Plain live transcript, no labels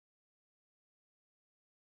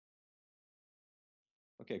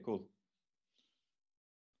Okay, cool.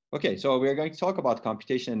 Okay, so we're going to talk about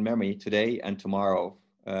computation and memory today and tomorrow.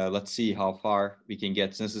 Let's see how far we can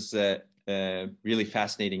get, since this is a really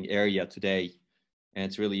fascinating area today, and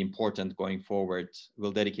it's really important going forward.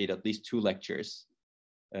 We'll dedicate at least 2 lectures,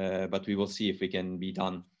 but we will see if we can be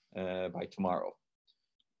done by tomorrow.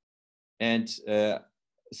 And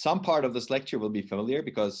some part of this lecture will be familiar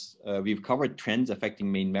because we've covered trends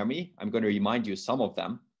affecting main memory. I'm going to remind you some of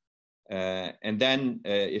them. And then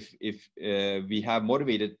if we have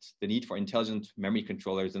motivated the need for intelligent memory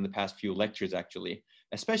controllers in the past few lectures, actually,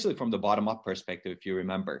 especially from the bottom-up perspective, if you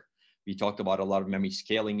remember, we talked about a lot of memory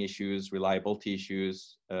scaling issues, reliability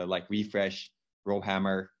issues, like refresh, row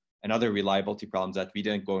hammer, and other reliability problems that we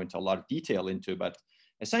didn't go into a lot of detail into, but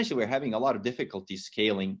essentially we're having a lot of difficulty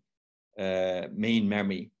scaling main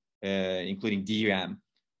memory, including DRAM.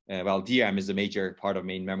 Well, DRAM is a major part of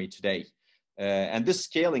main memory today. And this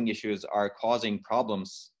scaling issues are causing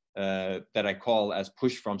problems that I call as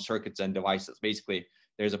push from circuits and devices. Basically,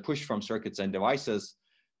 there's a push from circuits and devices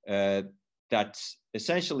that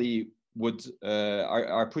essentially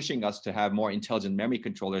are pushing us to have more intelligent memory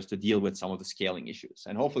controllers to deal with some of the scaling issues.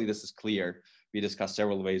 And hopefully this is clear. We discussed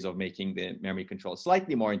several ways of making the memory controller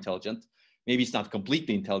slightly more intelligent. Maybe it's not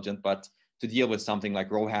completely intelligent, but to deal with something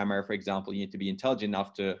like row hammer, for example, you need to be intelligent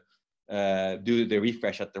enough to do the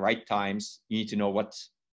refresh at the right times. You need to know what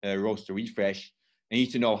rows to refresh. And you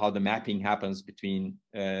need to know how the mapping happens between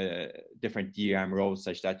different DRAM rows,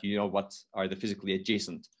 such that you know what are the physically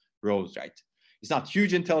adjacent rows, right? It's not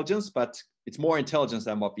huge intelligence, but it's more intelligence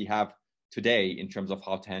than what we have today in terms of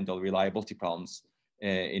how to handle reliability problems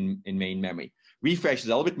in main memory. Refresh is a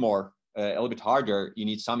little bit more, a little bit harder. You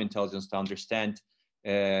need some intelligence to understand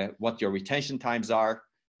what your retention times are,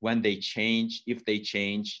 when they change, if they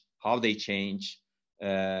change, how they change,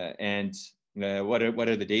 and what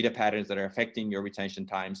are the data patterns that are affecting your retention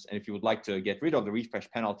times. And if you would like to get rid of the refresh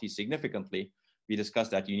penalty significantly, we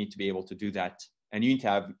discussed that you need to be able to do that. And you need to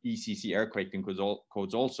have ECC error correcting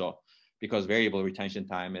codes also, because variable retention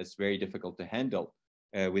time is very difficult to handle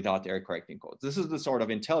without error correcting codes. This is the sort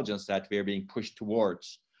of intelligence that we're being pushed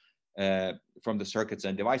towards from the circuits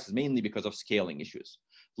and devices, mainly because of scaling issues.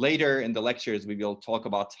 Later in the lectures, we will talk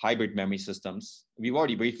about hybrid memory systems. We've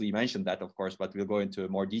already briefly mentioned that, of course, but we'll go into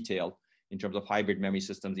more detail in terms of hybrid memory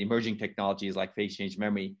systems, emerging technologies like phase change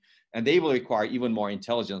memory, and they will require even more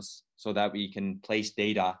intelligence so that we can place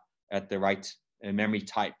data at the right memory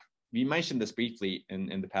type. We mentioned this briefly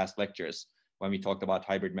in the past lectures when we talked about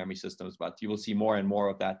hybrid memory systems, but you will see more and more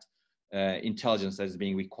of that intelligence that is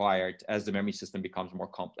being required as the memory system becomes more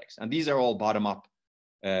complex. And these are all bottom-up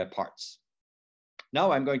parts.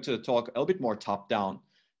 Now I'm going to talk a little bit more top-down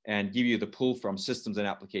and give you the pull from systems and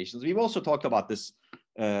applications. We've also talked about this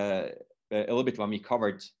a little bit when we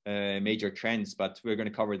covered major trends, but we're going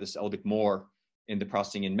to cover this a little bit more in the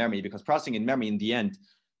processing in memory, because processing in memory in the end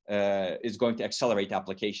is going to accelerate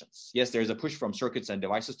applications. Yes, there's a push from circuits and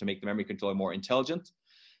devices to make the memory controller more intelligent,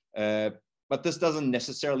 but this doesn't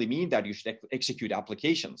necessarily mean that you should execute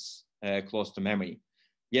applications close to memory.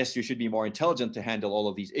 Yes, you should be more intelligent to handle all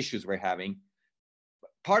of these issues we're having.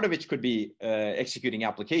 Part of it could be executing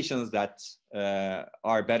applications that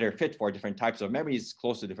are better fit for different types of memories,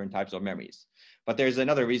 close to different types of memories. But there's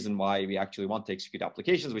another reason why we actually want to execute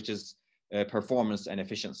applications, which is performance and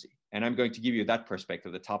efficiency. And I'm going to give you that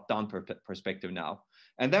perspective, the top-down perspective now.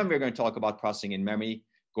 And then we're going to talk about processing in memory,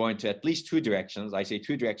 going to at least 2 directions. I say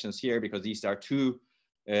 2 directions here because these are 2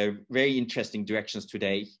 very interesting directions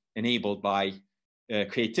today, enabled by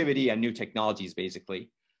creativity and new technologies,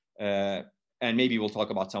 basically. And maybe we'll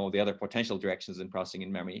talk about some of the other potential directions in processing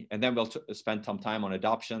in memory. And then we'll spend some time on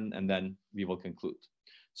adoption, and then we will conclude.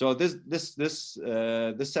 So this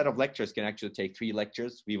set of lectures can actually take 3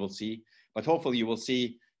 lectures, we will see. But hopefully you will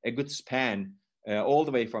see a good span all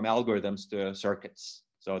the way from algorithms to circuits.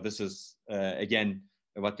 So this is, again,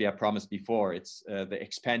 what we have promised before. It's the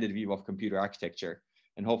expanded view of computer architecture.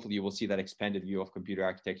 And hopefully you will see that expanded view of computer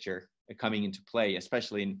architecture coming into play,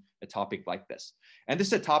 especially in a topic like this. And this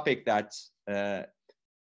is a topic that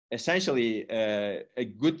essentially a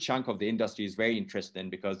good chunk of the industry is very interested in,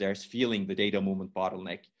 because they're feeling the data movement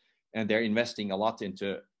bottleneck, and they're investing a lot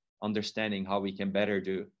into understanding how we can better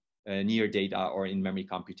do near data or in-memory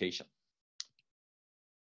computation.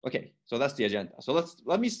 Okay, so that's the agenda. So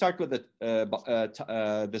let me start with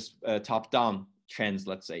this top-down trends,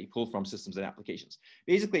 let's say, pull from systems and applications.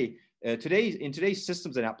 Basically, in today's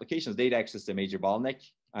systems and applications, data access is a major bottleneck.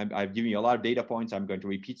 I've given you a lot of data points. I'm going to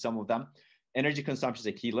repeat some of them. Energy consumption is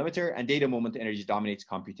a key limiter, and data movement energy dominates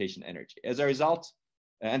computation energy. As a result,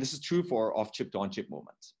 and this is true for off-chip to on-chip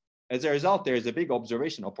movement. As a result, there is a big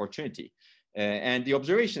observation opportunity And the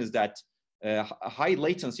observation is that high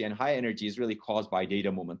latency and high energy is really caused by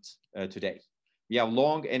data movement today. We have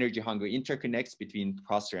long energy hungry interconnects between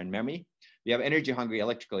processor and memory. We have energy hungry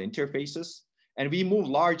electrical interfaces, and we move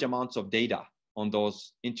large amounts of data on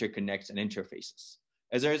those interconnects and interfaces.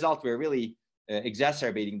 As a result, we're really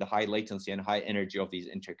exacerbating the high latency and high energy of these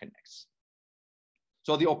interconnects.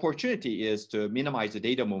 So the opportunity is to minimize the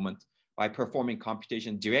data movement by performing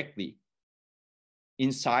computation directly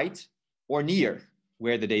inside or near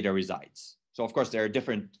where the data resides. So of course, there are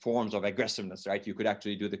different forms of aggressiveness, right? You could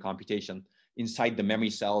actually do the computation inside the memory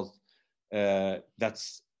cells.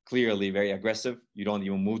 That's clearly very aggressive. You don't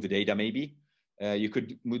even move the data maybe. You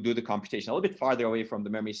could do the computation a little bit farther away from the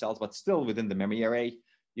memory cells, but still within the memory array.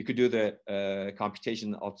 You could do the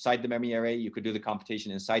computation outside the memory array. You could do the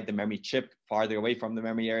computation inside the memory chip, farther away from the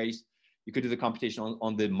memory arrays. You could do the computation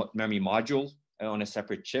on the memory module on a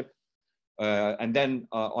separate chip. And then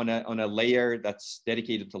on a layer that's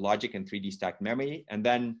dedicated to logic and 3D stacked memory. And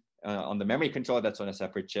then on the memory controller that's on a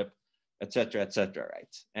separate chip, et cetera,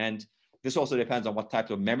 right? And this also depends on what type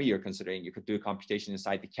of memory you're considering. You could do computation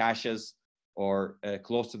inside the caches or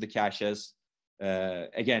close to the caches.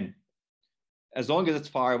 Again, as long as it's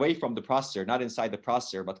far away from the processor, not inside the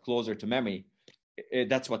processor, but closer to memory,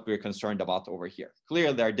 that's what we're concerned about over here.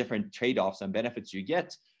 Clearly, there are different trade-offs and benefits you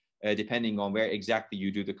get depending on where exactly you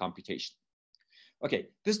do the computation. Okay,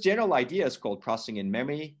 this general idea is called processing in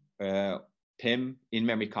memory, PIM,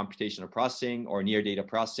 in-memory computational processing, or near data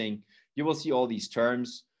processing. You will see all these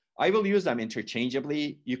terms. I will use them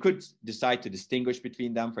interchangeably. You could decide to distinguish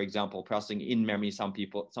between them. For example, processing in memory,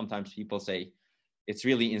 sometimes people say it's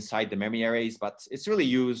really inside the memory arrays, but it's really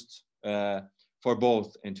used for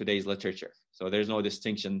both in today's literature. So there's no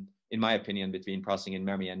distinction, in my opinion, between processing in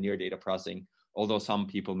memory and near data processing, although some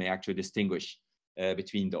people may actually distinguish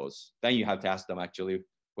between those. Then you have to ask them actually,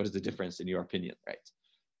 what is the difference in your opinion,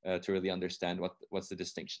 right? To really understand what's the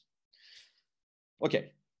distinction.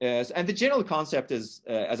 Okay, and the general concept is,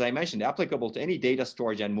 as I mentioned, applicable to any data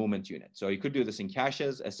storage and movement unit. So you could do this in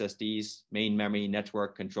caches, SSDs, main memory,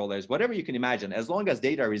 network, controllers, whatever you can imagine. As long as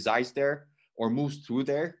data resides there or moves through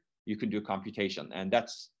there, you can do computation. And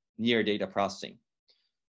that's near data processing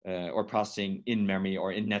or processing in memory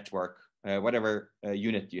or in network, whatever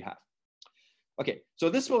unit you have. Okay, so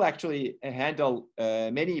this will actually handle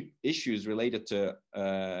many issues related to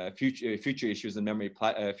future issues in memory,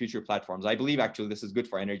 future platforms. I believe actually this is good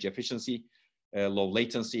for energy efficiency, low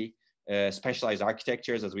latency, specialized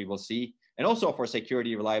architectures, as we will see, and also for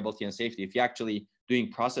security, reliability, and safety. If you're actually doing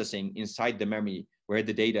processing inside the memory where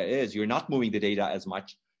the data is, you're not moving the data as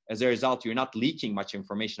much. As a result, you're not leaking much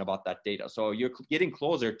information about that data. So you're getting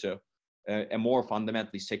closer to a more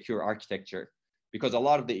fundamentally secure architecture, because a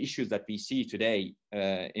lot of the issues that we see today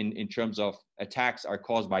in terms of attacks are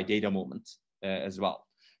caused by data movement as well.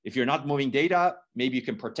 If you're not moving data, maybe you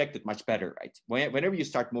can protect it much better, right? Whenever you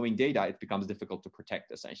start moving data, it becomes difficult to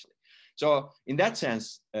protect, essentially. So in that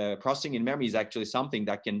sense, processing in memory is actually something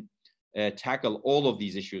that can tackle all of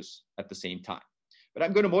these issues at the same time. But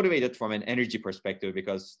I'm going to motivate it from an energy perspective,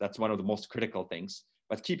 because that's one of the most critical things.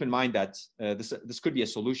 But keep in mind that this could be a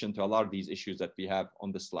solution to a lot of these issues that we have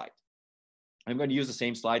on this slide. I'm going to use the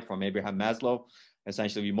same slide from Abraham Maslow.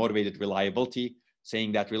 Essentially, we motivated reliability,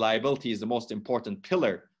 saying that reliability is the most important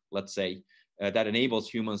pillar, let's say, that enables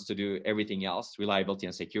humans to do everything else, reliability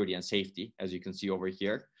and security and safety, as you can see over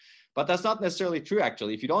here. But that's not necessarily true,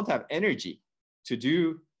 actually. If you don't have energy to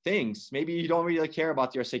do things, maybe you don't really care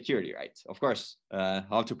about your security, right? Of course,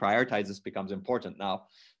 how to prioritize this becomes important now.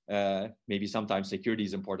 Maybe sometimes security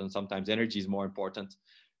is important, sometimes energy is more important.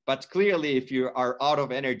 But clearly, if you are out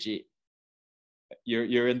of energy,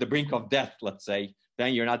 you're in the brink of death, let's say,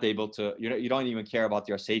 then you're not able to, you don't even care about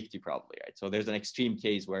your safety probably, right? So there's an extreme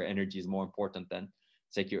case where energy is more important than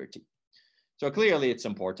security. So clearly it's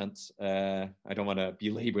important. I don't want to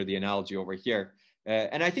belabor the analogy over here.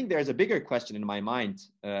 And I think there's a bigger question in my mind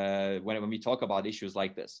when we talk about issues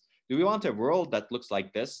like this. Do we want a world that looks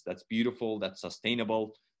like this, that's beautiful, that's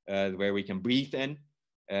sustainable, where we can breathe in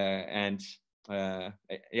and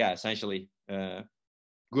essentially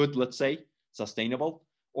good, let's say, sustainable?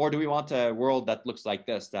 Or do we want a world that looks like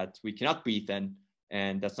this, that we cannot breathe in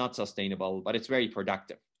and that's not sustainable, but it's very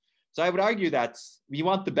productive? So I would argue that we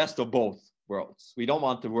want the best of both worlds. We don't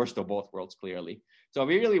want the worst of both worlds, clearly. So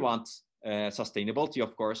we really want sustainability,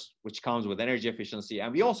 of course, which comes with energy efficiency.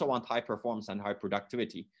 And we also want high performance and high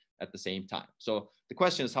productivity at the same time. So the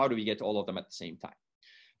question is, how do we get all of them at the same time?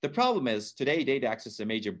 The problem is today, data access is a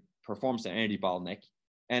major performance and energy bottleneck.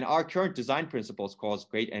 And our current design principles cause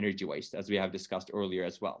great energy waste, as we have discussed earlier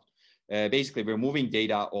as well. Basically, we're moving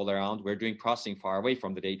data all around. We're doing processing far away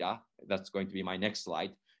from the data. that's going to be my next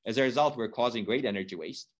slide. As a result, we're causing great energy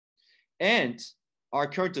waste. And our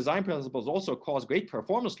current design principles also cause great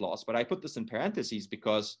performance loss, but I put this in parentheses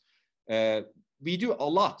because we do a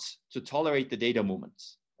lot to tolerate the data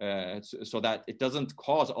movements so that it doesn't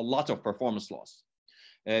cause a lot of performance loss.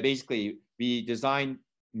 Basically, we design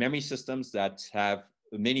memory systems that have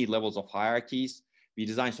many levels of hierarchies. We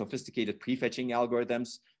design sophisticated prefetching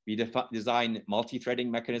algorithms. We design multi-threading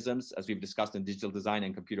mechanisms, as we've discussed in digital design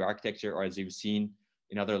and computer architecture, or as you've seen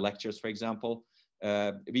in other lectures, for example.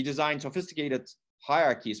 We design sophisticated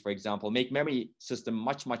hierarchies, for example, make memory system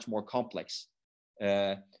much, much more complex.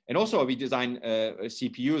 And also we design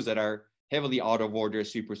CPUs that are heavily out of order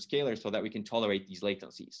superscalar so that we can tolerate these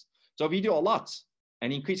latencies. So we do a lot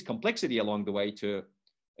and increase complexity along the way to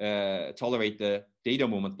tolerate the data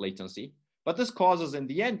movement latency. But this causes, in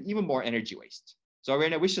the end, even more energy waste. So we're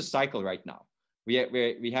in a vicious cycle right now. We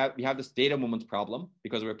have this data movement problem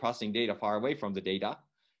because we're processing data far away from the data.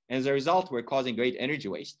 And as a result, we're causing great energy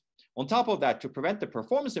waste. On top of that, to prevent the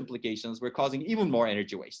performance implications, we're causing even more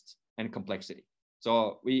energy waste and complexity.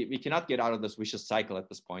 So we cannot get out of this vicious cycle at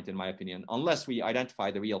this point, in my opinion, unless we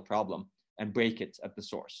identify the real problem and break it at the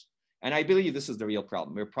source. And I believe this is the real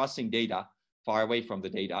problem. We're processing data far away from the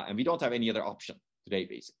data, and we don't have any other option today,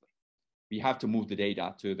 basically. We have to move the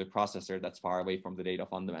data to the processor that's far away from the data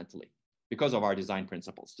fundamentally because of our design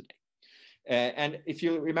principles today. And if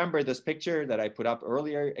you remember this picture that I put up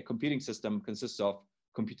earlier, a computing system consists of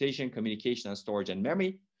computation, communication, and storage and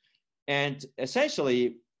memory. And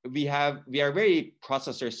essentially, we are very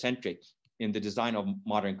processor-centric in the design of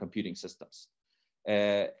modern computing systems.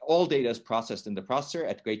 All data is processed in the processor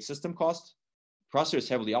at great system cost. Processor is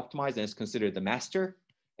heavily optimized and is considered the master.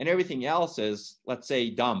 And everything else is, let's say,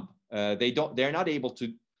 dumb. They're not able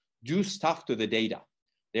to do stuff to the data.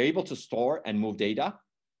 They're able to store and move data,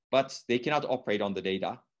 but they cannot operate on the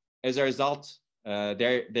data. As a result,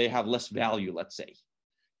 they have less value, let's say.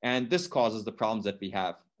 And this causes the problems that we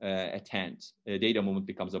have at hand. Data movement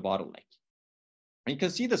becomes a bottleneck. And you can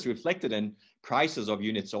see this reflected in prices of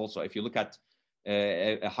units also. If you look at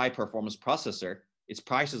a high performance processor, its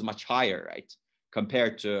price is much higher, right?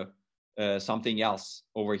 Compared to something else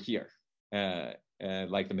over here,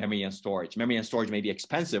 like the memory and storage. Memory and storage may be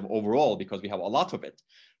expensive overall because we have a lot of it.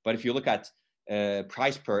 But if you look at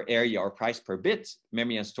price per area or price per bit,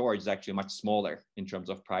 memory and storage is actually much smaller in terms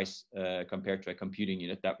of price compared to a computing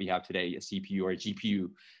unit that we have today, a CPU or a GPU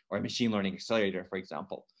or a machine learning accelerator, for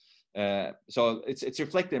example. So it's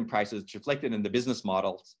reflected in prices, it's reflected in the business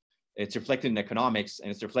models, it's reflected in economics, and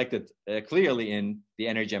it's reflected clearly in the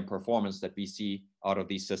energy and performance that we see out of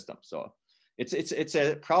these systems. So it's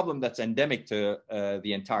a problem that's endemic to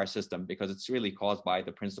the entire system because it's really caused by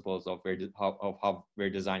the principles of how we're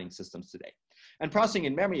designing systems today. And processing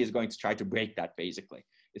in memory is going to try to break that. Basically,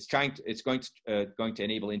 it's going to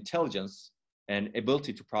enable intelligence and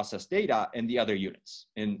ability to process data in the other units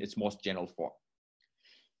in its most general form.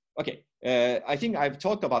 Okay, I think I've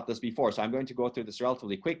talked about this before, so I'm going to go through this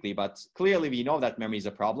relatively quickly, but clearly we know that memory is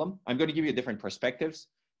a problem. I'm going to give you different perspectives.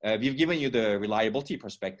 We've given you the reliability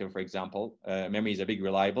perspective, for example. Memory is a big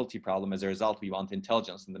reliability problem. As a result, we want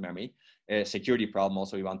intelligence in the memory. Security problem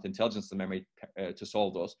also, we want intelligence in the memory to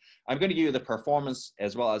solve those. I'm going to give you the performance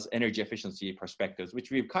as well as energy efficiency perspectives,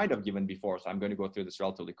 which we've kind of given before, so I'm going to go through this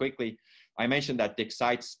relatively quickly. I mentioned that Dick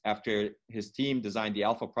Seitz, after his team designed the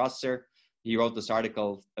alpha processor, he wrote this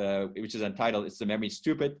article, which is entitled, "Is the Memory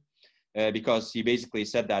Stupid?" Because he basically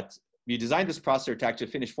said that we designed this processor to actually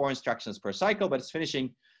finish 4 instructions per cycle, but it's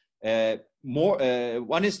finishing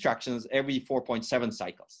one instructions every 4.7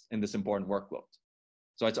 cycles in this important workload.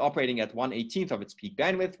 So it's operating at 1/18 of its peak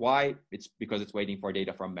bandwidth. Why? It's because it's waiting for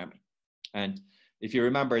data from memory. And if you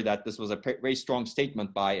remember that this was a very strong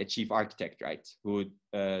statement by a chief architect, right, who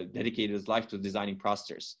dedicated his life to designing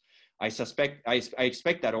processors. I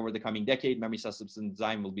expect that over the coming decade, memory systems and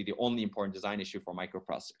design will be the only important design issue for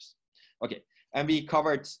microprocessors. Okay, and we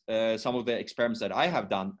covered some of the experiments that I have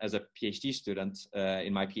done as a PhD student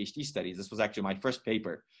in my PhD studies. This was actually my first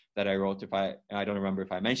paper that I wrote. I don't remember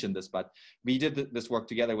if I mentioned this, but we did this work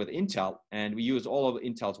together with Intel, and we used all of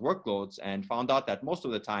Intel's workloads and found out that most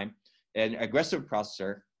of the time, an aggressive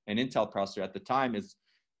processor, an Intel processor at the time, is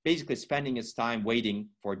basically spending its time waiting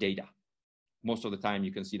for data. Most of the time,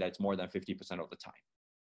 you can see that it's more than 50% of the time.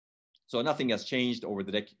 So nothing has changed over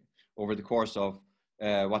the course of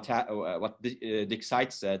what Dick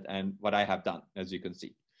Seitz said and what I have done, as you can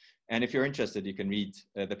see. And if you're interested, you can read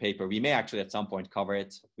the paper. We may actually at some point cover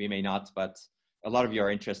it. We may not, but a lot of you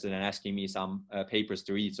are interested in asking me some papers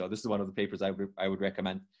to read. So this is one of the papers I would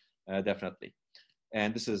recommend, definitely.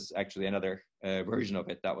 And this is actually another version of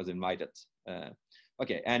it that was invited.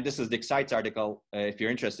 Okay, and this is the Excites article. If you're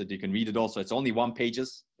interested, you can read it also. It's only 1 page.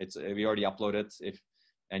 It's we already uploaded.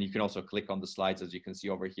 And you can also click on the slides, as you can see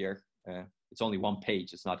over here. It's only 1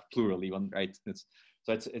 page. It's not plural even, right?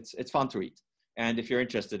 It's fun to read. And if you're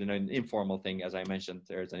interested in an informal thing, as I mentioned,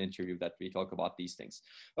 there's an interview that we talk about these things.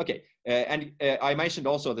 Okay, I mentioned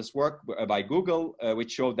also this work by Google,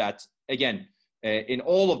 which showed that, again, in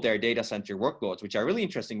all of their data center workloads, which are really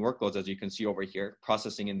interesting workloads, as you can see over here,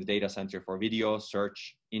 processing in the data center for video,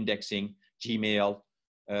 search, indexing, Gmail.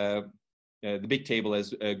 The big table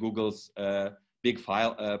is Google's big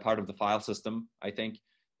file, part of the file system, I think.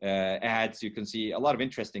 Ads, you can see a lot of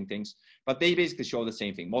interesting things, but they basically show the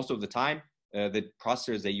same thing. Most of the time, the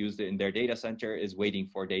processors they use in their data center is waiting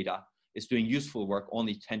for data. It's doing useful work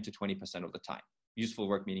only 10 to 20% of the time. Useful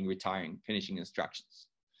work meaning retiring, finishing instructions.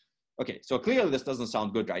 Okay, so clearly this doesn't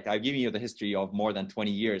sound good, right? I've given you the history of more than 20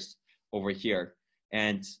 years over here.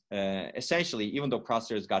 And essentially, even though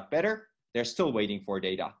processors got better, they're still waiting for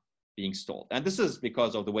data being stored. And this is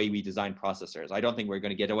because of the way we design processors. I don't think we're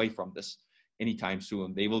going to get away from this anytime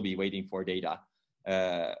soon. They will be waiting for data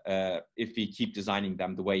if we keep designing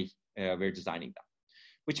them the way we're designing them.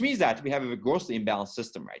 Which means that we have a grossly imbalanced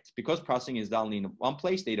system, right? Because processing is done in one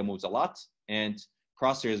place, data moves a lot, and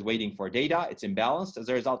processor is waiting for data, it's imbalanced. As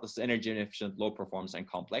a result, this is energy inefficient, low performance, and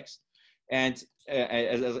complex. And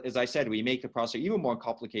as I said, we make the processor even more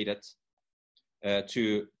complicated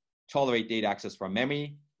to tolerate data access from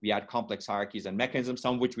memory. We add complex hierarchies and mechanisms,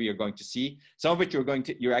 some of which we are going to see, some of which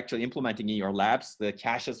you're actually implementing in your labs, the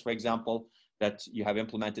caches, for example, that you have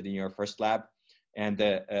implemented in your first lab, and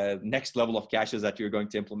the next level of caches that you're going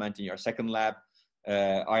to implement in your second lab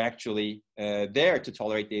are actually there to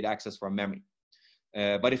tolerate data access from memory.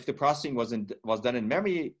 But if the processing was done in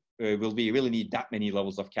memory, will we really need that many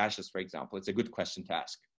levels of caches, for example? It's a good question to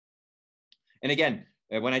ask. And again,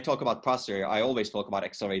 when I talk about processor, I always talk about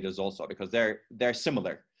accelerators also, because they're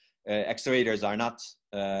similar. Accelerators are not,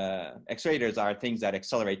 accelerators are things that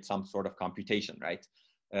accelerate some sort of computation, right?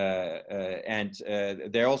 And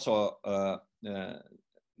they're also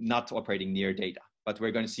not operating near data, but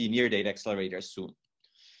we're going to see near data accelerators soon.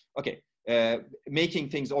 Okay, making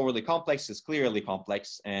things overly complex is clearly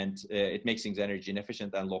complex, and it makes things energy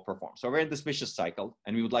inefficient and low performance. So we're in this vicious cycle,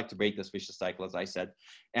 and we would like to break this vicious cycle, as I said.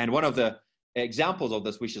 And one of the examples of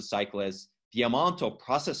this vicious cycle is the amount of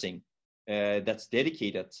processing that's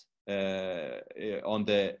dedicated on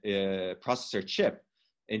the processor chip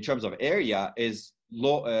in terms of area is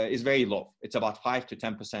very low. It's about 5 to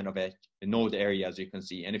 10% of a node area, as you can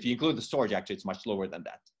see. And if you include the storage, actually, it's much lower than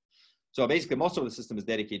that. So basically, most of the system is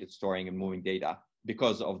dedicated to storing and moving data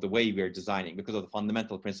because of the way we're designing, because of the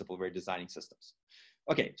fundamental principle we're designing systems.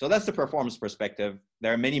 Okay, so that's the performance perspective.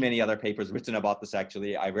 There are many, many other papers written about this,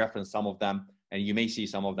 actually. I referenced some of them, and you may see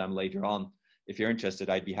some of them later on. If you're interested,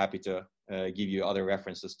 I'd be happy to give you other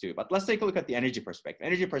references too. But let's take a look at the energy perspective.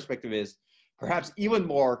 Energy perspective is perhaps even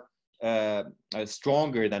more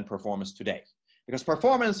stronger than performance today. Because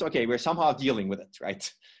performance, okay, we're somehow dealing with it,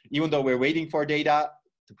 right? Even though we're waiting for data,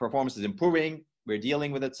 the performance is improving. We're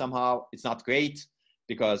dealing with it somehow. It's not great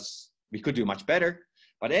because we could do much better.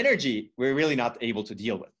 But energy, we're really not able to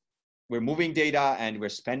deal with. We're moving data and we're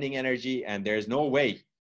spending energy, and there's no way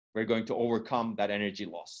we're going to overcome that energy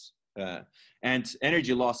loss. And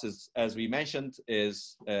energy losses, as we mentioned,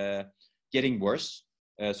 is getting worse.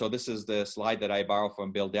 So this is the slide that I borrow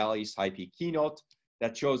from Bill Daly's high-peak keynote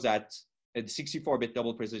that shows that a 64-bit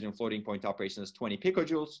double precision floating point operation is 20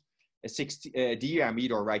 picojoules. A DRAM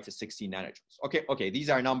read or write is 16 nanojoules. Okay, these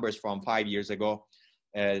are numbers from 5 years ago.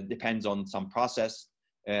 Depends on some process.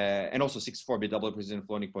 And also 64-bit double precision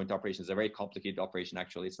floating point operation is a very complicated operation,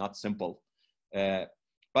 actually. It's not simple.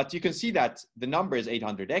 But you can see that the number is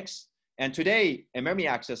 800x. And today, a memory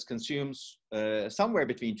access consumes somewhere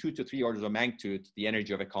between 2 to 3 orders of magnitude the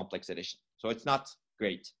energy of a complex addition. So it's not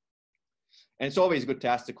great. And it's always good to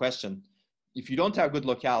ask the question, if you don't have good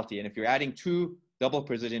locality, and if you're adding 2 double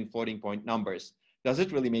precision floating point numbers, does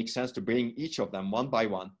it really make sense to bring each of them one by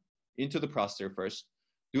one into the processor first,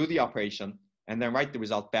 do the operation, and then write the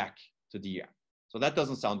result back to DRAM? So that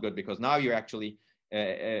doesn't sound good, because now you're actually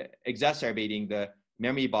exacerbating the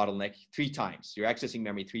memory bottleneck 3 times. You're accessing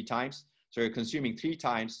memory 3 times. So you're consuming 3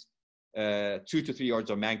 times 2 to 3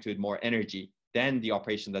 orders of magnitude more energy than the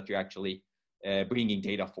operation that you're actually bringing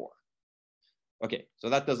data for. Okay, so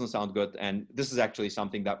that doesn't sound good. And this is actually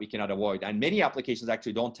something that we cannot avoid. And many applications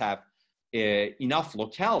actually don't have enough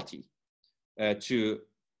locality to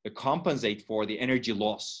compensate for the energy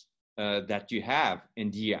loss that you have in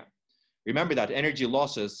DRAM. Remember that energy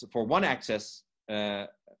losses for one access,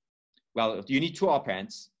 well, you need 2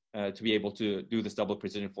 operands to be able to do this double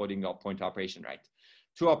precision floating point operation, right?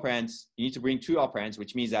 2 operands, you need to bring 2 operands,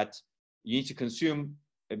 which means that you need to consume,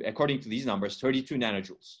 according to these numbers, 32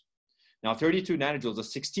 nanojoules. Now, 32 nanojoules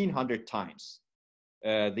is 1,600 times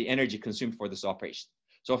the energy consumed for this operation.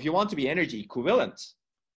 So if you want to be energy equivalent,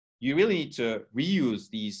 you really need to reuse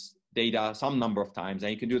these data some number of times,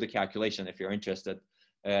 and you can do the calculation if you're interested.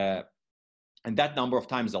 And that number of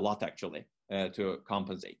times is a lot, actually, to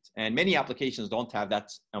compensate. And many applications don't have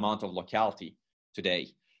that amount of locality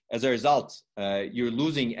today. As a result, you're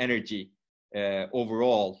losing energy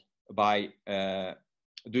overall by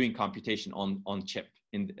doing computation on chip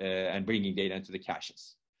and bringing data into the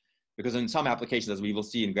caches. Because in some applications, as we will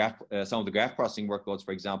see in some of the graph processing workloads,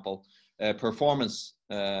 for example, performance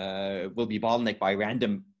will be bottlenecked by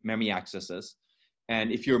random memory accesses.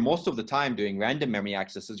 And if you're most of the time doing random memory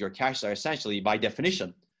accesses, your caches are essentially, by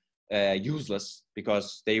definition, useless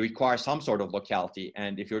because they require some sort of locality.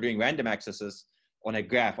 And if you're doing random accesses on a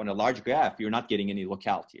graph, on a large graph, you're not getting any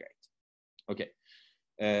locality, right? Okay.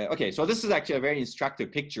 Okay, so this is actually a very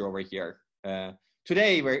instructive picture over here.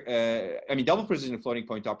 Today, I mean, double precision floating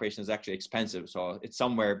point operation is actually expensive. So it's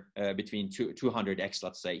somewhere between 200x,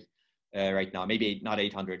 let's say, right now, maybe not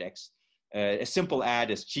 800x. A simple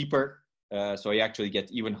add is cheaper. So you actually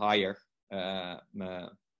get even higher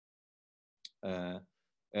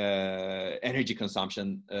energy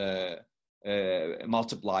consumption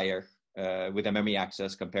multiplier with a memory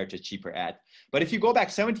access compared to cheaper add. But if you go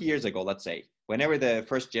back 70 years ago, let's say, whenever the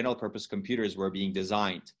first general purpose computers were being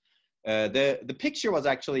designed, the picture was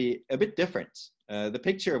actually a bit different. The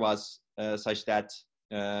picture was such that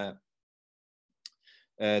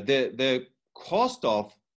the cost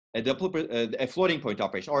of a floating point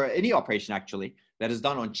operation, or any operation actually, that is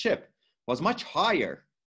done on chip was much higher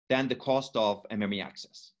than the cost of a memory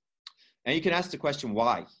access. And you can ask the question,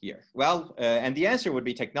 why here? Well, and the answer would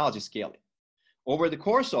be technology scaling. Over the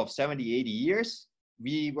course of 70, 80 years,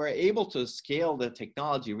 we were able to scale the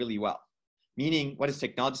technology really well. Meaning, what is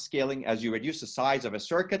technology scaling? As you reduce the size of a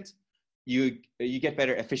circuit, you get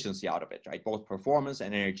better efficiency out of it, right? Both performance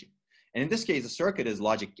and energy. And in this case, the circuit is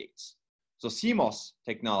logic gates. So CMOS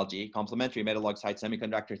technology, complementary metal oxide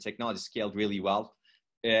semiconductor technology, scaled really well.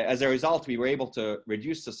 As a result, we were able to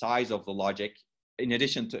reduce the size of the logic in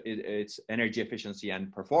addition to its energy efficiency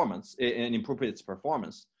and performance, and improve its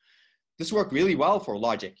performance. This worked really well for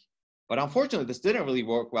logic, but unfortunately, this didn't really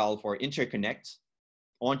work well for interconnect,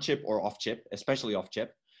 on chip or off chip, especially off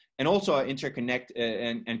chip, and also interconnect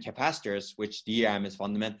and capacitors, which DRAM is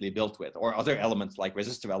fundamentally built with, or other elements like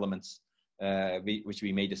resistive elements, which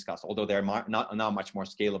we may discuss, although they're now much more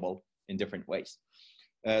scalable in different ways.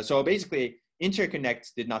 So basically,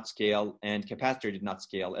 interconnect did not scale and capacitor did not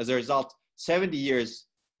scale. As a result, 70 years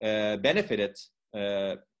benefited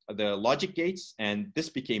the logic gates, and this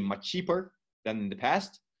became much cheaper than in the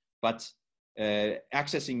past, but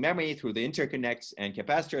accessing memory through the interconnects and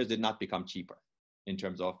capacitors did not become cheaper in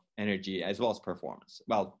terms of energy as well as performance.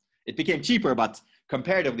 Well, it became cheaper, but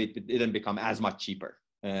comparatively, it didn't become as much cheaper.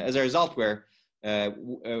 As a result,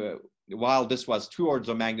 while this was 2 orders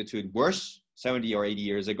of magnitude worse 70 or 80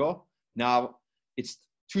 years ago, now it's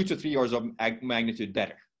 2 to 3 orders of magnitude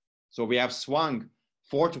better. So we have swung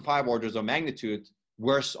 4 to 5 orders of magnitude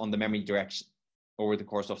worse on the memory direction over the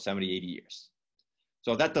course of 70, 80 years.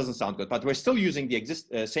 So that doesn't sound good, but we're still using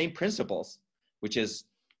the same principles, which is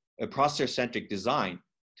a processor-centric design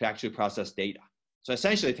to actually process data. So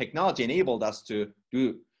essentially, technology enabled us to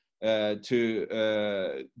do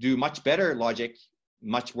much better logic,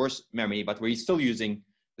 much worse memory, but we're still using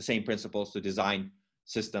the same principles to design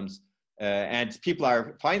systems. And people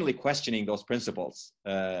are finally questioning those principles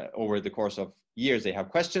over the course of years. They have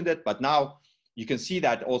questioned it, but now you can see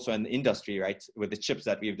that also in the industry, right? With the chips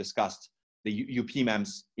that we've discussed, the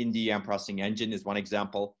UPMEMS in-DRAM processing engine is one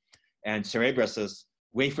example, and Cerebrus's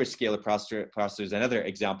wafer scale processor is another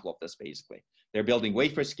example of this. Basically, they're building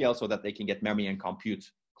wafer scale so that they can get memory and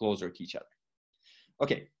compute closer to each other.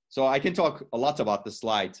 Okay, so I can talk a lot about this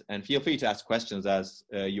slide, and feel free to ask questions as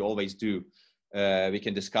you always do. We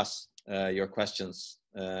can discuss your questions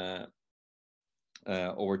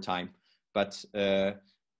over time. But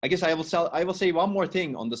I guess I will say one more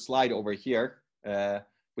thing on the slide over here,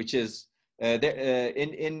 which is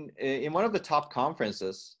in one of the top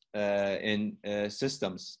conferences in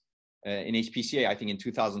systems in HPCA, I think in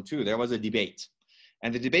 2002, there was a debate,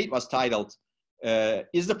 and the debate was titled,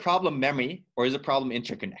 "Is the problem memory or is the problem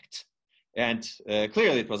interconnect?" And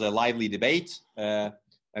clearly, it was a lively debate.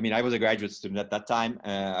 I mean, I was a graduate student at that time.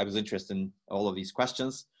 I was interested in all of these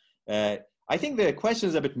questions. I think the question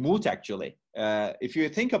is a bit moot, actually. If you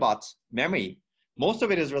think about memory, most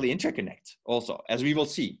of it is really interconnect also, as we will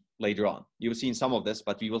see. later on. You've seen some of this,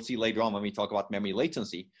 but we will see later on when we talk about memory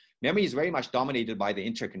latency. Memory is very much dominated by the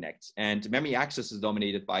interconnect, and memory access is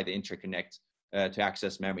dominated by the interconnect to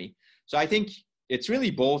access memory. So I think it's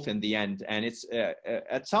really both in the end, and it's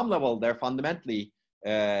at some level they're fundamentally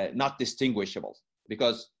not distinguishable,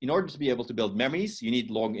 because in order to be able to build memories, you need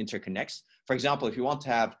long interconnects. For example, if you want to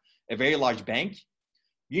have a very large bank,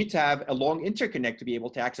 you need to have a long interconnect to be able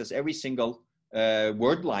to access every single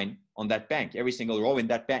word line on that bank, every single row in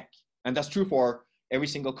that bank. And that's true for every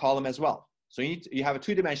single column as well. So you have a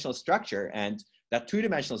two-dimensional structure, and that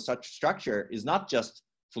two-dimensional structure is not just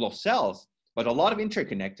full of cells, but a lot of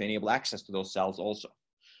interconnect to enable access to those cells also.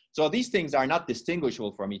 So these things are not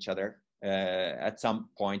distinguishable from each other at some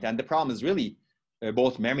point. And the problem is really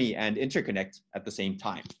both memory and interconnect at the same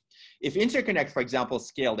time. If interconnect, for example,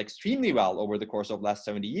 scaled extremely well over the course of the last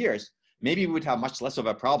 70 years, maybe we would have much less of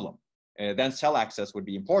a problem. Then cell access would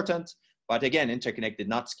be important. But again, interconnect did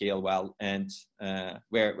not scale well, and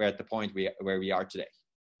we're at the point where we are today.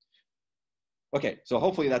 Okay, so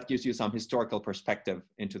hopefully that gives you some historical perspective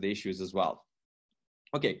into the issues as well.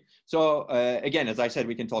 Okay, so again, as I said,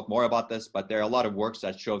 we can talk more about this, but there are a lot of works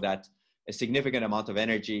that show that a significant amount of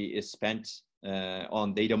energy is spent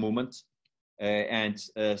on data movement.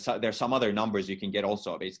 So there's some other numbers you can get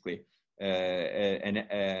also. Basically,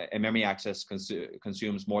 a memory access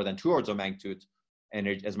consumes more than 2 orders of magnitude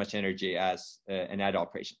as much energy as an add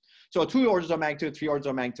operation. So 2 orders of magnitude, 3 orders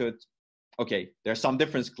of magnitude, okay, there's some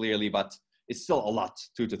difference clearly, but it's still a lot,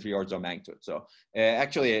 2 to 3 orders of magnitude. So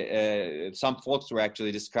actually, some folks were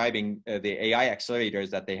actually describing the AI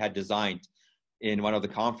accelerators that they had designed in one of the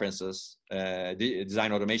conferences, the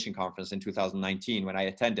design automation conference in 2019 when I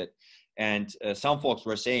attended. And some folks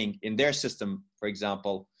were saying in their system, for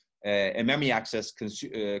example, a memory access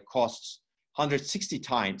costs 160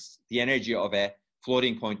 times the energy of a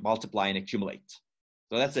floating point multiply and accumulate.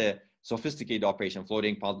 So that's a sophisticated operation,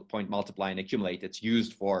 floating point multiply and accumulate. It's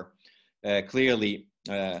used for clearly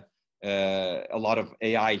a lot of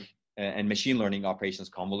AI and machine learning operations,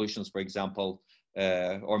 convolutions, for example,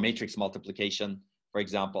 or matrix multiplication, for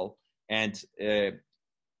example. And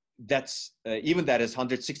that's even that is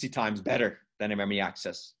 160 times better than a memory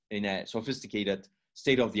access in a sophisticated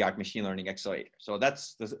state-of-the-art machine learning accelerator. So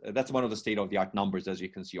that's one of the state-of-the-art numbers, as you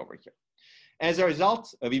can see over here. As a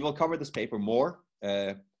result, we will cover this paper more,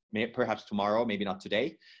 perhaps tomorrow, maybe not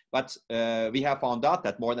today, but we have found out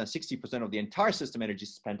that more than 60% of the entire system energy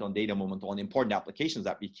is spent on data movement on important applications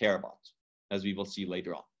that we care about, as we will see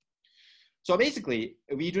later on. So basically,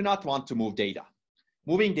 we do not want to move data.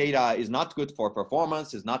 Moving data is not good for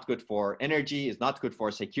performance, is not good for energy, is not good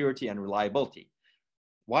for security and reliability.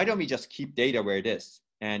 Why don't we just keep data where it is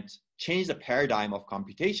and change the paradigm of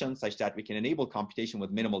computation such that we can enable computation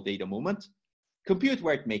with minimal data movement, compute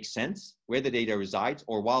where it makes sense, where the data resides,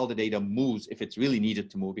 or while the data moves if it's really needed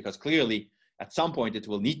to move, because clearly at some point it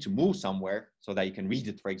will need to move somewhere so that you can read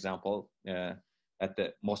it, for example, at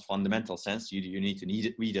the most fundamental sense. You need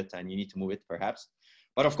to read it and you need to move it perhaps.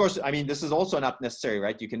 But of course, I mean, this is also not necessary,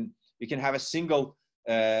 right? You can have a single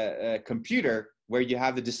computer where you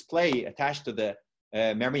have the display attached to the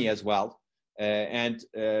memory as well. And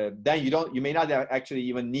then you may not actually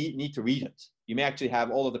even need to read it. You may actually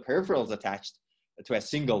have all of the peripherals attached to a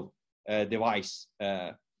single device.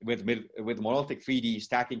 With monolithic 3D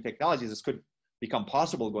stacking technologies, this could become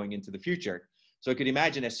possible going into the future. So you could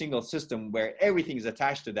imagine a single system where everything is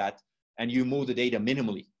attached to that and you move the data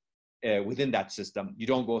minimally within that system. You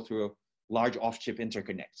don't go through large off-chip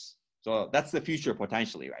interconnects. So that's the future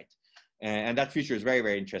potentially, right? And that future is very,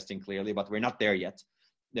 very interesting, clearly, but we're not there yet.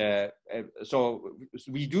 So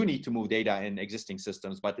we do need to move data in existing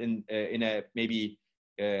systems, but in a maybe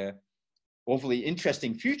hopefully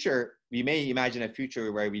interesting future, we may imagine a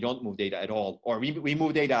future where we don't move data at all, or we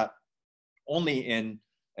move data only in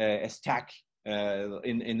a stack,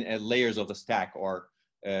 in layers of the stack, or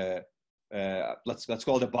let's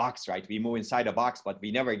call it a box, right? We move inside a box, but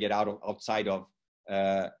we never get outside of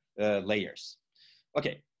layers.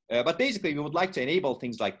 Okay. But basically, we would like to enable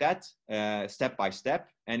things like that step by step,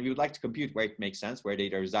 and we would like to compute where it makes sense, where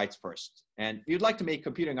data resides first. And we would like to make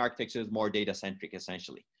computing architectures more data-centric,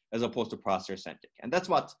 essentially, as opposed to processor-centric. And that's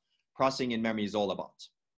what processing in memory is all about.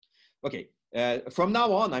 Okay, from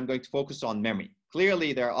now on, I'm going to focus on memory.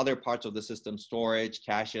 Clearly, there are other parts of the system, storage,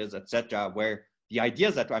 caches, etc., where the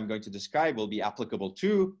ideas that I'm going to describe will be applicable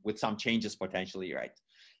to, with some changes potentially, right?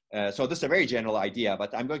 So this is a very general idea,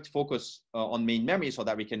 but I'm going to focus on main memory so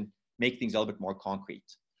that we can make things a little bit more concrete.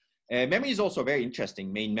 Memory is also very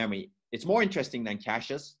interesting, main memory. It's more interesting than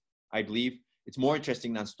caches, I believe. It's more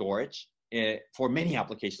interesting than storage for many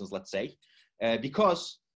applications, let's say,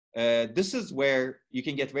 because this is where you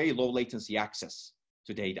can get very low latency access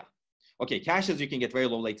to data. Okay, caches, you can get very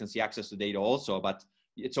low latency access to data also, but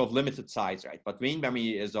it's of limited size, right? But main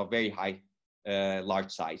memory is of very high,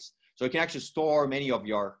 large size. So you can actually store many of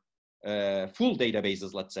your full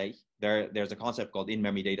databases, let's say. There's a concept called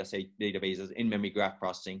in-memory databases, in-memory graph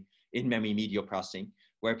processing, in-memory media processing,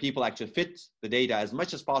 where people actually fit the data as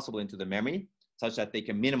much as possible into the memory, such that they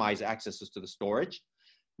can minimize accesses to the storage.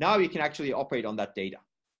 Now you can actually operate on that data.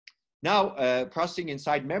 Now, processing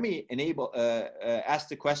inside memory asks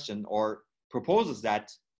the question or proposes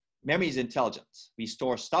that memory is intelligent. We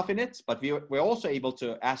store stuff in it, but we're also able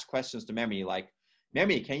to ask questions to memory like,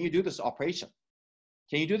 memory, can you do this operation?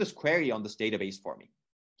 Can you do this query on this database for me?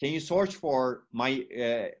 Can you search for my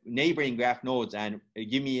neighboring graph nodes and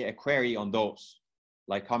give me a query on those?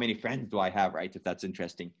 Like how many friends do I have, right? If that's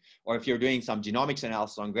interesting. Or if you're doing some genomics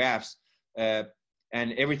analysis on graphs and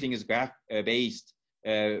everything is graph based,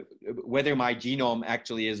 whether my genome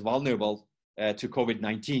actually is vulnerable to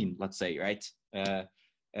COVID-19, let's say, right?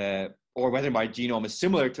 Or whether my genome is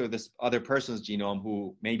similar to this other person's genome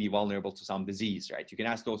who may be vulnerable to some disease, right? You can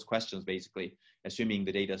ask those questions basically, assuming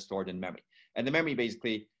the data is stored in memory. And the memory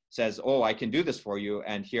basically says, oh, I can do this for you,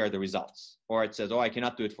 and here are the results. Or it says, oh, I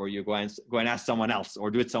cannot do it for you, go and ask someone else,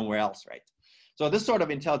 or do it somewhere else, right? So this sort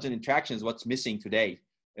of intelligent interaction is what's missing today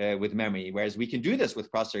with memory, whereas we can do this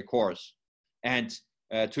with processor cores. And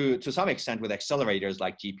to some extent with accelerators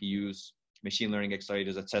like GPUs, machine learning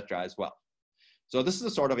accelerators, etc. as well. So this is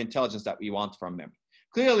the sort of intelligence that we want from memory.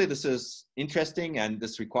 Clearly, this is interesting and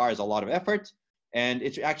this requires a lot of effort, and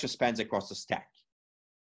it actually spans across the stack,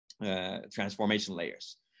 transformation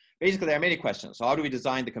layers. Basically, there are many questions. So how do we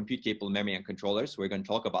design the compute-capable memory and controllers? We're going to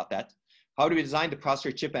talk about that. How do we design the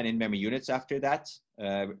processor chip and in-memory units after that?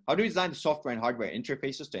 How do we design the software and hardware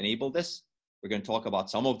interfaces to enable this? We're going to talk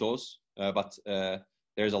about some of those, but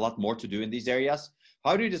there's a lot more to do in these areas.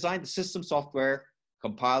 How do you design the system software,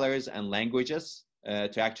 compilers, and languages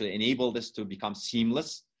to actually enable this to become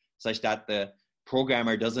seamless, such that the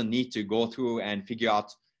programmer doesn't need to go through and figure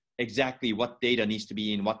out exactly what data needs to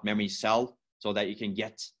be in what memory cell so that you can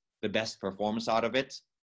get the best performance out of it?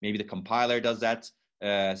 Maybe the compiler does that.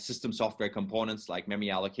 System software components like memory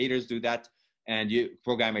allocators do that. And the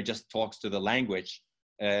programmer just talks to the language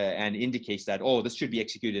and indicates that, oh, this should be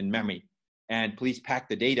executed in memory. And please pack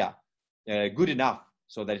the data good enough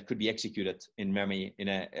so that it could be executed in memory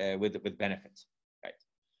with benefit, right?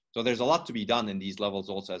 So there's a lot to be done in these levels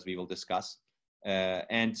also, as we will discuss.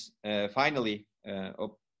 Finally,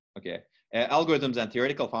 algorithms and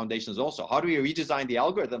theoretical foundations also. How do we redesign the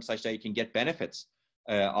algorithm such that you can get benefits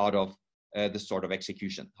out of this sort of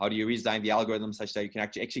execution? How do you redesign the algorithm such that you can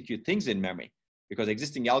actually execute things in memory? Because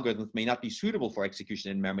existing algorithms may not be suitable for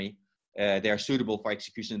execution in memory. They are suitable for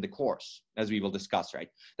execution in the cores, as we will discuss, right?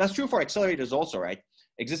 That's true for accelerators also, right?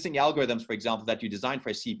 Existing algorithms, for example, that you design for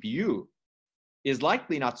a CPU is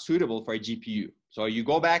likely not suitable for a GPU. So you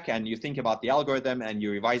go back and you think about the algorithm and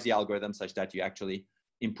you revise the algorithm such that you actually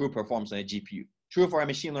improve performance on a GPU. True for our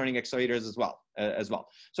machine learning accelerators as well.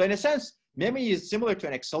 So in a sense, memory is similar to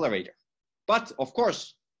an accelerator. But of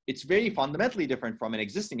course, it's very fundamentally different from an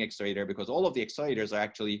existing accelerator because all of the accelerators are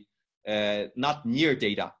actually not near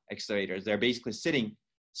data accelerators. They're basically sitting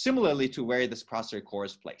similarly to where this processor core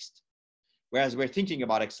is placed. Whereas we're thinking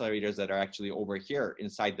about accelerators that are actually over here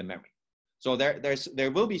inside the memory. So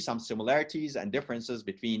there will be some similarities and differences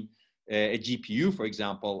between a GPU, for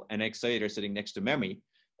example, and an accelerator sitting next to memory.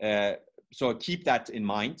 So keep that in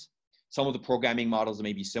mind. Some of the programming models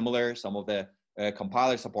may be similar. Some of the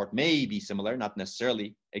compiler support may be similar, not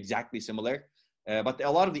necessarily exactly similar. But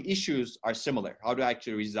a lot of the issues are similar. How do I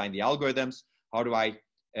actually redesign the algorithms? How do I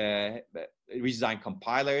redesign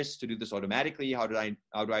compilers to do this automatically? How do I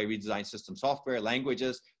redesign system software,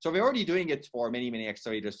 languages? So we're already doing it for many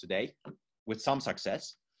accelerators today with some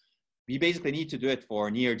success. We basically need to do it for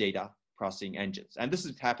near data processing engines. And this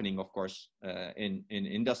is happening, of course, in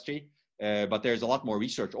industry. But there's a lot more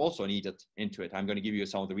research also needed into it. I'm going to give you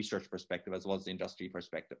some of the research perspective as well as the industry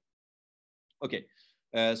perspective. Okay.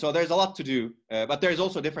 So there's a lot to do, but there's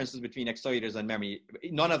also differences between accelerators and memory.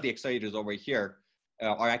 None of the accelerators over here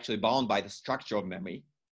are actually bound by the structure of memory.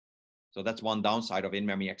 So that's one downside of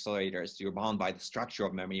in-memory accelerators. You're bound by the structure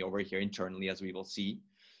of memory over here internally, as we will see.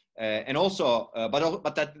 And also,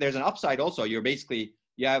 but that there's an upside also. You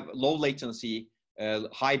have low latency,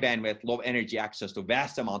 high bandwidth, low energy access to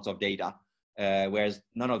vast amounts of data, whereas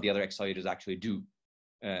none of the other accelerators actually do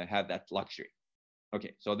have that luxury.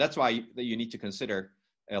 Okay, so that's why you need to consider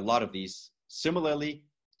a lot of these similarly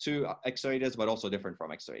to accelerators, but also different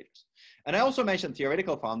from accelerators. And I also mentioned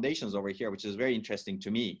theoretical foundations over here, which is very interesting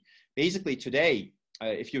to me. Basically today,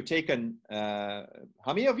 if you've taken, how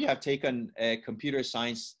many of you have taken a computer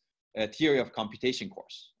science theory of computation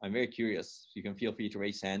course? I'm very curious. You can feel free to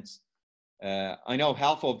raise hands. I know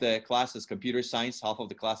half of the class is computer science, half of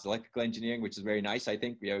the class is electrical engineering, which is very nice. I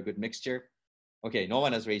think we have a good mixture. Okay, no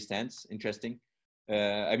one has raised hands. Interesting.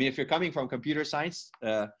 I mean, if you're coming from computer science,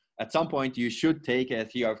 at some point you should take a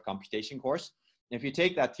theory of computation course. And if you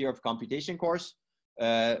take that theory of computation course,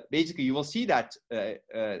 basically you will see that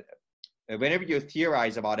whenever you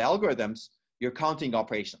theorize about algorithms, you're counting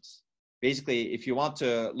operations. Basically, if you want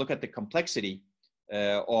to look at the complexity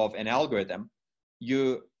of an algorithm,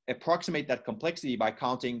 you approximate that complexity by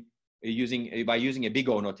counting using a big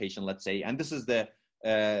O notation, let's say. And this is the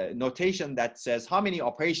notation that says how many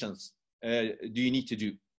operations do you need to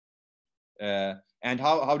do, and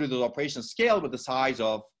how do those operations scale with the size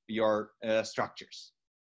of your structures.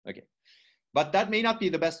 Okay, but that may not be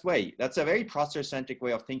the best way. That's a very processor-centric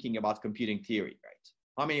way of thinking about computing theory, right?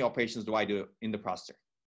 How many operations do I do in the processor?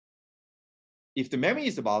 If the memory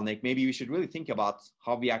is the bottleneck, maybe we should really think about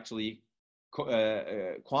how we actually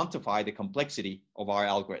quantify the complexity of our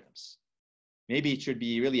algorithms. Maybe it should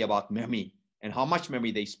be really about memory and how much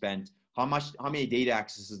memory they spend, how many data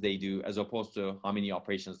accesses they do, as opposed to how many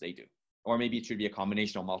operations they do. Or maybe it should be a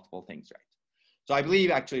combination of multiple things, right? So I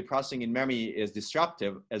believe actually processing in memory is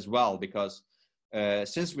disruptive as well, because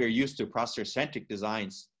since we're used to processor-centric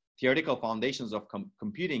designs, theoretical foundations of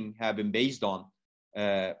computing have been based on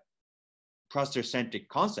processor-centric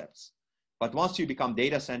concepts. But once you become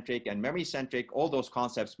data-centric and memory-centric, all those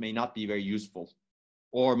concepts may not be very useful,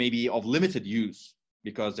 or maybe of limited use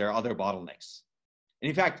because there are other bottlenecks. And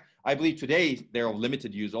in fact, I believe today they're of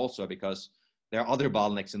limited use also because there are other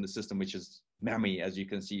bottlenecks in the system, which is memory. As you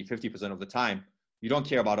can see, 50% of the time, you don't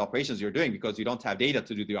care about operations you're doing because you don't have data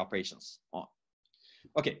to do the operations on.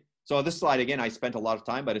 Okay, so this slide, again, I spent a lot of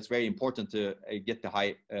time, but it's very important to get the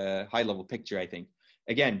high level picture, I think.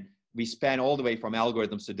 Again, we span all the way from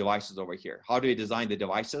algorithms to devices over here. How do we design the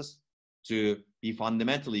devices to be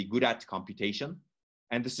fundamentally good at computation?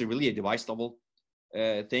 And this is really a device level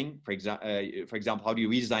thing. For example, how do you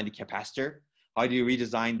redesign the capacitor? How do you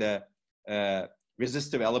redesign the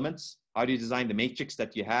resistive elements? How do you design the matrix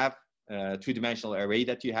that you have, two-dimensional array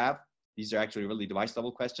that you have? These are actually really device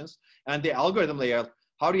level questions. And the algorithm layer,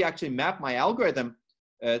 how do you actually map my algorithm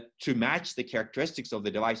to match the characteristics of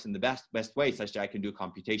the device in the best way, such that I can do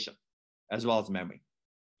computation as well as memory?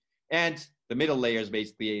 And the middle layers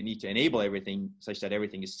basically need to enable everything such that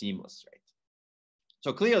everything is seamless, right?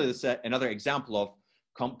 So clearly this is another example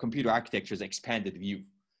of computer architecture's expanded view.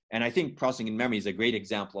 And I think processing in memory is a great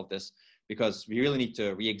example of this, because we really need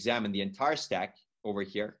to re-examine the entire stack over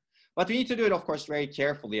here. But we need to do it, of course, very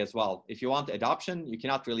carefully as well. If you want adoption, you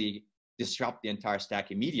cannot really disrupt the entire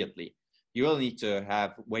stack immediately. You really need to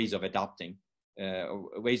have ways of adopting,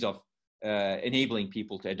 ways of enabling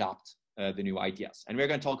people to adopt the new ideas. And we're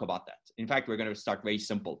going to talk about that. In fact, we're going to start very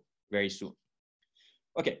simple very soon.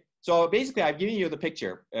 Okay, so basically I've given you the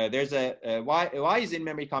picture. There's why is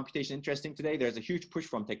in-memory computation interesting today? There's a huge push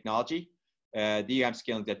from technology. DRAM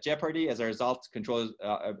scaling at jeopardy. As a result,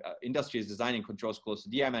 industry is designing controls close to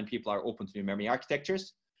DRAM, and people are open to new memory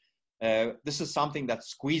architectures. This is something that's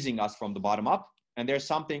squeezing us from the bottom up. And there's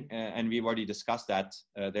something, and we've already discussed that,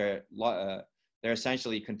 there are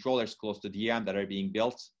essentially controllers close to DRAM that are being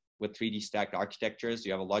built with 3D stacked architectures.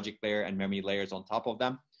 You have a logic layer and memory layers on top of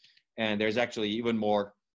them. And there's actually even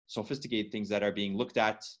more sophisticated things that are being looked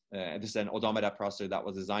at. This is an odometer processor that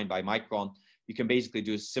was designed by Micron. You can basically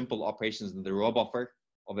do simple operations in the row buffer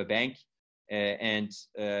of a bank. And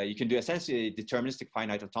you can do essentially deterministic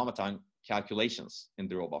finite automaton calculations in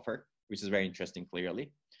the row buffer, which is very interesting,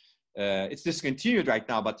 clearly. It's discontinued right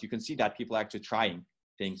now, but you can see that people are actually trying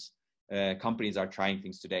things. Companies are trying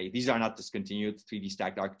things today. These are not discontinued. 3D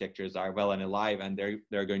stacked architectures are well and alive, and there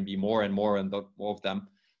are going to be more and more of them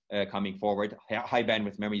coming forward. High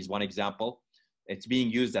bandwidth memory is one example. It's being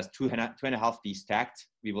used as 2.5D stacked.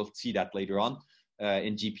 We will see that later on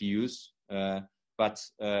in GPUs, but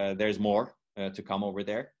there's more to come over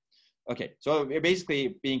there. Okay, so we're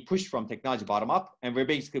basically being pushed from technology bottom up, and we're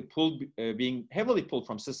basically being heavily pulled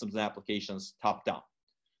from systems and applications top down.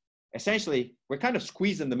 Essentially, we're kind of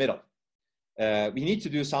squeezed in the middle. We need to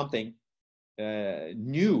do something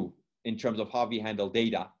new in terms of how we handle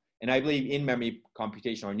data. And I believe in-memory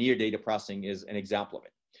computation or near data processing is an example of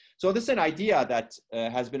it. So this is an idea that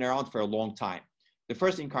has been around for a long time. The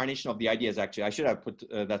first incarnation of the idea is actually, I should have put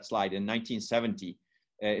that slide in 1970.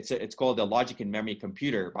 It's called The Logic and Memory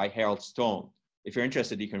Computer by Harold Stone. If you're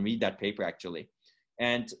interested, you can read that paper actually.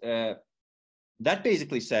 And that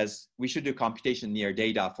basically says we should do computation near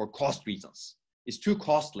data for cost reasons. It's too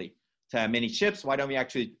costly many chips, why don't we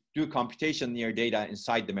actually do computation near data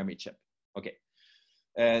inside the memory chip? Okay.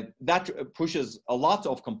 That pushes a lot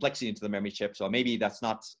of complexity into the memory chip. So maybe that's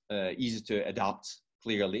not easy to adopt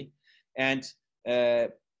clearly. And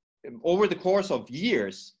over the course of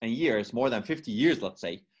years and years, more than 50 years, let's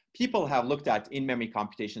say, people have looked at in-memory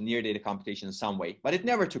computation, near data computation in some way, but it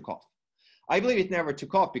never took off. I believe it never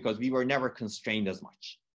took off because we were never constrained as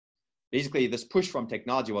much. Basically, this push from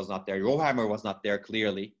technology was not there. Rowhammer was not there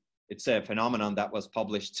clearly. It's a phenomenon that was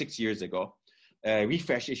published 6 years ago.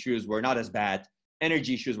 Refresh issues were not as bad.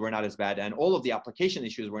 Energy issues were not as bad. And all of the application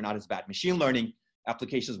issues were not as bad. Machine learning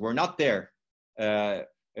applications were not there.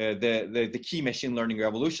 The key machine learning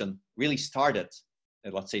revolution really started,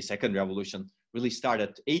 let's say second revolution, really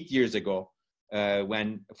started 8 years ago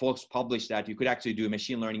when folks published that you could actually do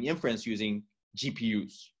machine learning inference using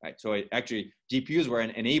GPUs, right? So actually GPUs were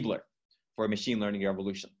an enabler for machine learning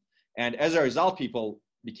revolution. And as a result, people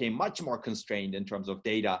became much more constrained in terms of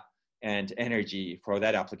data and energy for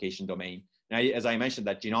that application domain. Now, as I mentioned,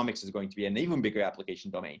 that genomics is going to be an even bigger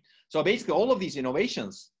application domain. So basically all of these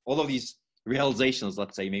innovations, all of these realizations,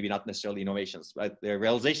 let's say, maybe not necessarily innovations, but they're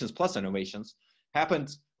realizations plus innovations,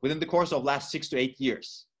 happened within the course of last 6 to 8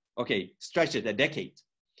 years. Okay, stretch it a decade.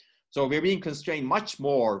 So we're being constrained much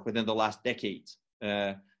more within the last decade.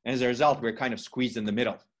 And as a result, we're kind of squeezed in the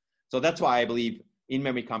middle. So that's why I believe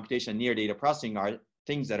in-memory computation and near data processing are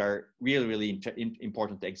things that are really, really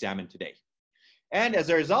important to examine today. And as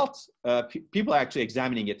a result, people are actually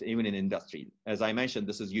examining it even in industry. As I mentioned,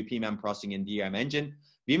 this is UPMM processing in DRAM engine.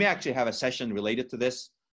 We may actually have a session related to this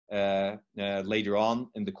later on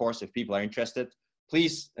in the course if people are interested.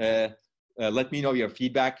 Please let me know your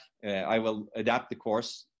feedback. I will adapt the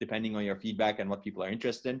course depending on your feedback and what people are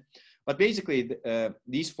interested in. But basically,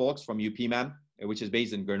 these folks from UPMM, which is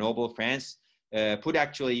based in Grenoble, France, put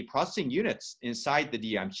actually processing units inside the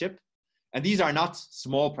DRAM chip. And these are not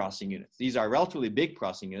small processing units. These are relatively big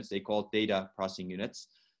processing units. They call it data processing units.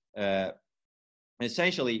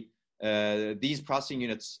 Essentially, these processing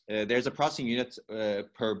units, there's a processing unit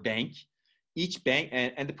per bank. Each bank,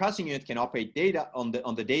 and the processing unit can operate data on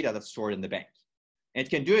the data that's stored in the bank. And it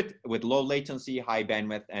can do it with low latency, high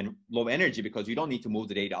bandwidth, and low energy because you don't need to move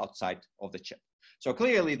the data outside of the chip. So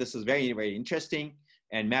clearly, this is very, very interesting.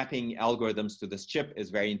 And mapping algorithms to this chip is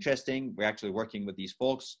very interesting. We're actually working with these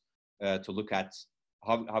folks to look at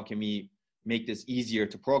how can we make this easier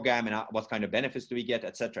to program and what kind of benefits do we get,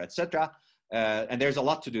 et cetera, et cetera. And there's a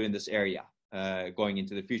lot to do in this area going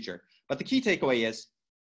into the future. But the key takeaway is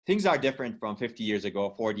things are different from 50 years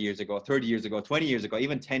ago, 40 years ago, 30 years ago, 20 years ago,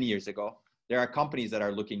 even 10 years ago. There are companies that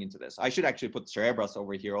are looking into this. I should actually put Cerebras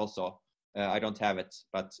over here also. I don't have it,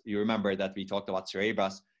 but you remember that we talked about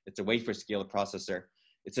Cerebras. It's a wafer scale processor.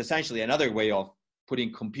 It's essentially another way of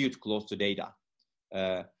putting compute close to data.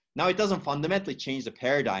 Now, it doesn't fundamentally change the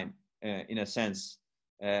paradigm in a sense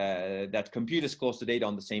that compute is close to data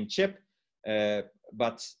on the same chip,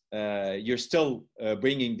 but you're still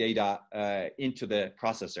bringing data into the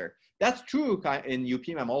processor. That's true in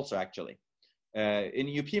UPMM also, actually. In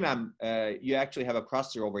UPMM, you actually have a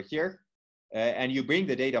processor over here, and you bring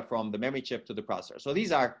the data from the memory chip to the processor. So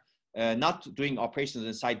these are not doing operations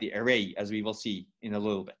inside the array, as we will see in a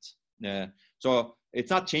little bit. So it's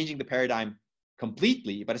not changing the paradigm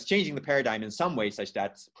completely, but it's changing the paradigm in some way such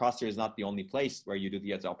that processor is not the only place where you do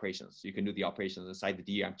the operations. You can do the operations inside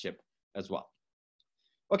the DRAM chip as well.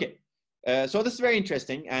 Okay, so this is very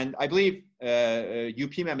interesting. And I believe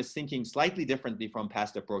UPMM is thinking slightly differently from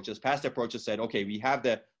past approaches. Past approaches said, okay, we have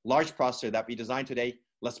the large processor that we designed today.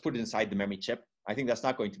 Let's put it inside the memory chip. I think that's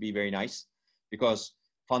not going to be very nice because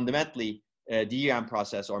fundamentally, DRAM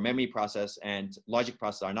process or memory process and logic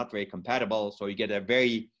process are not very compatible. So you get a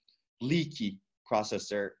very leaky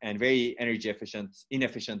processor and very energy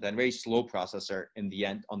inefficient and very slow processor in the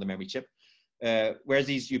end on the memory chip. Whereas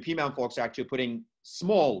these UPMM folks are actually putting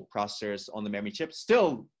small processors on the memory chip.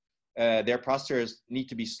 Still, their processors need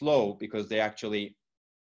to be slow because they actually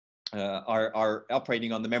are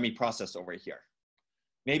operating on the memory process over here.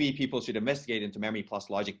 Maybe people should investigate into memory plus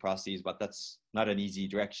logic processes, but that's not an easy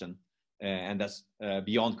direction. And that's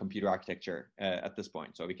beyond computer architecture at this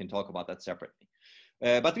point. So we can talk about that separately.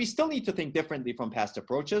 But we still need to think differently from past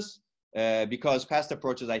approaches because past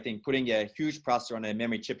approaches, I think putting a huge processor on a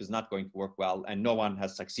memory chip is not going to work well, and no one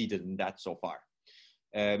has succeeded in that so far.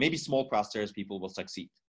 Maybe small processors, people will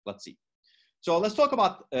succeed. Let's see. So let's talk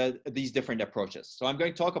about these different approaches. So I'm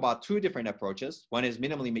going to talk about two different approaches. One is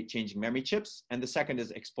minimally changing memory chips, and the second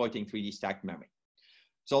is exploiting 3D stacked memory.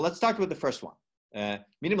 So let's start with the first one,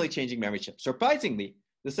 minimally changing memory chips. Surprisingly,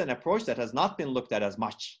 this is an approach that has not been looked at as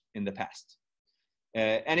much in the past.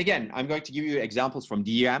 And again, I'm going to give you examples from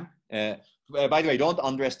DRAM By the way, don't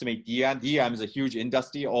underestimate DRAM. DRAM is a huge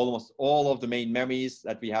industry. Almost all of the main memories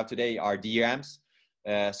that we have today are DRAMs.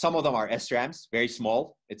 Some of them are SRAMs, very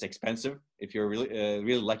small. It's expensive. If you're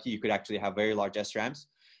really lucky, you could actually have very large SRAMs.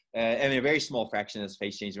 And a very small fraction is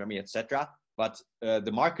phase change memory, etc. But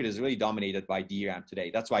the market is really dominated by DRAM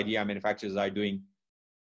today. That's why DRAM manufacturers are doing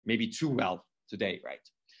maybe too well today,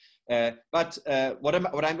 right? But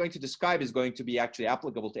what I'm going to describe is going to be actually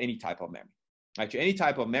applicable to any type of memory. Actually, any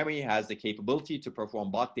type of memory has the capability to perform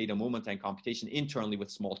bulk data movement and computation internally with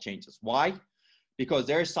small changes. Why? Because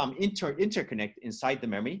there is some interconnect inside the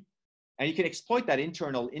memory, and you can exploit that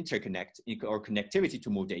internal interconnect or connectivity to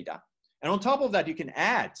move data. And on top of that, you can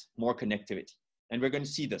add more connectivity. And we're going to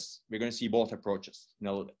see this. We're going to see both approaches in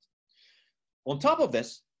a little bit. On top of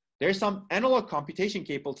this, there's some analog computation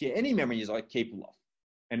capability any memory is capable of.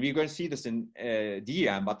 And we're going to see this in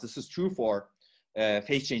DRAM, but this is true for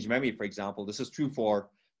phase change memory, for example. This is true for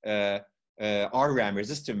RRAM,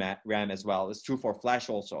 resistor RAM as well. It's true for flash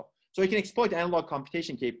also. So you can exploit analog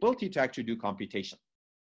computation capability to actually do computation.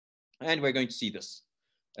 And we're going to see this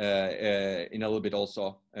in a little bit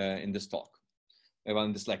also in this talk,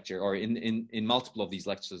 in this lecture, or in multiple of these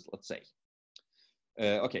lectures, let's say.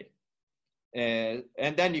 Okay.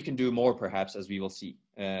 And then you can do more perhaps, as we will see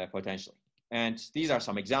potentially. And these are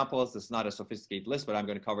some examples. This is not a sophisticated list, but I'm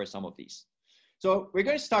going to cover some of these. So we're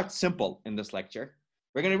going to start simple in this lecture.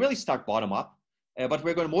 We're going to really start bottom up, but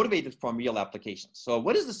we're going to motivate it from real applications. So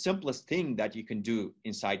what is the simplest thing that you can do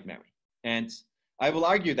inside memory? And I will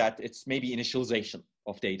argue that it's maybe initialization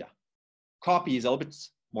of data. Copy is a little bit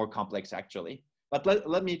more complex actually, but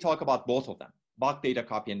let me talk about both of them. Bulk data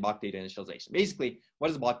copy and bulk data initialization. Basically, what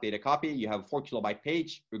is bulk data copy? You have a 4 kilobyte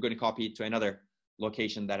page. We're going to copy it to another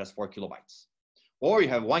location that has 4 kilobytes. Or you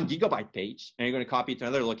have 1 gigabyte page and you're going to copy it to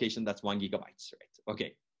another location that's 1 gigabytes, right?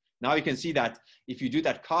 Okay. Now you can see that if you do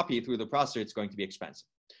that copy through the processor, it's going to be expensive.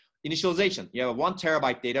 Initialization, you have a 1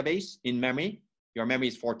 terabyte database in memory. Your memory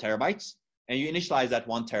is 4 terabytes and you initialize that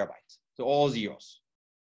 1 terabyte. So all zeros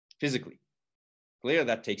physically. Clearly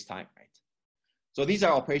that takes time, right? So these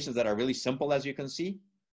are operations that are really simple, as you can see.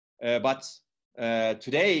 But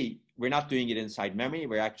today, we're not doing it inside memory.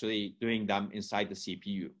 We're actually doing them inside the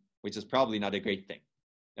CPU, which is probably not a great thing,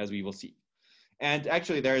 as we will see. And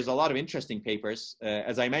actually, there's a lot of interesting papers.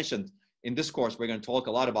 As I mentioned, in this course, we're going to talk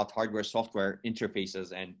a lot about hardware-software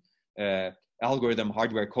interfaces and algorithm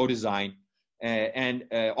hardware co-design and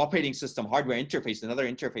operating system hardware interface, another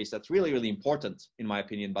interface that's really, really important, in my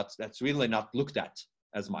opinion, but that's really not looked at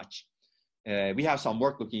as much. We have some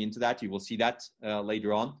work looking into that. You will see that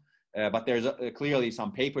later on. But there's clearly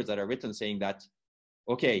some papers that are written saying that,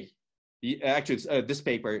 okay, actually this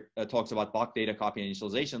paper talks about bulk data copy and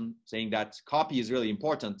initialization, saying that copy is really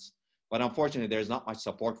important, but unfortunately there's not much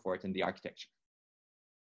support for it in the architecture.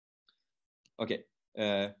 Okay.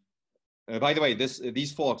 By the way,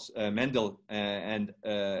 these folks, Mendel and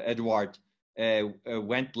Edward,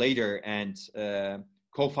 went later and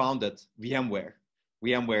co-founded VMware.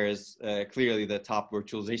 VMware is clearly the top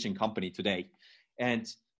virtualization company today. And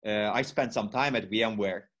I spent some time at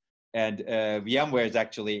VMware, and VMware is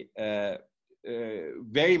actually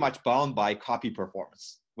very much bound by copy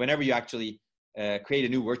performance. Whenever you actually create a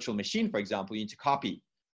new virtual machine, for example, you need to copy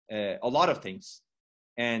a lot of things.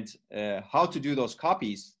 And how to do those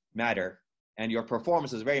copies matter. And your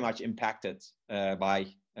performance is very much impacted by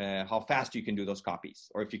how fast you can do those copies,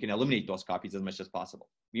 or if you can eliminate those copies as much as possible.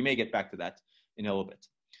 We may get back to that in a little bit.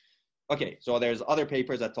 Okay, so there's other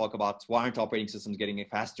papers that talk about why aren't operating systems getting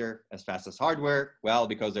faster, as fast as hardware? Well,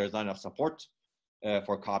 because there's not enough support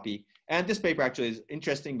for copy. And this paper actually is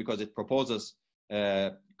interesting because it proposes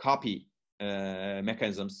copy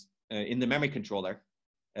mechanisms in the memory controller,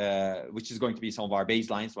 which is going to be some of our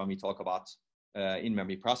baselines when we talk about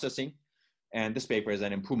in-memory processing. And this paper is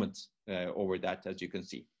an improvement over that, as you can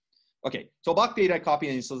see. Okay, so bulk data copy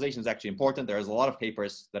and initialization is actually important. There's a lot of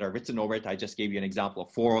papers that are written over it. I just gave you an example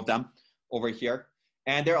of 4 of them over here.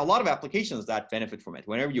 And there are a lot of applications that benefit from it.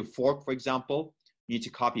 Whenever you fork, for example, you need to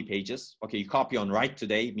copy pages. Okay, you copy on write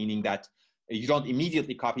today, meaning that you don't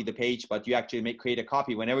immediately copy the page, but you actually create a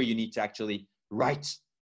copy whenever you need to actually write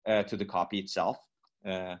to the copy itself.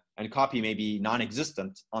 And copy may be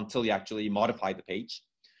non-existent until you actually modify the page.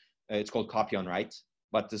 It's called copy on write.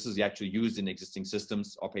 But this is actually used in existing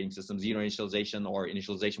systems, operating systems, zero initialization or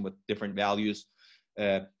initialization with different values.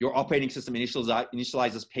 Your operating system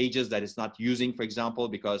initializes pages that it's not using, for example,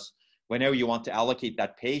 because whenever you want to allocate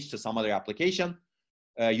that page to some other application,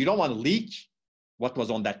 you don't want to leak what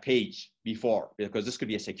was on that page before, because this could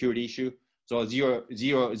be a security issue. So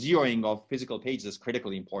zeroing of physical pages is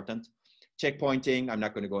critically important. Checkpointing, I'm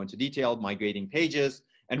not going to go into detail, migrating pages,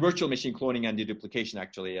 And virtual machine cloning and deduplication,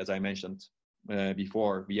 actually, as I mentioned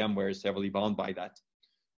before, VMware is heavily bound by that.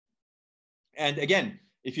 And again,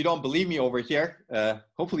 if you don't believe me over here,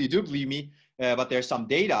 hopefully you do believe me, but there's some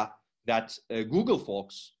data that Google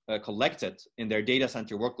folks collected in their data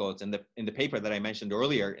center workloads in the paper that I mentioned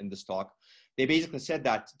earlier in this talk. They basically said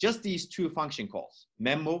that just these two function calls,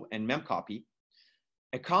 memmove and memcopy,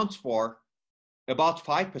 accounts for about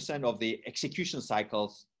 5% of the execution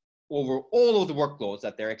cycles over all of the workloads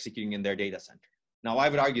that they're executing in their data center. Now, I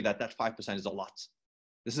would argue that that 5% is a lot.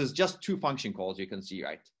 This is just two function calls, you can see,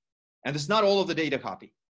 right? And this is not all of the data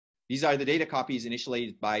copy. These are the data copies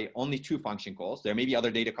initiated by only two function calls. There may be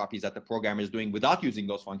other data copies that the programmer is doing without using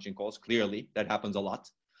those function calls. Clearly, that happens a lot.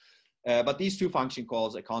 But these two function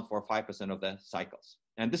calls account for 5% of the cycles.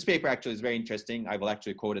 And this paper actually is very interesting. I will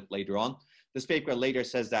actually quote it later on. This paper later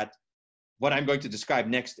says that what I'm going to describe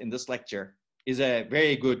next in this lecture is a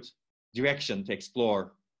very good direction to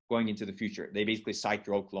explore going into the future. They basically cite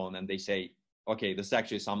row clone and they say, okay, this is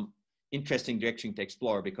actually some interesting direction to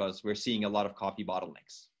explore because we're seeing a lot of copy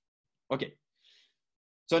bottlenecks. Okay,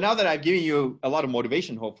 so now that I've given you a lot of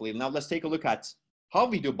motivation, hopefully, now let's take a look at how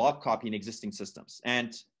we do bulk copy in existing systems.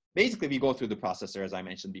 And basically, we go through the processor, as I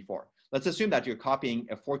mentioned before. Let's assume that you're copying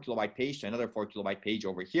a 4 kilobyte page to another 4 kilobyte page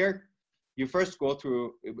over here. You first go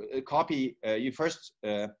through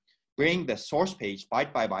bring the source page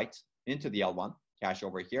byte by byte into the L1 cache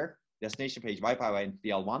over here, destination page byte by byte into the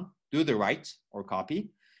L1, do the write or copy,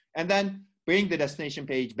 and then bring the destination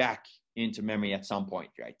page back into memory at some point,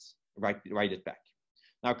 right? Write it back.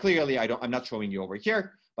 Now, clearly, I'm not showing you over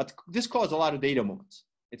here, but this caused a lot of data movements.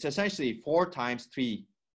 It's essentially 4 times 3,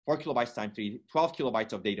 4 kilobytes times 3, 12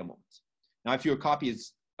 kilobytes of data movements. Now, if your copy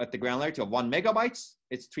is at the granularity of 1 megabytes,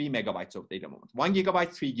 it's 3 megabytes of data movements. 1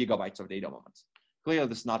 gigabyte, 3 gigabytes of data movements. Clearly,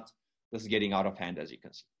 this is getting out of hand, as you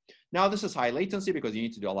can see. Now, this is high latency because you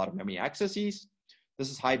need to do a lot of memory accesses. This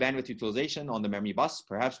is high bandwidth utilization on the memory bus,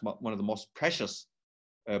 perhaps one of the most precious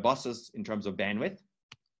buses in terms of bandwidth.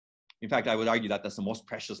 In fact, I would argue that that's the most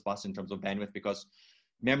precious bus in terms of bandwidth because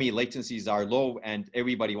memory latencies are low and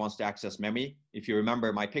everybody wants to access memory. If you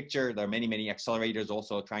remember my picture, there are many, many accelerators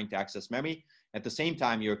also trying to access memory. At the same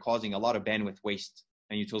time, you're causing a lot of bandwidth waste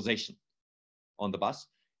and utilization on the bus.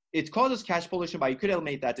 It causes cache pollution, but you could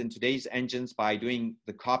eliminate that in today's engines by doing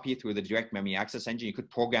the copy through the direct memory access engine. You could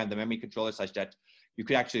program the memory controller such that you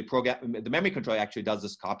could actually program, the memory controller actually does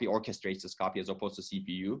this copy, orchestrates this copy as opposed to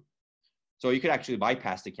CPU. So you could actually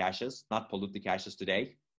bypass the caches, not pollute the caches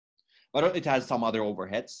today. But it has some other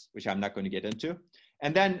overheads, which I'm not going to get into.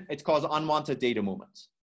 And then it causes unwanted data movements.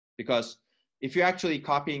 Because if you're actually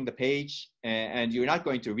copying the page and you're not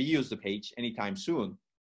going to reuse the page anytime soon,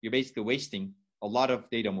 you're basically wasting a lot of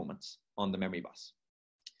data movements on the memory bus.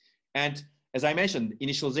 And as I mentioned,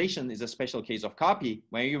 initialization is a special case of copy.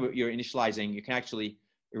 When you're initializing, you can actually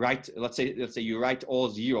write, let's say you write all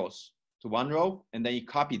zeros to one row, and then you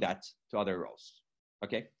copy that to other rows,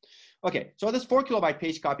 okay? Okay, so this 4 kilobyte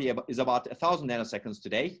page copy is about 1,000 nanoseconds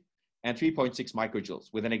today and 3.6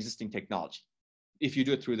 microjoules with an existing technology, if you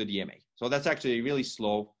do it through the DMA. So that's actually really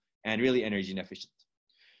slow and really energy inefficient.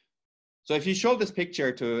 So if you show this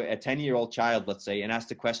picture to a 10-year-old child, let's say, and ask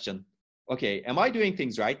the question, okay, am I doing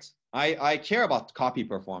things right? I care about copy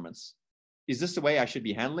performance. Is this the way I should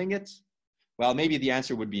be handling it? Well, maybe the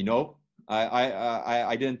answer would be no.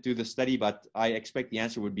 I didn't do the study, but I expect the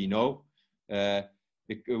answer would be no.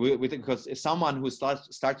 Because if someone who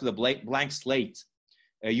starts with a blank slate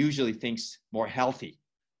usually thinks more healthy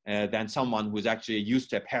than someone who's actually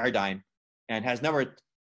used to a paradigm and has never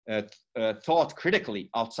thought critically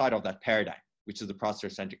outside of that paradigm, which is the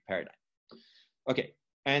processor-centric paradigm. Okay,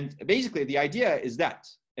 and basically the idea is that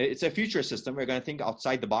it's a future system. We're going to think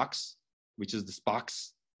outside the box, which is this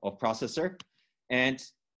box of processor, and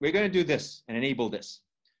we're going to do this and enable this.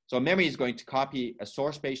 So memory is going to copy a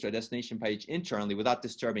source page to a destination page internally without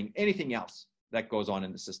disturbing anything else that goes on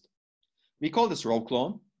in the system. We call this row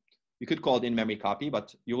clone. You could call it in-memory copy,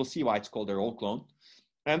 but you will see why it's called a row clone.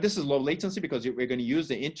 And this is low latency because we're going to use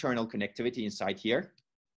the internal connectivity inside here.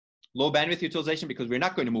 Low bandwidth utilization because we're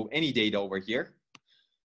not going to move any data over here.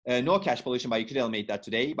 No cache pollution, but you could eliminate that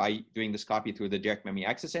today by doing this copy through the direct memory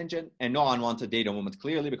access engine. And no unwanted data movement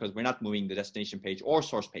clearly because we're not moving the destination page or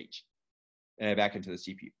source page back into the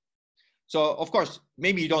CPU. So of course,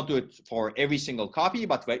 maybe you don't do it for every single copy,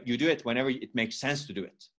 but you do it whenever it makes sense to do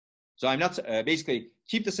it. So I'm not, basically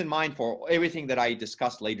keep this in mind for everything that I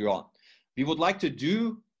discussed later on. We would like to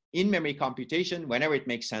do in-memory computation whenever it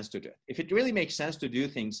makes sense to do it. If it really makes sense to do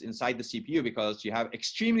things inside the CPU because you have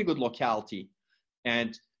extremely good locality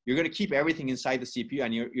and you're going to keep everything inside the CPU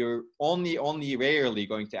and you're only rarely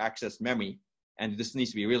going to access memory and this needs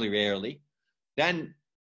to be really rarely, then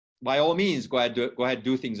by all means, go ahead,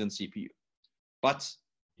 do things in CPU. But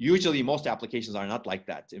usually most applications are not like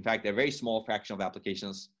that. In fact, a very small fraction of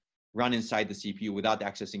applications run inside the CPU without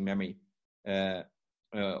accessing memory,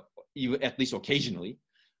 even, at least occasionally.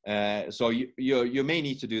 So you may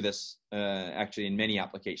need to do this actually in many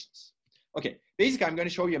applications. Okay, basically I'm going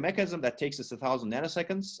to show you a mechanism that takes us 1,000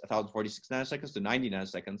 nanoseconds, 1,046 nanoseconds to 90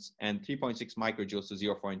 nanoseconds, and 3.6 microjoules to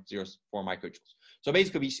 0.04 microjoules. So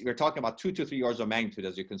basically we're talking about 2 to 3 orders of magnitude,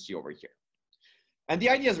 as you can see over here. And the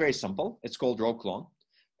idea is very simple. It's called row clone.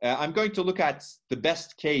 I'm going to look at the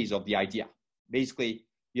best case of the idea. Basically,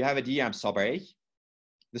 you have a DRAM subarray.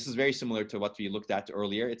 This is very similar to what we looked at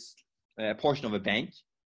earlier. It's a portion of a bank.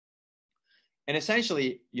 And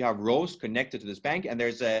essentially, you have rows connected to this bank, and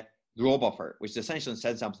there's a row buffer, which is essentially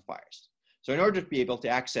sense amplifiers. So in order to be able to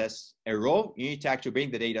access a row, you need to actually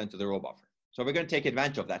bring the data into the row buffer. So we're going to take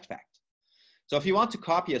advantage of that fact. So if you want to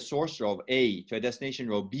copy a source row of A to a destination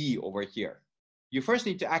row B over here, you first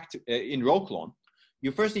need to in row clone, you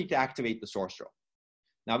first need to activate the source row.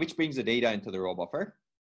 Now, which brings the data into the row buffer.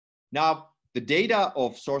 Now, the data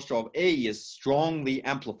of source row of A is strongly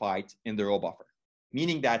amplified in the row buffer,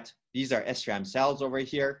 meaning that these are SRAM cells over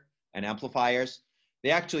here and amplifiers. They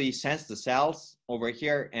actually sense the cells over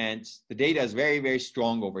here, and the data is very, very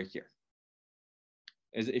strong over here.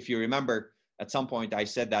 As if you remember, at some point I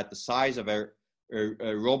said that the size of a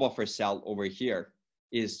row buffer cell over here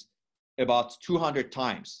is about 200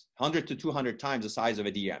 times, 100 to 200 times the size of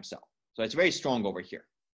a DRAM cell. So it's very strong over here.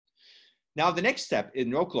 Now, the next step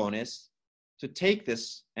in row clone is to take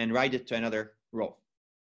this and write it to another row.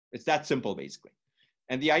 It's that simple, basically.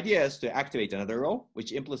 And the idea is to activate another row,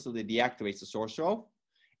 which implicitly deactivates the source row.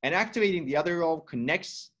 And activating the other row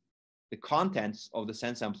connects the contents of the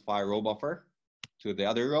sense amplifier row buffer to the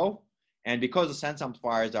other row. And because the sense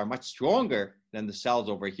amplifiers are much stronger than the cells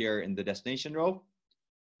over here in the destination row,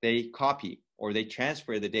 they copy or they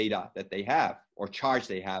transfer the data that they have or charge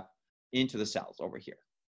they have into the cells over here.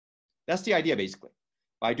 That's the idea, basically.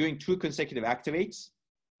 By doing 2 consecutive activates,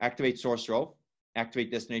 activate source row,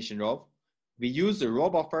 activate destination row, we use the row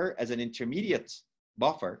buffer as an intermediate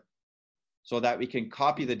buffer so that we can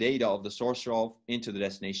copy the data of the source row into the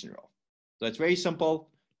destination row. So it's very simple.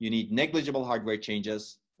 You need negligible hardware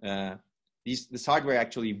changes. This hardware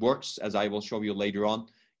actually works, as I will show you later on,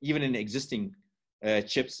 even in existing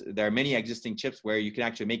chips. There are many existing chips where you can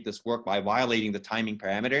actually make this work by violating the timing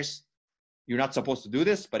parameters. You're not supposed to do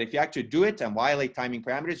this, but if you actually do it and violate timing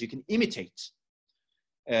parameters, you can imitate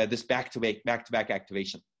this back-to-back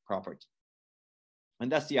activation property.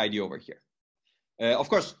 And that's the idea over here. Of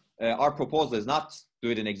course, our proposal is not do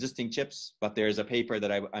it in existing chips, but there's a paper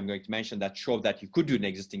that I'm going to mention that showed that you could do it in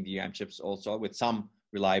existing DRAM chips also with some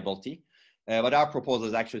reliability. But our proposal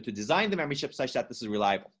is actually to design the memory chip such that this is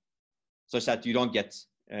reliable, such that you don't get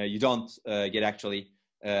actually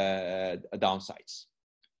downsides.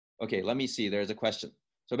 Okay, let me see. There's a question.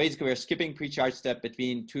 So basically, we're skipping pre-charge step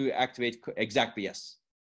between 2 activate. Exactly, yes,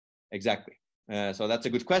 exactly. So that's a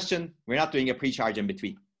good question. We're not doing a pre-charge in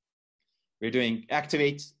between. We're doing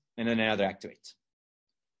activate and then another activate.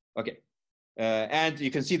 Okay, and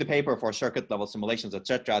you can see the paper for circuit level simulations,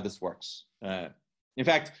 etc. This works. In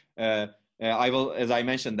fact, I will, as I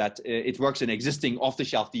mentioned, that it works in existing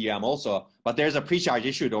off-the-shelf DRAM also, but there's a pre-charge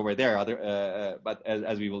issued over there. But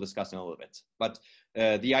as we will discuss in a little bit. But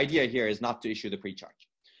the idea here is not to issue the pre-charge.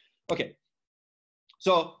 Okay.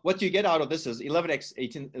 So what you get out of this is 11x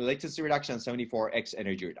latency reduction, 74x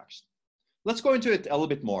energy reduction. Let's go into it a little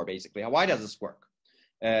bit more, basically. Why does this work?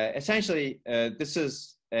 Essentially, this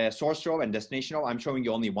is a source row and destination row. I'm showing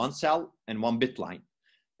you only one cell and one bit line.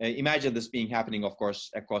 Imagine this being happening, of course,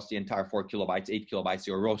 across the entire 4 kilobytes, 8 kilobytes,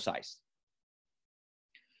 your row size.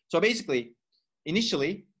 So basically,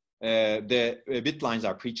 initially, the bit lines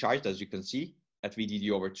are pre-charged, as you can see, at VDD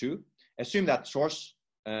over 2. Assume that source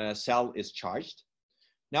cell is charged.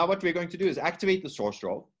 Now what we're going to do is activate the source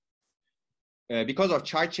row. Because of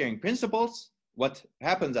charge sharing principles, what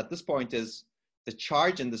happens at this point is the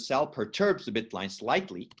charge in the cell perturbs the bit line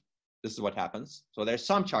slightly. This is what happens. So there's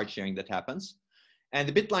some charge sharing that happens. And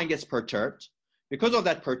the bit line gets perturbed. Because of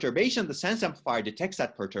that perturbation, the sense amplifier detects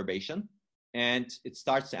that perturbation and it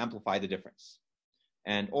starts to amplify the difference.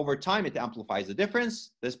 And over time, it amplifies the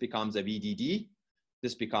difference. This becomes a VDD.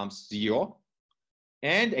 This becomes 0.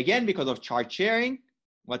 And again, because of charge sharing,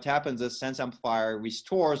 what happens is sense amplifier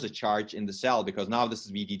restores the charge in the cell because now this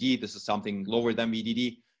is VDD. This is something lower than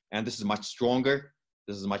VDD. And this is much stronger.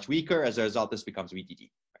 This is much weaker. As a result, this becomes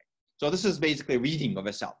VDD. Right? So this is basically reading of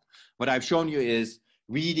a cell. What I've shown you is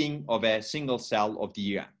reading of a single cell of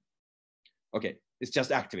DRAM. Okay, it's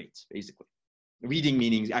just activates, basically. Reading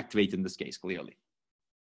meaning activate in this case, clearly.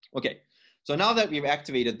 Okay, so now that we've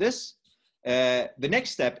activated this, the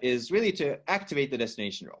next step is really to activate the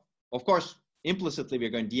destination row. Of course, implicitly, we're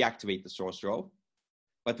going to deactivate the source row,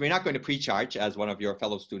 but we're not going to pre-charge, as one of your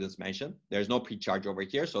fellow students mentioned. There's no pre-charge over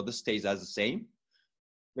here, so this stays as the same.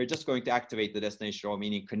 We're just going to activate the destination row,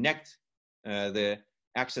 meaning connect the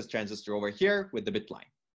access transistor over here with the bit line.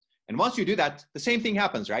 And once you do that, the same thing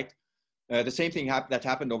happens, right? The same thing that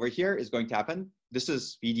happened over here is going to happen. This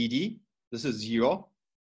is VDD, this is 0.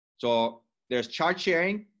 So there's charge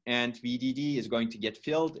sharing, and VDD is going to get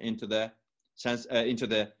filled into the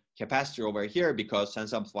capacitor over here because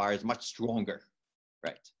sense amplifier is much stronger,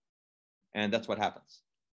 right? And that's what happens.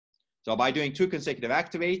 So by doing 2 consecutive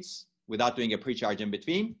activates without doing a pre-charge in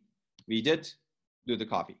between, we did do the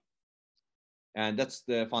copy. And that's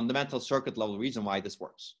the fundamental circuit level reason why this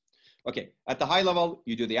works. Okay, at the high level,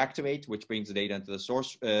 you do the activate, which brings the data into the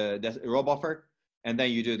source row buffer, and then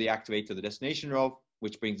you do the activate to the destination row,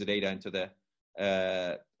 which brings the data into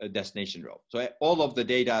the destination row. So all of the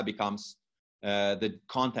data becomes the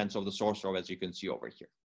contents of the source row, as you can see over here.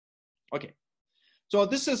 Okay, so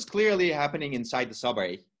this is clearly happening inside the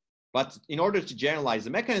subarray, but in order to generalize the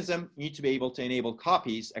mechanism, you need to be able to enable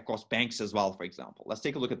copies across banks as well, for example. Let's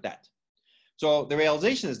take a look at that. So the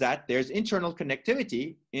realization is that there's internal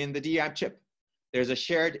connectivity in the DRAM chip. There's a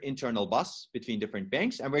shared internal bus between different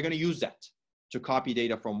banks, and we're going to use that to copy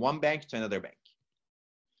data from one bank to another bank.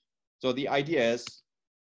 So the idea is,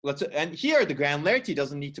 and here the granularity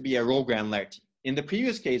doesn't need to be a row granularity. In the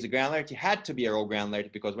previous case, the granularity had to be a row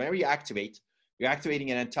granularity because whenever you activate, you're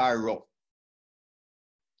activating an entire row.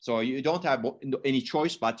 So you don't have any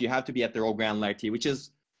choice, but you have to be at the row granularity, which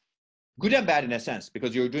is good and bad in a sense,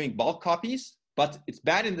 because you're doing bulk copies, but it's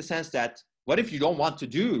bad in the sense that what if you don't want to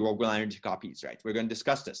do row granularity copies, right? We're going to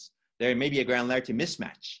discuss this. There may be a granularity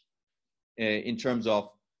mismatch in terms of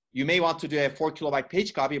you may want to do a 4 kilobyte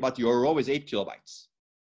page copy, but your row is 8 kilobytes.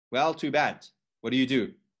 Well, too bad. What do?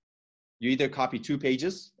 You either copy 2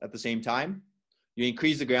 pages at the same time, you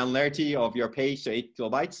increase the granularity of your page to 8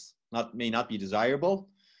 kilobytes, may not be desirable,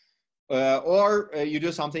 or you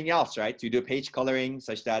do something else, right? You do page coloring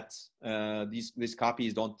such that these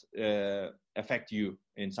copies don't affect you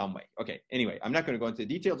in some way. Okay, anyway, I'm not going to go into the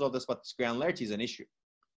details of this, but granularity is an issue.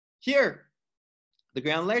 Here, the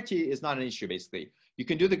granularity is not an issue, basically. You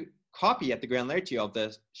can do the copy at the granularity of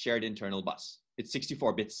the shared internal bus. It's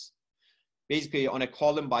 64 bits, basically on a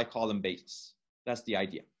column by column basis. That's the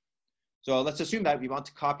idea. So let's assume that we want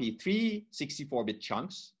to copy 3 64-bit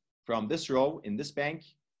chunks from this row in this bank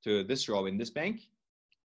to this row in this bank.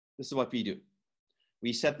 This is what we do.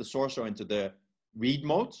 We set the source row into the read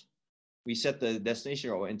mode. We set the destination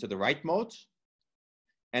row into the write mode.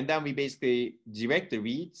 And then we basically direct the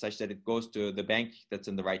read such that it goes to the bank that's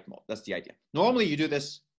in the write mode. That's the idea. Normally you do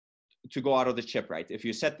this to go out of the chip, right? If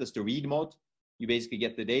you set this to read mode, you basically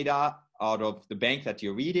get the data out of the bank that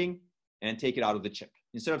you're reading and take it out of the chip.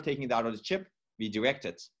 Instead of taking it out of the chip, we direct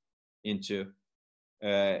it into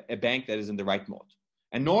a bank that is in the write mode.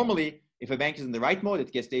 And normally, if a bank is in the write mode,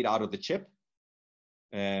 it gets data out of the chip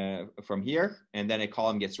from here, and then a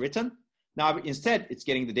column gets written. Now, instead, it's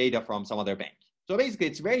getting the data from some other bank. So basically,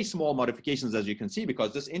 it's very small modifications, as you can see,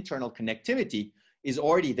 because this internal connectivity is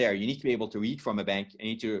already there. You need to be able to read from a bank. You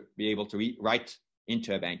need to be able to write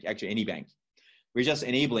into a bank, actually any bank. We're just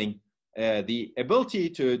enabling the ability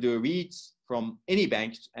to do reads from any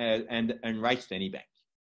bank and writes to any bank.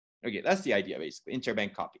 Okay, that's the idea, basically,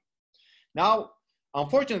 interbank copy. Now,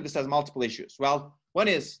 unfortunately, this has multiple issues. Well, one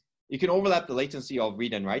is you can overlap the latency of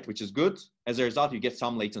read and write, which is good. As a result, you get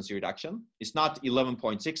some latency reduction. It's not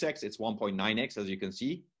 11.6x, it's 1.9x, as you can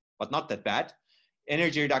see, but not that bad.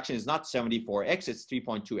 Energy reduction is not 74x, it's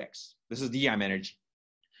 3.2x. This is DRAM energy.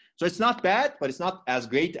 So it's not bad, but it's not as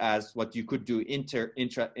great as what you could do intra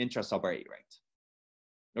subarray, right?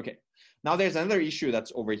 Okay, now there's another issue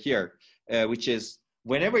that's over here, which is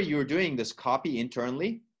whenever you're doing this copy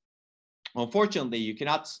internally, unfortunately, you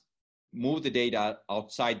cannot move the data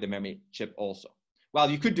outside the memory chip also.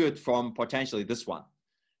 Well, you could do it from potentially this one,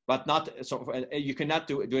 but not, so you cannot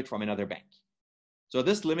do it from another bank. So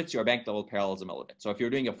this limits your bank level parallelism a little bit. So if you're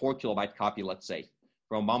doing a 4 kilobyte copy, let's say,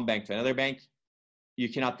 from one bank to another bank, you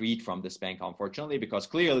cannot read from this bank, unfortunately, because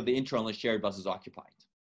clearly the internally shared bus is occupied.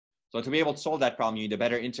 So to be able to solve that problem, you need a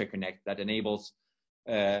better interconnect that enables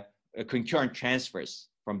concurrent transfers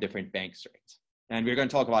from different banks, right? And we're going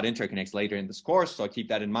to talk about interconnects later in this course, so keep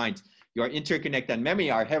that in mind. Your interconnect and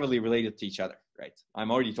memory are heavily related to each other, right?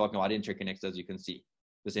 I'm already talking about interconnects, as you can see.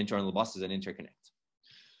 This internal bus is an interconnect.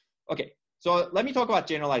 Okay, so let me talk about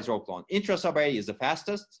generalized row clone. Intra-subarray is the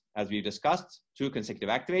fastest, as we've discussed, 2 consecutive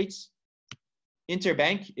activates.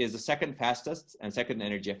 Interbank is the second fastest and second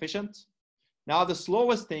energy efficient. Now, the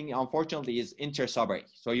slowest thing, unfortunately, is inter-subarray.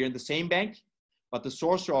 So you're in the same bank, but the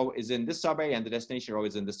source row is in this subarray and the destination row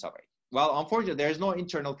is in this subarray. Well, unfortunately, there is no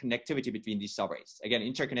internal connectivity between these subarrays. Again,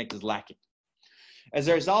 interconnect is lacking. As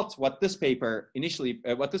a result, what this paper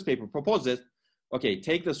proposes, okay,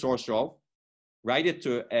 take the source row, write it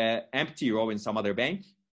to an empty row in some other bank,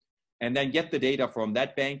 and then get the data from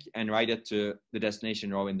that bank and write it to the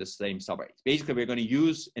destination row in the same subarray. Basically, we're going to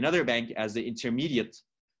use another bank as the intermediate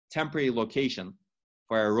temporary location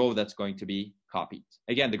for a row that's going to be copied.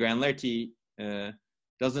 Again, the granularity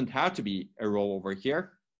doesn't have to be a row over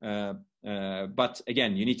here, but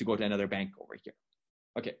again, you need to go to another bank over here.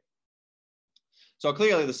 Okay. So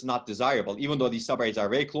clearly this is not desirable. Even though these subarrays are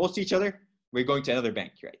very close to each other, we're going to another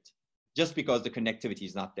bank, right? Just because the connectivity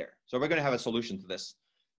is not there. So we're going to have a solution to this.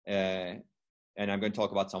 And I'm going to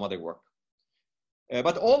talk about some other work.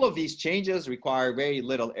 But all of these changes require very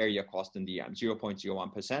little area cost in DM,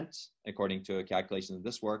 0.01%, according to calculations in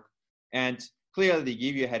this work. And clearly they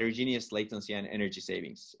give you heterogeneous latency and energy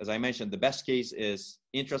savings. As I mentioned, the best case is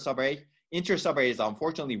intra-subarray. Inter-subarray is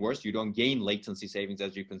unfortunately worse. You don't gain latency savings,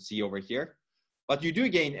 as you can see over here. But you do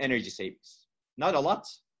gain energy savings. Not a lot.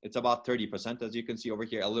 It's about 30%, as you can see over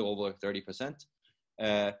here, a little over 30%.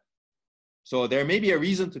 So there may be a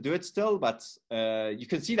reason to do it still, but you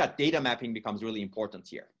can see that data mapping becomes really important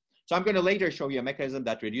here. So I'm going to later show you a mechanism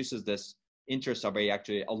that reduces this inter-subarray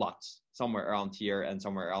actually a lot, somewhere around here and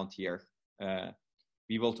somewhere around here.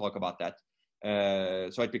 We will talk about that.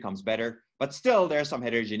 So it becomes better. But still, there's some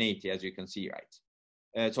heterogeneity, as you can see,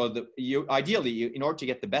 right? So ideally, in order to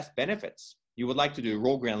get the best benefits, you would like to do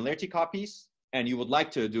row granularity copies, and you would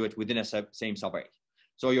like to do it within a same subarray.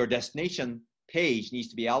 So your destination page needs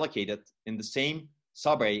to be allocated in the same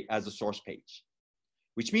subarray as the source page,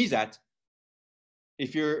 which means that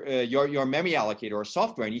if your memory allocator or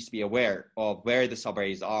software needs to be aware of where the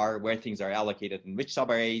subarrays are, where things are allocated in which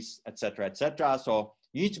subarrays, et cetera, et cetera. So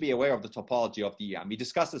you need to be aware of the topology of the EM. We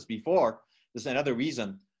discussed this before. This is another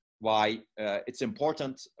reason why it's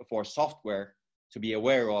important for software to be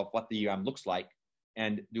aware of what the EM looks like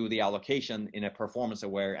and do the allocation in a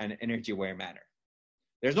performance-aware and energy-aware manner.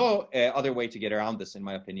 There's no other way to get around this, in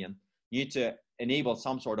my opinion. You need to enable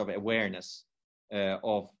some sort of awareness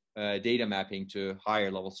of data mapping to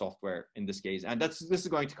higher level software in this case. And this is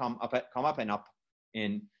going to come up and up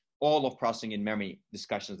in all of processing in memory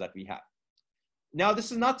discussions that we have. Now,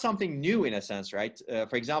 this is not something new in a sense, right?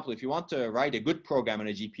 For example, if you want to write a good program on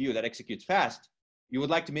a GPU that executes fast, you would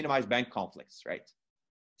like to minimize bank conflicts, right?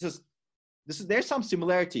 There's some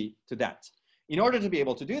similarity to that. In order to be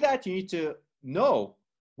able to do that, you need to know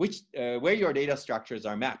where your data structures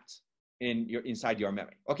are mapped inside your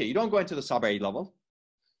memory. Okay, you don't go into the subarray level,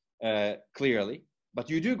 clearly, but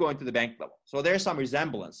you do go into the bank level. So there's some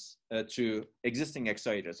resemblance to existing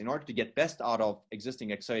accelerators. In order to get best out of existing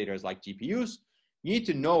accelerators like GPUs, you need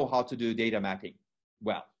to know how to do data mapping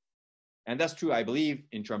well. And that's true, I believe,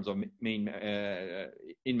 in terms of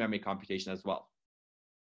in-memory computation as well.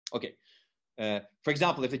 Okay, for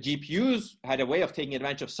example, if the GPUs had a way of taking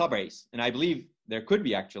advantage of subarrays, and I believe there could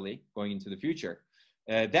be actually going into the future,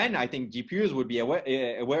 then I think GPUs would be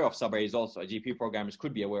aware of subarrays also. GPU programmers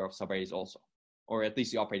could be aware of subarrays also, or at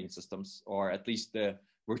least the operating systems, or at least the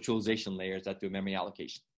virtualization layers that do memory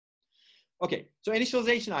allocation. Okay, so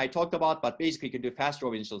initialization I talked about, but basically you can do fast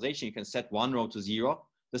row initialization. You can set one row to 0.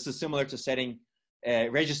 This is similar to setting a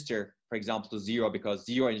register, for example, to 0, because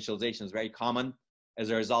 0 initialization is very common. As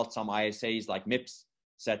a result, some ISAs like MIPS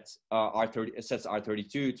sets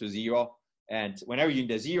R32 to 0. And whenever you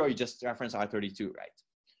need a 0, you just reference R32, right?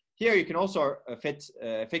 Here you can also fix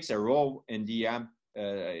a row in DM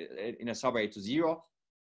in a subarray to 0.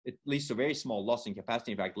 It leads to very small loss in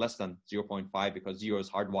capacity, in fact, less than 0.5, because 0 is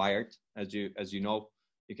hardwired. As you know,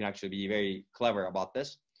 you can actually be very clever about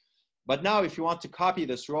this. But now if you want to copy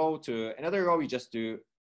this row to another row, you just do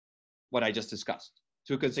what I just discussed.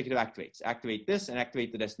 2 consecutive activates. Activate this and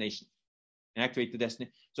activate the destination. And activate the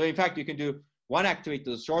destination. So in fact, you can do one activate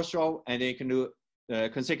to the source row, and then you can do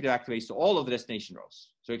consecutive activates to all of the destination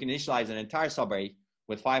rows. So you can initialize an entire subarray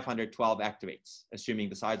with 512 activates, assuming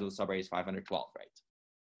the size of the subarray is 512, right?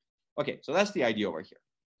 Okay, so that's the idea over here.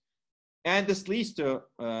 And this leads to,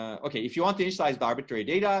 okay, if you want to initialize the arbitrary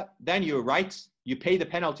data, then you pay the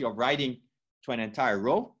penalty of writing to an entire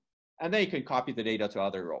row, and then you can copy the data to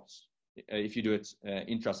other rows if you do it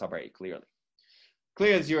intra-subarray, clearly.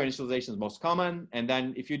 Clear 0 initialization is most common, and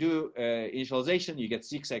then if you do initialization, you get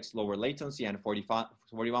 6x lower latency and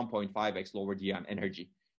 41.5x lower DM energy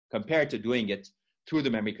compared to doing it through the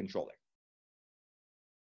memory controller.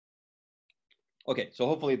 Okay, so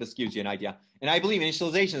hopefully this gives you an idea. And I believe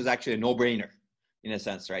initialization is actually a no-brainer in a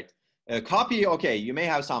sense, right? Copy, okay, you may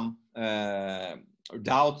have some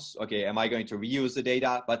doubts. Okay, am I going to reuse the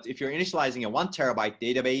data? But if you're initializing a 1 terabyte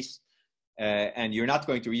database and you're not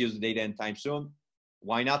going to reuse the data anytime soon,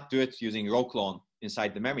 why not do it using row clone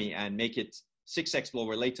inside the memory and make it 6x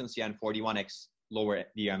lower latency and 41x lower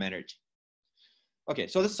DRAM energy? Okay,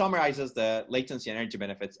 so this summarizes the latency and energy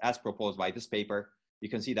benefits as proposed by this paper. You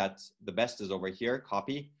can see that the best is over here,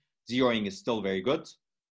 copy. Zeroing is still very good.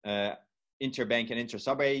 Interbank and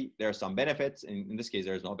inter-subarray, there are some benefits. In this case,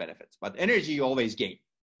 there's no benefits. But energy you always gain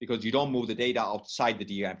because you don't move the data outside the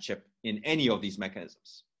DRAM chip in any of these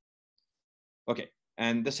mechanisms. Okay,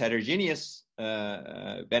 and this heterogeneous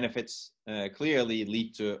benefits clearly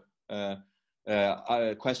lead to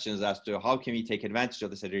questions as to how can we take advantage of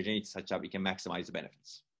this heterogeneity such that we can maximize the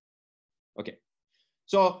benefits. Okay.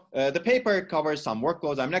 So the paper covers some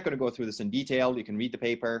workloads. I'm not going to go through this in detail. You can read the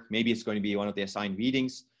paper. Maybe it's going to be one of the assigned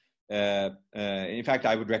readings. In fact,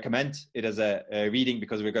 I would recommend it as a reading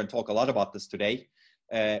because we're going to talk a lot about this today.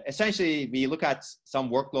 Essentially, we look at some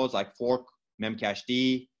workloads like fork,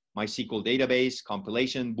 memcached, MySQL database,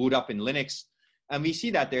 compilation, boot up in Linux. And we see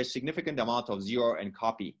that there's significant amount of zero and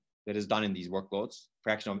copy that is done in these workloads,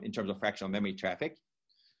 in terms of fractional memory traffic.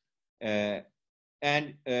 And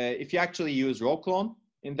if you actually use row clone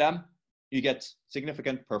in them, you get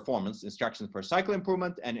significant performance, instructions per cycle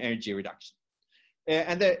improvement, and energy reduction.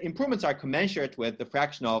 And the improvements are commensurate with the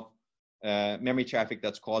fraction of memory traffic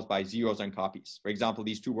that's caused by zeros and copies. For example,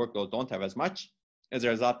 these two workloads don't have as much. As a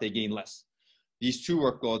result, they gain less. These two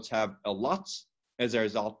workloads have a lot. As a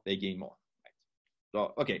result, they gain more. Right?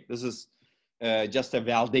 So, okay, this is just a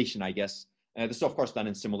validation, I guess. This is, of course, done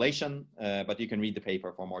in simulation, but you can read the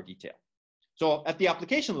paper for more detail. So at the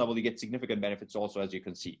application level, you get significant benefits also, as you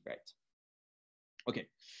can see, right? Okay,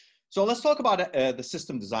 so let's talk about the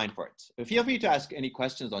system design for it. Feel free to ask any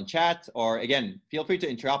questions on chat, or again, feel free to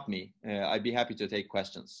interrupt me. I'd be happy to take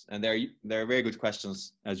questions. And they're very good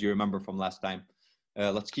questions, as you remember from last time.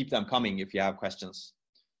 Let's keep them coming if you have questions.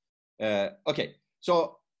 Okay,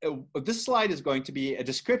 so this slide is going to be a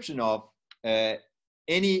description of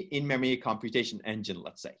any in-memory computation engine,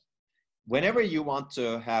 let's say. Whenever you want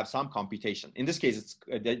to have some computation, in this case, it's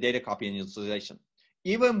data copy and initialization,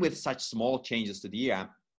 even with such small changes to DRAM,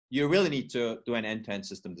 you really need to do an end-to-end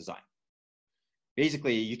system design.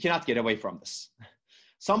 Basically, you cannot get away from this.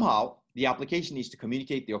 Somehow, the application needs to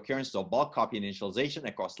communicate the occurrence of bulk copy and initialization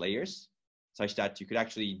across layers, such that you could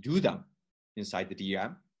actually do them inside the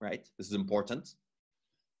DRAM, right? This is important.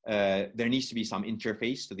 There needs to be some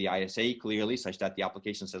interface to the ISA clearly, such that the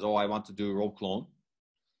application says, oh, I want to do row clone.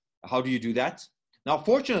 How do you do that? Now,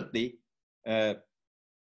 fortunately,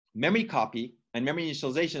 memory copy and memory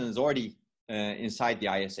initialization is already inside the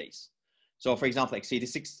ISAs. So for example,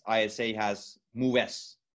 x86 ISA has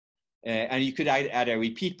moves, and you could add a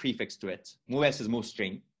repeat prefix to it. Moves is move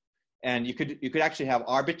string. And you could actually have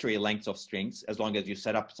arbitrary lengths of strings as long as you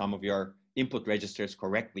set up some of your input registers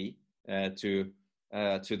correctly to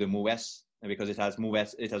the moves, because it has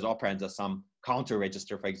moves, it has operands as some counter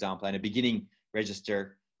register, for example, and a beginning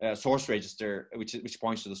register, source register, which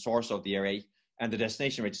points to the source of the array, and the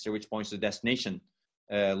destination register, which points to the destination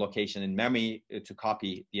location in memory to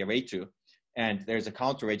copy the array to. And there's a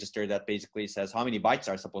counter register that basically says how many bytes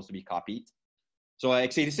are supposed to be copied. So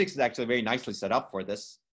x86 is actually very nicely set up for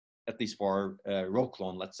this, at least for row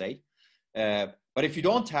clone, let's say. But if you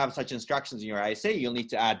don't have such instructions in your ISA, you'll need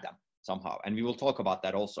to add them somehow. And we will talk about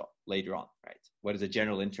that also later on, right? What is the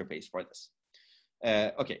general interface for this?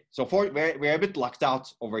 Okay, so we're a bit lucked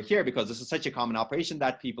out over here because this is such a common operation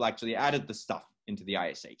that people actually added the stuff into the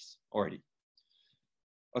ISAs already.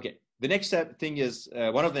 Okay, the next thing is,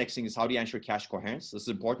 one of the next things is how do you ensure cache coherence? This is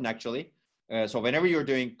important actually. So whenever you're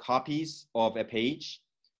doing copies of a page,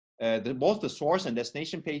 both the source and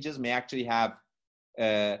destination pages may actually have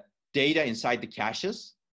data inside the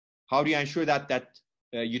caches. How do you ensure that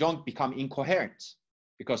you don't become incoherent?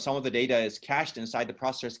 Because some of the data is cached inside the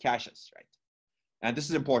processor's caches, right? And this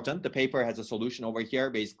is important. The paper has a solution over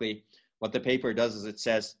here. Basically, what the paper does is it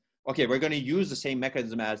says, okay, we're going to use the same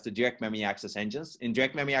mechanism as the direct memory access engines. In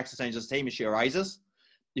direct memory access engines, the same issue arises.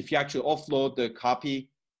 If you actually offload the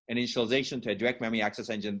copy and initialization to a direct memory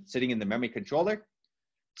access engine sitting in the memory controller,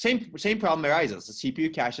 same problem arises. The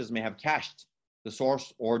CPU caches may have cached the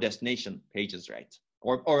source or destination pages, right?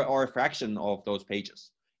 Or a fraction of those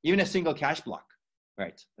pages, even a single cache block,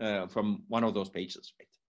 right? From one of those pages, right?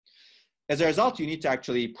 As a result, you need to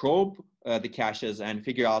actually probe the caches and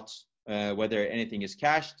figure out whether anything is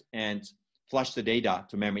cached and flush the data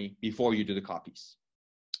to memory before you do the copies.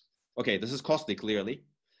 Okay, this is costly, clearly.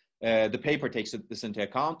 The paper takes this into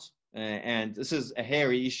account, and this is a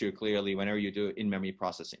hairy issue clearly whenever you do in-memory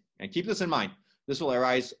processing. And keep this in mind. This will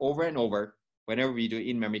arise over and over whenever we do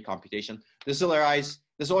in-memory computation. This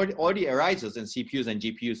already arises in CPUs and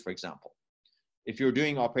GPUs, for example. If you're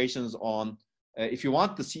doing operations on, if you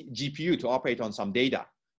want the GPU to operate on some data,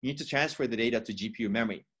 you need to transfer the data to GPU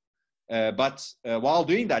memory. But while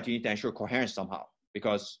doing that, you need to ensure coherence somehow,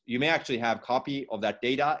 because you may actually have a copy of that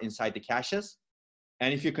data inside the caches.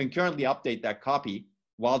 And if you concurrently update that copy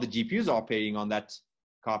while the GPU is operating on that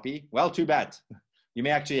copy, well, too bad. You may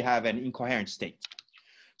actually have an incoherent state.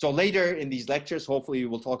 So later in these lectures, hopefully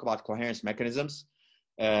we'll talk about coherence mechanisms.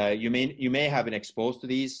 You may have been exposed to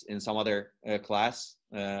these in some other class,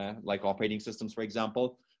 like operating systems, for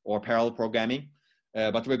example, or parallel programming.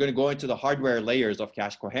 But we're going to go into the hardware layers of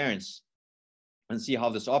cache coherence and see how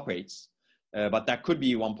this operates. But that could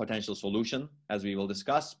be one potential solution, as we will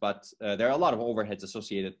discuss. But there are a lot of overheads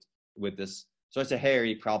associated with this. So it's a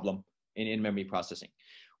hairy problem in-memory processing.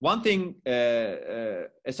 One thing,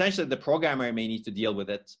 essentially, the programmer may need to deal with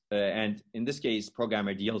it. And in this case,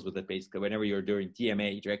 programmer deals with it basically. Whenever you're doing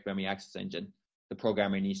DMA, Direct Memory Access Engine, the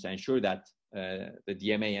programmer needs to ensure that the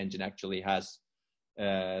DMA engine actually has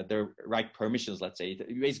the right permissions, let's say.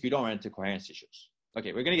 Basically, you don't run into coherence issues.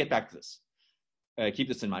 Okay, we're going to get back to this. Keep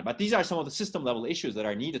this in mind. But these are some of the system level issues that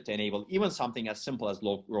are needed to enable even something as simple as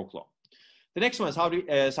row clone. The next one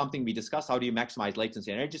is something we discussed. How do you maximize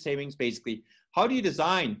latency and energy savings? Basically, how do you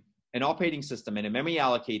design an operating system and a memory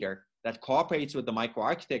allocator that cooperates with the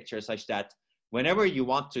microarchitecture such that whenever you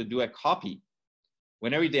want to do a copy,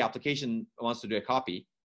 whenever the application wants to do a copy,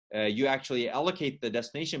 you actually allocate the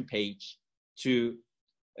destination page to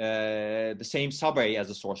the same subarray as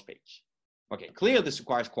the source page. Okay, clearly this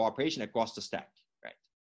requires cooperation across the stack, right?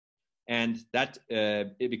 And that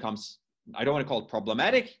it becomes, I don't want to call it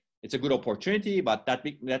problematic. It's a good opportunity, but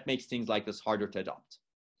that makes things like this harder to adopt.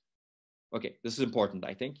 Okay, this is important,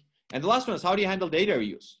 I think. And the last one is, how do you handle data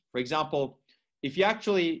reuse? For example, if you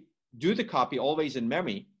actually do the copy always in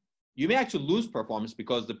memory, you may actually lose performance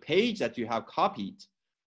because the page that you have copied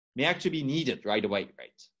may actually be needed right away,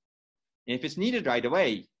 right? And if it's needed right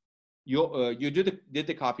away, you did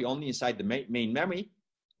the copy only inside the main memory.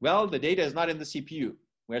 Well, the data is not in the CPU,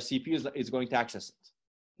 where CPU is going to access it.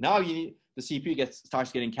 Now the CPU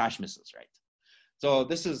starts getting cache misses, right? So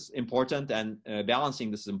this is important, and balancing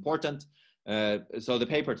this is important. So the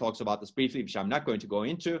paper talks about this briefly, which I'm not going to go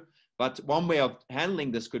into. But one way of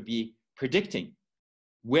handling this could be predicting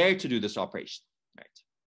where to do this operation, right?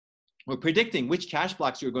 We're predicting which cache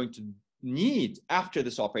blocks you're going to need after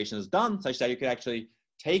this operation is done, such that you could actually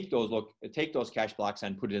take those cache blocks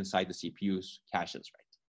and put it inside the CPU's caches, right?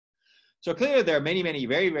 So clearly there are many, many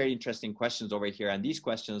very, very interesting questions over here. And these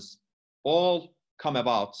questions all come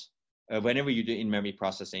about whenever you do in-memory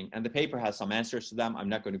processing. And the paper has some answers to them. I'm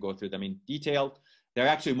not going to go through them in detail. There are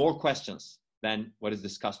actually more questions than what is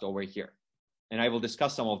discussed over here. And I will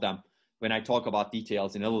discuss some of them when I talk about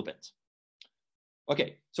details in a little bit.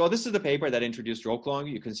 Okay, so this is the paper that introduced row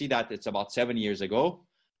cloning. You can see that it's about 7 years ago.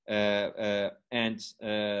 Let's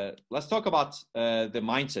talk about the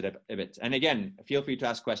mindset a bit. And again, feel free to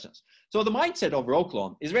ask questions. So the mindset of row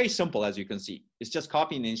clone is very simple, as you can see. It's just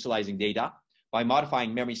copying and initializing data by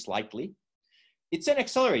modifying memory slightly. It's an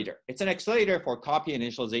accelerator. It's an accelerator for copy and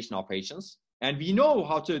initialization operations. And we know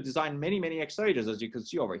how to design many, many accelerators, as you can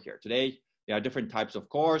see over here. Today, there are different types of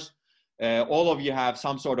cores. All of you have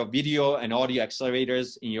some sort of video and audio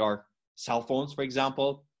accelerators in your cell phones, for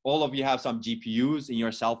example. All of you have some GPUs in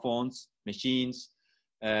your cell phones, machines.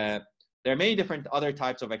 There are many different other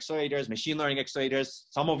types of accelerators, machine learning accelerators.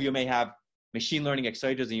 Some of you may have machine learning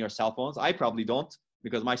accelerators in your cell phones. I probably don't,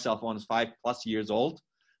 because my cell phone is 5+ years old.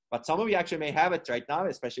 But some of you actually may have it right now,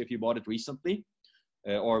 especially if you bought it recently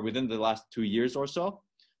or within the last 2 years or so.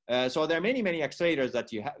 So there are many, many accelerators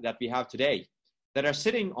that we have today that are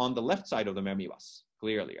sitting on the left side of the memory bus,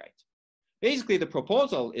 clearly, right? Basically, the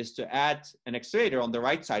proposal is to add an accelerator on the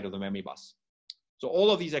right side of the memory bus. So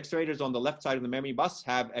all of these accelerators on the left side of the memory bus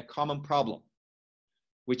have a common problem,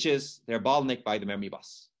 which is they're bottlenecked by the memory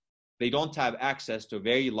bus. They don't have access to a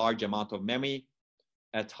very large amount of memory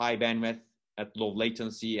at high bandwidth, at low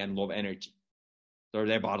latency, and low energy. So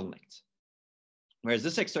they're bottlenecked. Whereas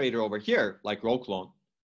this accelerator over here, like row clone,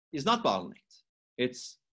 is not bottlenecked.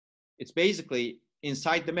 It's basically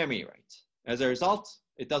inside the memory, right? As a result,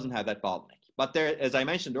 it doesn't have that bottleneck. But there, as I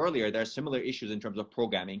mentioned earlier, there are similar issues in terms of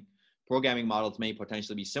programming. Programming models may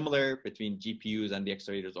potentially be similar between GPUs and the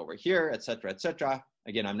accelerators over here, et cetera, et cetera.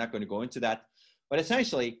 Again, I'm not going to go into that. But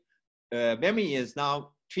essentially, memory is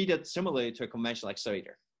now treated similarly to a conventional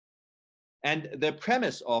accelerator. And the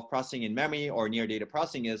premise of processing in memory or near data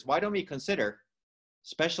processing is, why don't we consider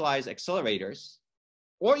specialized accelerators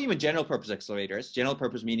or even general purpose accelerators, general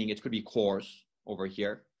purpose meaning it could be cores over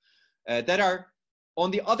here, that are on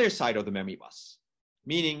the other side of the memory bus,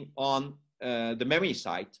 meaning on the memory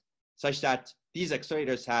side, such that these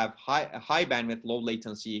accelerators have high bandwidth, low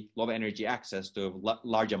latency, low energy access to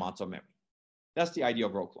large amounts of memory. That's the idea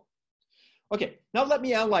of row clone. Okay, now let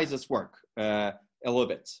me analyze this work a little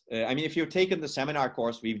bit. I mean, if you've taken the seminar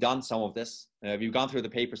course, we've done some of this. We've gone through the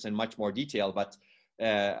papers in much more detail, but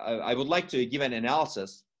I would like to give an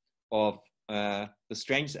analysis of the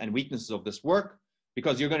strengths and weaknesses of this work,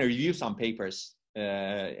 because you're going to review some papers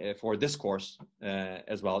for this course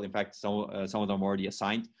as well. In fact, some of them are already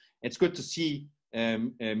assigned. It's good to see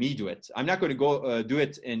me do it. I'm not going to go do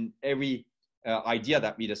it in every idea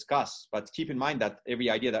that we discuss, but keep in mind that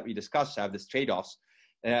every idea that we discuss have this trade-offs.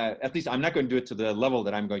 At least I'm not going to do it to the level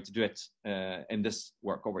that I'm going to do it in this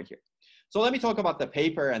work over here. So let me talk about the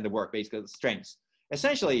paper and the work, basically the strengths.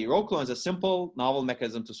 Essentially, row clone is a simple, novel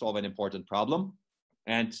mechanism to solve an important problem.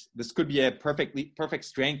 And this could be a perfect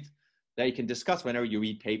strength that you can discuss whenever you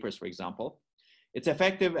read papers, for example. It's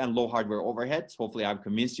effective and low hardware overhead. Hopefully I've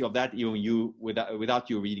convinced you of that, even you without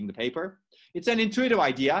you reading the paper. It's an intuitive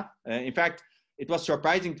idea. In fact, it was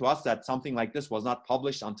surprising to us that something like this was not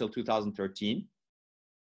published until 2013.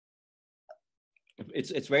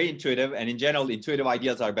 It's very intuitive, and in general, intuitive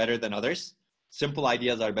ideas are better than others. Simple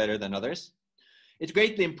ideas are better than others. It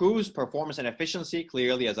greatly improves performance and efficiency,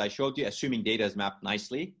 clearly, as I showed you, assuming data is mapped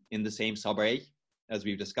nicely in the same subarray as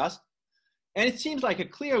we've discussed. And it seems like a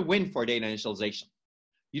clear win for data initialization.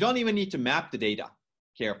 You don't even need to map the data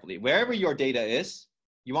carefully. Wherever your data is,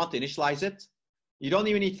 you want to initialize it. You don't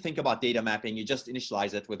even need to think about data mapping. You just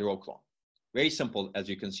initialize it with row clone. Very simple, as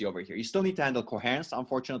you can see over here. You still need to handle coherence,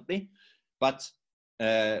 unfortunately, but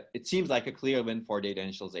it seems like a clear win for data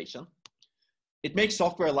initialization. It makes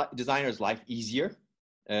software designers' life easier.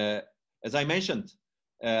 As I mentioned,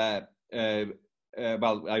 well,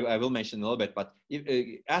 I will mention in a little bit, but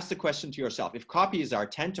ask the question to yourself. If copies are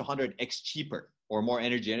 10 to 100x cheaper or more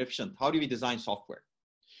energy efficient, how do we design software?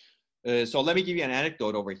 So let me give you an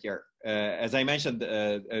anecdote over here. As I mentioned,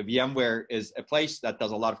 VMware is a place that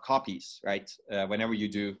does a lot of copies, right? Whenever you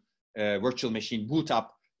do virtual machine boot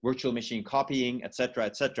up, virtual machine copying, et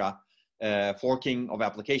cetera, forking of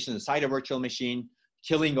applications inside a virtual machine,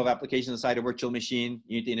 killing of applications inside a virtual machine,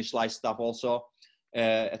 you need to initialize stuff also,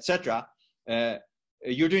 et cetera.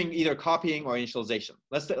 You're doing either copying or initialization.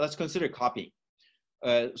 Let's consider copying.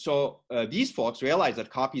 So these folks realized that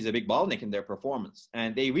copy is a big bottleneck in their performance,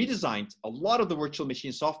 and they redesigned a lot of the virtual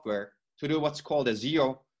machine software to do what's called a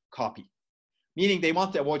zero copy, meaning they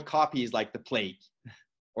want to avoid copies like the plague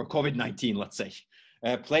or COVID-19, let's say.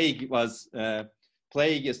 Plague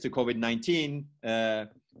is to COVID-19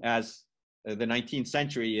 as the 19th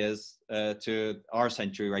century is to our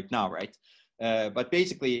century right now, right? But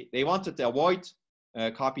basically, they wanted to avoid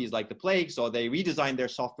copies like the plague, so they redesigned their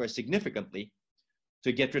software significantly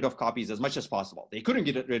to get rid of copies as much as possible. They couldn't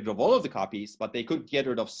get rid of all of the copies, but they could get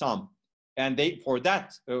rid of some. And for them,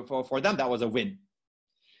 that was a win.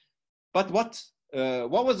 But what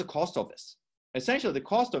was the cost of this? Essentially, the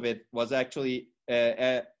cost of it was actually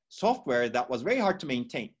a software that was very hard to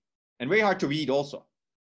maintain and very hard to read also.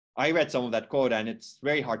 I read some of that code, and it's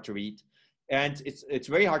very hard to read, and it's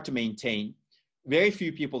very hard to maintain. Very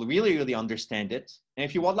few people really understand it. And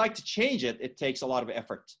if you would like to change it, it takes a lot of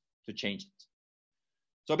effort to change it.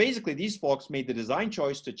 So basically, these folks made the design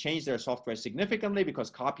choice to change their software significantly because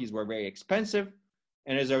copies were very expensive.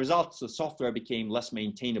 And as a result, the software became less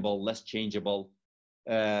maintainable, less changeable,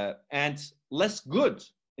 and less good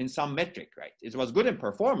in some metric, right? It was good in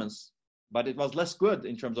performance, but it was less good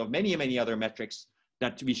in terms of many other metrics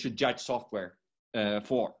that we should judge software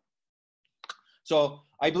for. So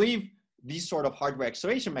I believe these sort of hardware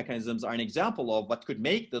acceleration mechanisms are an example of what could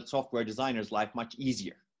make the software designer's life much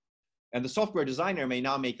easier. And the software designer may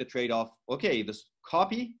now make the trade-off, okay, this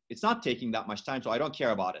copy, it's not taking that much time, so I don't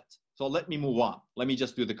care about it. So let me move on. Let me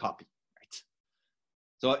just do the copy, right?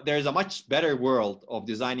 So there's a much better world of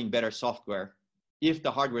designing better software if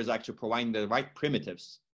the hardware is actually providing the right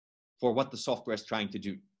primitives for what the software is trying to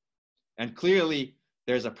do. And clearly,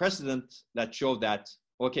 there's a precedent that showed that,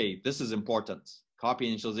 okay, this is important.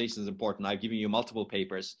 Copy initialization is important. I've given you multiple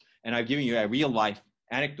papers, and I've given you a real-life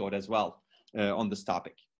anecdote as well on this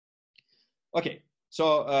topic. Okay,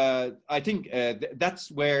 so I think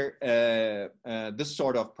that's where this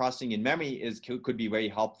sort of processing in memory could be very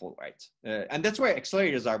helpful, right? And that's where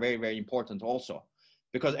accelerators are very important also,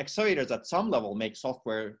 because accelerators at some level make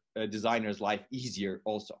software designers' life easier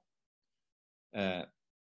also.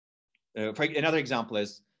 Another example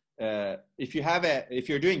is if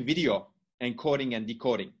you're doing video encoding and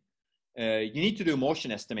decoding, you need to do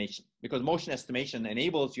motion estimation, because motion estimation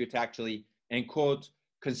enables you to actually encode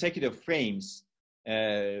consecutive frames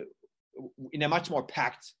in a much more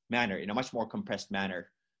packed manner, in a much more compressed manner.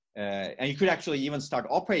 And you could actually even start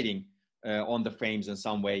operating on the frames in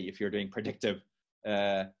some way if you're doing predictive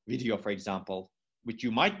video, for example, which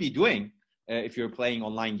you might be doing if you're playing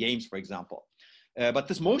online games, for example. But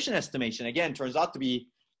this motion estimation, again, turns out to be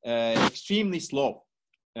extremely slow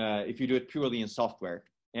if you do it purely in software.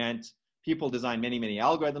 And people design many, many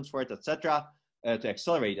algorithms for it, etc., to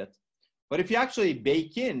accelerate it. But if you actually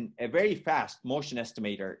bake in a very fast motion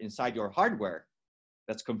estimator inside your hardware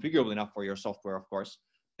that's configurable enough for your software, of course,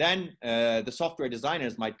 then the software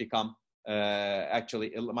designers might become,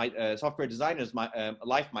 software designers'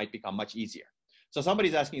 life might become much easier. So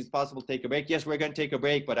somebody's asking, is it possible to take a break? Yes, we're going to take a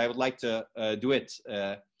break, but I would like to do it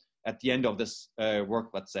at the end of this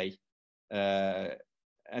work, let's say.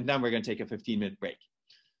 And then we're going to take a 15-minute break.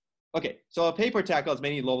 Okay, so a paper tackles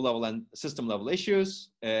many low-level and system-level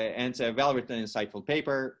issues, and it's a well-written, insightful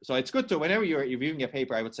paper. So it's good to, whenever you're reviewing a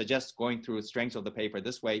paper, I would suggest going through the strengths of the paper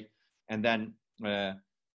this way, and then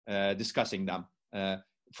discussing them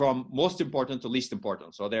from most important to least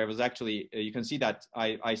important. So there was actually, you can see that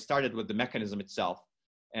I started with the mechanism itself,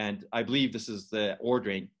 and I believe this is the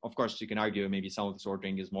ordering. Of course, you can argue maybe some of this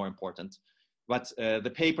ordering is more important, but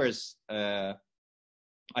the papers, I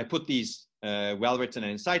put these well-written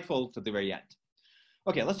and insightful to the very end.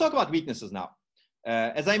 Okay, let's talk about weaknesses now.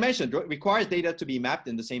 As I mentioned, it requires data to be mapped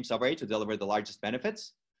in the same subarray to deliver the largest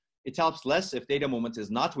benefits. It helps less if data movement is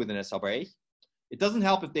not within a subarray. It doesn't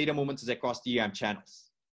help if data movement is across DRAM channels.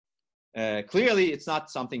 Clearly, it's not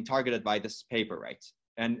something targeted by this paper, right?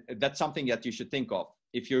 And that's something that you should think of.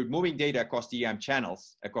 If you're moving data across DRAM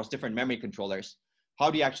channels, across different memory controllers, how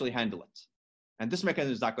do you actually handle it? And this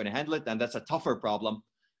mechanism is not going to handle it, and that's a tougher problem.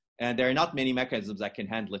 And there are not many mechanisms that can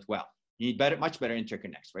handle it well. You need much better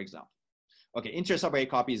interconnects, for example. Okay, inter-subarray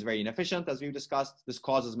copy is very inefficient, as we've discussed. This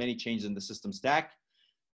causes many changes in the system stack.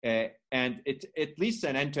 And it leads to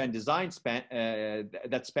an end-to-end design span,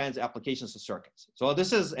 that spans applications to circuits. So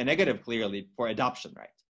this is a negative, clearly, for adoption, right?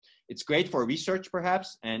 It's great for research,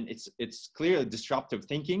 perhaps, and it's clearly disruptive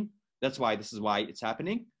thinking. That's why this is why it's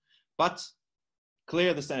happening. But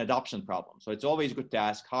clearly, this is an adoption problem. So it's always good to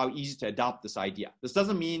ask how easy to adopt this idea. This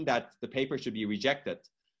doesn't mean that the paper should be rejected.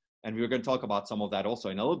 And we're going to talk about some of that also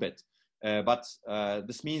in a little bit. But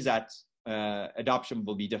this means that adoption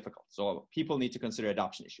will be difficult. So people need to consider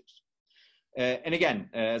adoption issues. And again,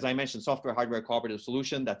 as I mentioned, software hardware cooperative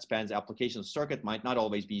solution that spans application circuit might not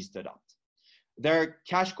always be easy to adopt. There are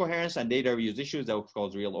cache coherence and data reuse issues that will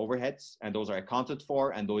cause real overheads, and those are accounted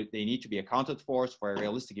for, and they need to be accounted for a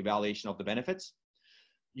realistic evaluation of the benefits.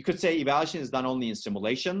 You could say evaluation is done only in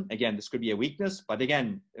simulation. Again, this could be a weakness, but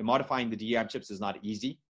again, modifying the DRAM chips is not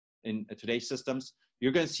easy in today's systems.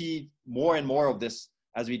 You're going to see more and more of this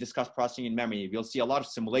as we discuss processing in memory. We'll see a lot of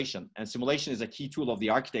simulation, and simulation is a key tool of the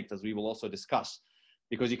architect, as we will also discuss,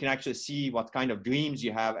 because you can actually see what kind of dreams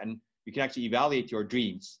you have, and you can actually evaluate your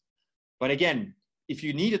dreams. But again, if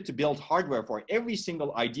you needed to build hardware for every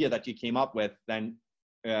single idea that you came up with, then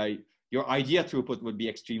your idea throughput would be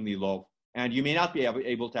extremely low. And you may not be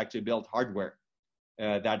able to actually build hardware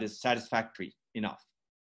that is satisfactory enough.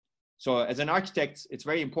 So as an architect, it's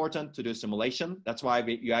very important to do simulation. That's why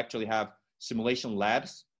you actually have simulation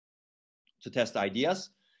labs to test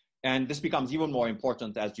ideas. And this becomes even more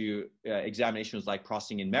important as you examine issues like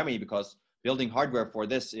processing in memory, because building hardware for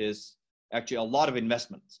this is actually a lot of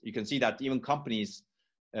investment. You can see that even companies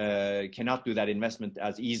cannot do that investment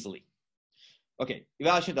as easily. Okay,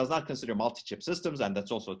 evaluation does not consider multi-chip systems, and that's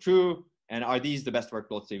also true. And are these the best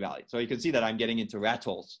workloads to evaluate? So you can see that I'm getting into rat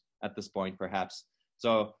holes at this point, perhaps.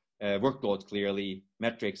 So workloads, clearly,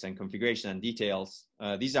 metrics and configuration and details.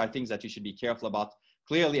 These are things that you should be careful about.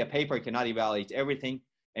 Clearly, a paper cannot evaluate everything,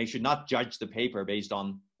 and you should not judge the paper based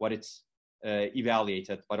on what it's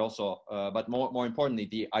evaluated, but also, but more importantly,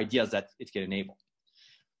 the ideas that it can enable.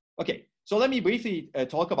 Okay, so let me briefly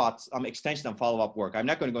talk about some extension and follow-up work. I'm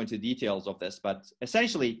not going to go into details of this, but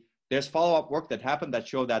essentially, there's follow-up work that happened that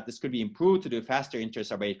showed that this could be improved to do faster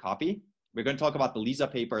inter-subarray copy. We're going to talk about the Lisa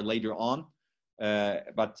paper later on,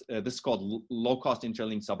 but this is called low-cost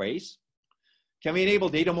interlinked subarrays. Can we enable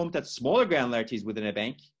data movement at smaller granularities within a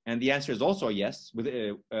bank? And the answer is also yes. With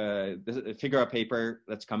the Figura paper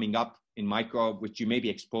that's coming up in micro, which you may be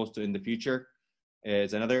exposed to in the future,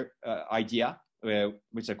 is another idea,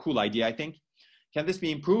 which is a cool idea, I think. Can this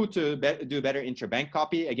be improved to do better interbank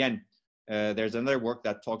copy? Again, there's another work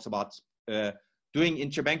that talks about doing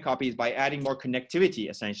interbank copies by adding more connectivity,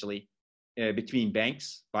 essentially, between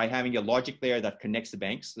banks by having a logic layer that connects the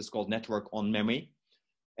banks. This is called network on memory.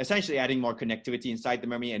 Essentially adding more connectivity inside the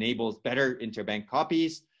memory enables better interbank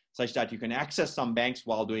copies such that you can access some banks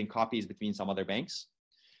while doing copies between some other banks.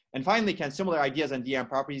 And finally, can similar ideas and DRAM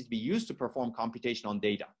properties be used to perform computation on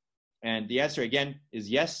data? And the answer again is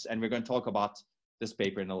yes, and we're going to talk about this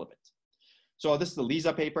paper in a little bit. So this is the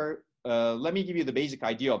Lisa paper. Let me give you the basic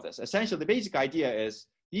idea of this. Essentially, the basic idea is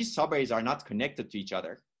these subarrays are not connected to each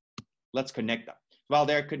other. Let's connect them. Well,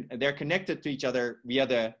 they're connected to each other via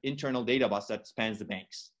the internal data bus that spans the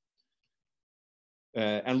banks.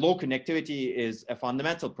 And low connectivity is a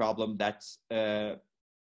fundamental problem that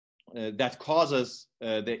causes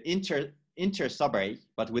the inter subarray,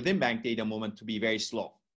 but within bank data movement to be very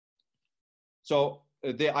slow. So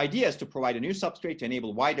the idea is to provide a new substrate to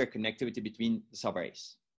enable wider connectivity between the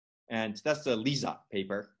subarrays. And that's the Lisa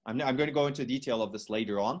paper. I'm going to go into detail of this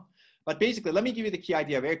later on. But basically, let me give you the key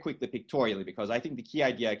idea very quickly pictorially, because I think the key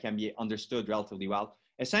idea can be understood relatively well.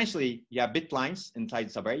 Essentially, you have bit lines inside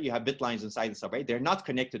the subarray. You have bit lines inside the subarray. They're not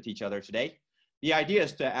connected to each other today. The idea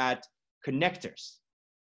is to add connectors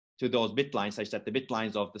to those bit lines such that the bit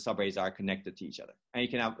lines of the subarrays are connected to each other. And you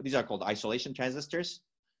can have, these are called isolation transistors.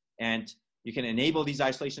 And you can enable these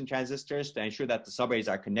isolation transistors to ensure that the subarrays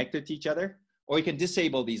are connected to each other, or you can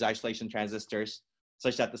disable these isolation transistors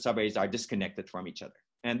such that the subarrays are disconnected from each other.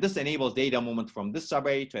 And this enables data movement from this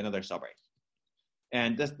subarray to another subarray.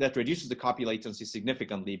 And that reduces the copy latency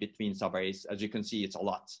significantly between subarrays. As you can see, it's a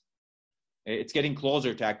lot. It's getting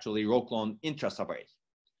closer to actually row clone intra-subarray.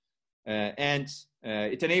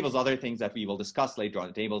 It enables other things that we will discuss later on.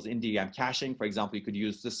 It enables in-DRAM caching. For example, you could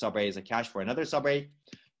use this subarray as a cache for another subarray.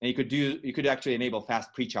 And you could actually enable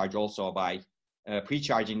fast pre-charge also by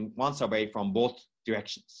pre-charging one subarray from both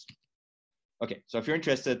directions. Okay, so if you're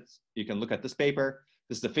interested, you can look at this paper.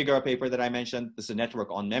 This is the Figueroa paper that I mentioned. This is a network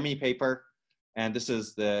on memory paper. And this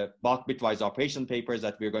is the bulk bitwise operation papers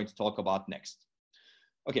that we're going to talk about next.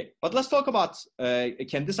 Okay, but let's talk about,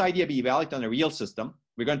 can this idea be evaluated on a real system?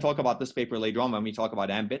 We're going to talk about this paper later on when we talk about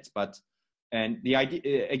ambits, and the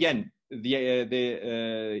idea, again,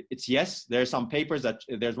 it's yes. There's some papers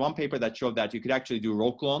there's one paper that showed that you could actually do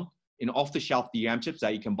row clone in off-the-shelf DRAM chips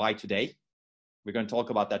that you can buy today. We're going to talk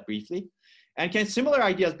about that briefly. And can similar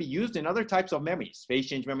ideas be used in other types of memories, phase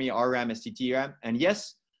change memory, RRAM, STT-RAM? And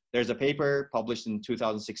yes, there's a paper published in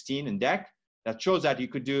 2016 in DEC that shows that you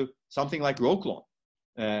could do something like row clone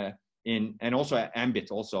and also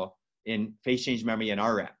ambit also in phase change memory and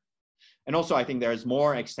RRAM. And also, I think there's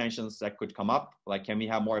more extensions that could come up, like can we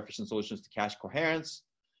have more efficient solutions to cache coherence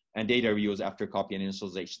and data reuse after copy and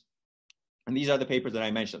initialization? And these are the papers that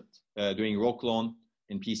I mentioned, doing row clone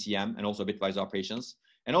in PCM and also bitwise operations,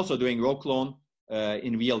 and also doing row clone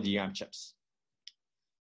in real DRAM chips.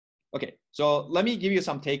 Okay, so let me give you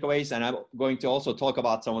some takeaways, and I'm going to also talk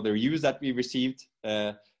about some of the reviews that we received,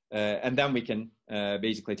 and then we can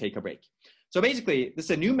basically take a break. So basically, this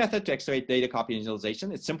is a new method to accelerate data copy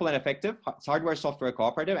initialization. It's simple and effective. It's hardware, software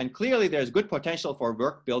cooperative, and clearly there's good potential for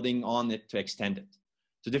work building on it to extend it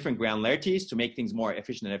to different granularities to make things more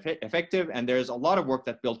efficient and effective. And there's a lot of work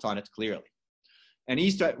that's built on it clearly. And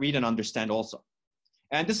easy to read and understand also.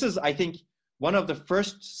 And this is, I think, one of the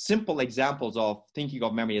first simple examples of thinking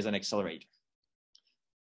of memory as an accelerator.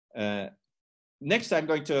 Next, I'm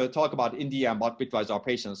going to talk about in-DRAM bulk bitwise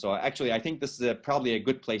operations. So actually, I think this is probably a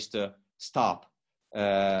good place to stop.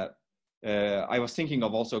 I was thinking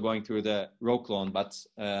of also going through the row clone, but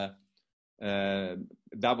that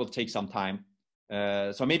will take some time.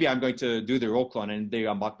 So maybe I'm going to do the row clone and the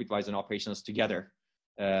bulk bitwise and operations together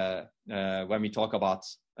when we talk about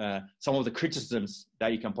some of the criticisms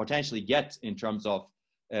that you can potentially get in terms of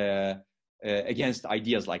against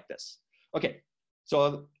ideas like this. Okay,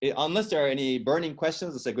 so unless there are any burning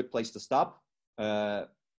questions, it's a good place to stop.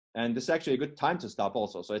 And this is actually a good time to stop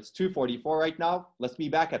also. So it's 2:44 right now. Let's be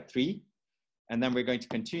back at 3, and then we're going to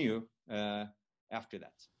continue after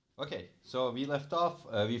that. Okay, so we left off,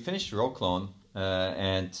 we finished row clone,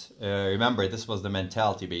 and remember, this was the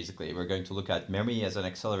mentality basically. We're going to look at memory as an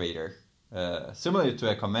accelerator, similar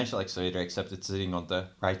to a conventional accelerator, except it's sitting on the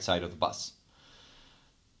right side of the bus.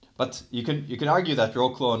 But you can argue that row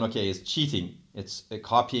clone, okay, is cheating. It's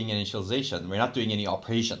copying and initialization. We're not doing any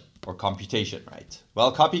operation or computation, right?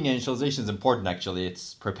 Well, copying and initialization is important actually.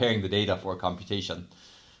 It's preparing the data for computation.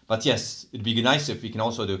 But yes, it'd be nice if we can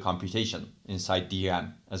also do computation inside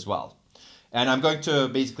DRAM as well. And I'm going to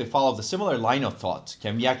basically follow the similar line of thought.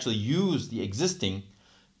 Can we actually use the existing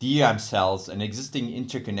DRAM cells and existing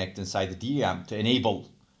interconnect inside the DRAM to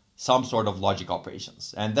enable some sort of logic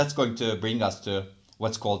operations? And that's going to bring us to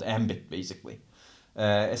what's called ambit, basically.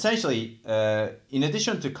 Essentially, in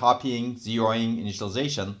addition to copying, zeroing,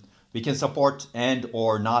 initialization, we can support and,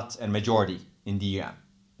 or, not, and majority in DRAM.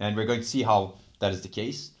 And we're going to see how that is the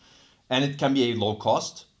case. And it can be a low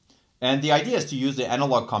cost. And the idea is to use the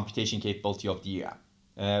analog computation capability of DRAM.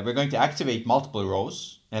 We're going to activate multiple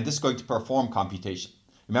rows, and this is going to perform computation.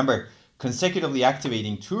 Remember, consecutively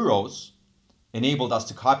activating 2 rows enabled us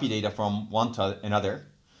to copy data from one to another.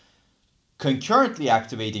 Concurrently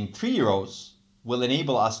activating 3 rows will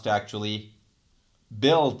enable us to actually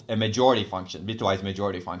build a majority function, bitwise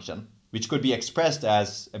majority function, which could be expressed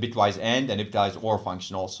as a bitwise AND and a bitwise OR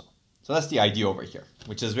function also. So that's the idea over here,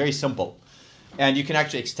 which is very simple. And you can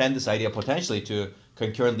actually extend this idea potentially to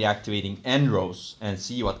concurrently activating n rows and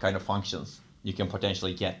see what kind of functions you can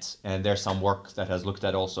potentially get. And there's some work that has looked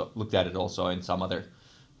at it also in some other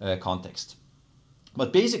context.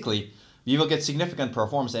 But basically, we will get significant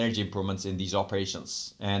performance energy improvements in these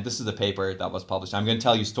operations. And this is the paper that was published. I'm going to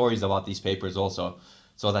tell you stories about these papers also,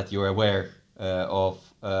 so that you're aware of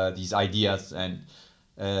these ideas, and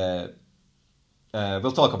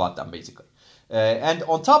we'll talk about them basically. And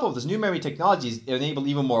on top of this, new memory technologies enable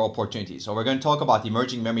even more opportunities. So we're going to talk about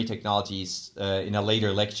emerging memory technologies in a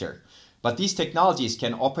later lecture. But these technologies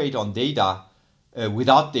can operate on data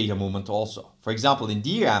without data movement also. For example, in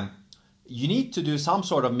DRAM, you need to do some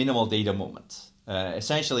sort of minimal data movement.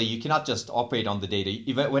 Essentially, you cannot just operate on the data.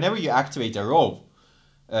 Whenever you activate a row,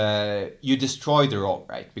 you destroy the row,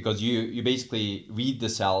 right? Because you basically read the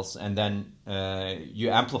cells, and then you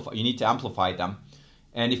need to amplify them.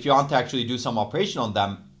 And if you want to actually do some operation on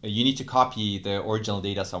them, you need to copy the original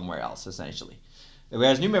data somewhere else, essentially.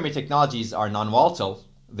 Whereas new memory technologies are non-volatile,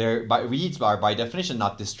 their reads are by definition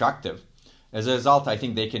not destructive. As a result, I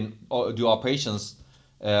think they can do operations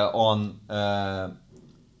on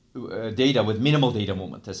data with minimal data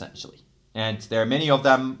movement, essentially. And there are many of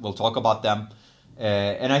them. We'll talk about them.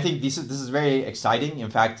 And I think this is very exciting. In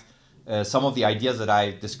fact, some of the ideas that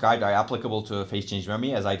I described are applicable to phase change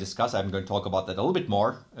memory. As I discussed, I'm going to talk about that a little bit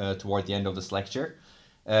more toward the end of this lecture.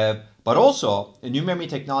 But also, new memory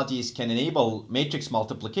technologies can enable matrix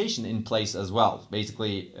multiplication in place as well.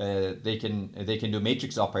 Basically, they can do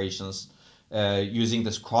matrix operations using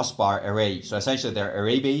this crossbar array. So essentially, they're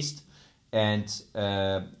array-based, and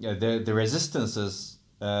the resistances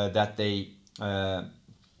that they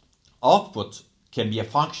output can be a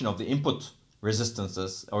function of the input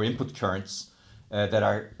resistances or input currents that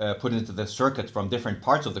are put into the circuit from different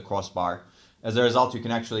parts of the crossbar. As a result, you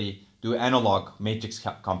can actually do analog matrix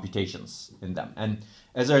computations in them. And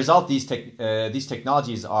as a result, these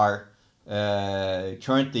technologies are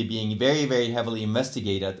currently being very, very heavily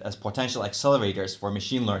investigated as potential accelerators for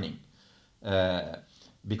machine learning,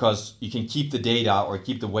 because you can keep the data or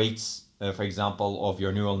keep the weights, for example, of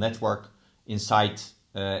your neural network inside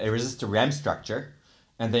a resistor RAM structure,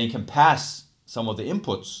 and then you can pass some of the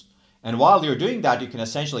inputs. And while you're doing that, you can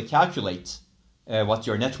essentially calculate what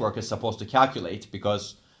your network is supposed to calculate,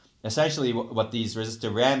 because essentially what these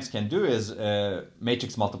resistor RAMs can do is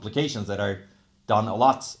matrix multiplications that are done a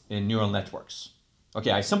lot in neural networks.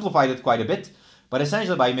 Okay, I simplified it quite a bit, but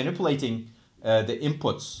essentially by manipulating the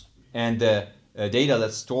inputs and the data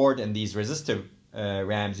that's stored in these resistor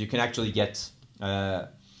RAMs, you can actually get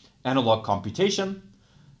analog computation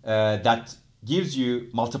that gives you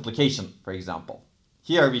multiplication, for example.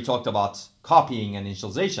 Here we talked about copying and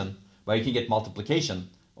initialization, where you can get multiplication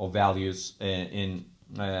of values in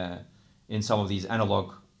some of these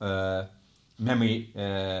analog memory,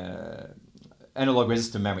 analog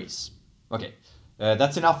resistor memories. Okay,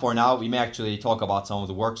 that's enough for now. We may actually talk about some of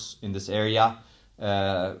the works in this area.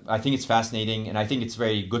 I think it's fascinating, and I think it's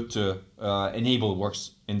very good to enable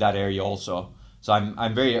works in that area also. So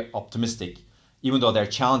I'm very optimistic, even though there are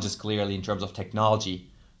challenges clearly in terms of technology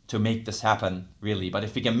to make this happen, really. But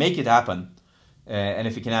if we can make it happen, and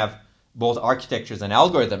if we can have both architectures and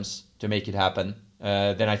algorithms to make it happen,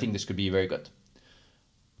 then I think this could be very good.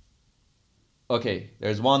 Okay,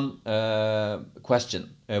 there's one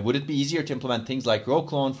question. Would it be easier to implement things like row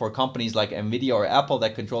clone for companies like NVIDIA or Apple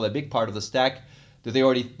that control a big part of the stack? Do they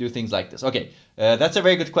already do things like this? Okay, that's a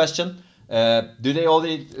very good question. Do they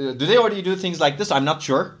already do things like this? I'm not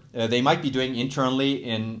sure. They might be doing internally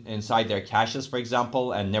inside their caches, for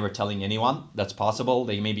example, and never telling anyone. That's possible.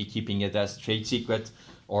 They may be keeping it as trade secret,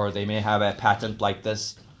 or they may have a patent like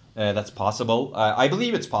this. That's possible. I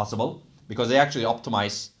believe it's possible because they actually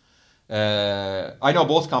optimize. I know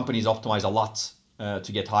both companies optimize a lot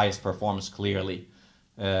to get highest performance. Clearly,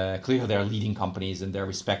 they're leading companies in their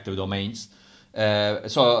respective domains.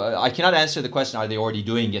 So I cannot answer the question, are they already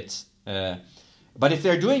doing it? But if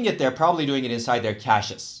they're doing it, they're probably doing it inside their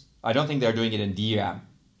caches. I don't think they're doing it in DRAM.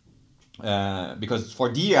 Because for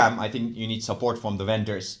DRAM, I think you need support from the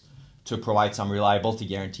vendors to provide some reliability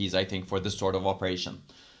guarantees, I think, for this sort of operation.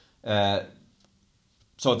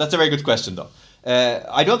 So that's a very good question, though.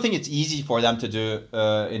 I don't think it's easy for them to do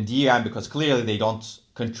in DRAM because clearly they don't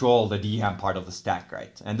control the DRAM part of the stack,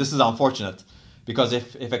 right? And this is unfortunate because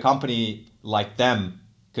if a company like them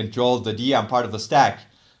controlled the DRAM part of the stack,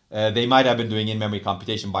 they might have been doing in-memory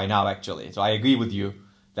computation by now, actually. So I agree with you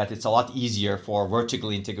that it's a lot easier for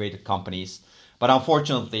vertically integrated companies. But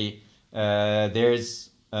unfortunately, there's,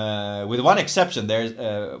 with one exception, there's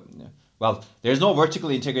no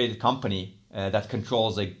vertically integrated company that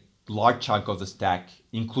controls a large chunk of the stack,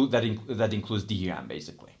 that includes DRAM,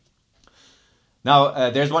 basically. Now,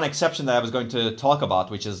 there's one exception that I was going to talk about,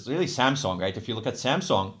 which is really Samsung, right? If you look at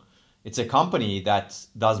Samsung, it's a company that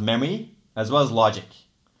does memory as well as logic.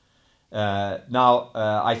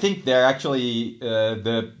 I think they're actually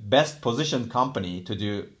the best positioned company to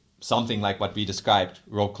do something like what we described,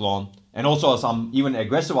 row clone, and also some even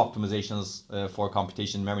aggressive optimizations for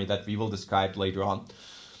computation memory that we will describe later on.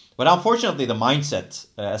 But unfortunately, the mindset,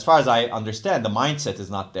 as far as I understand, the mindset is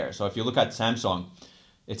not there. So if you look at Samsung,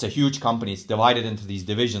 it's a huge company. It's divided into these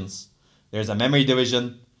divisions. There's a memory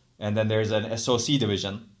division, and then there's an SoC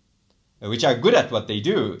division, which are good at what they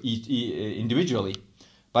do individually.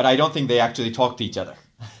 But I don't think they actually talk to each other.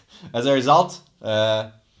 As a result,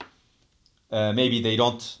 maybe they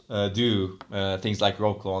don't do things like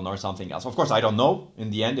row clone or something else. Of course, I don't know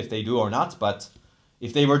in the end if they do or not, but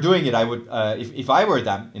if they were doing it, I would, if I were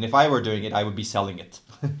them, and if I were doing it, I would be selling it.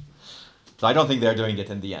 So I don't think they're doing it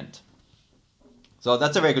in the end. So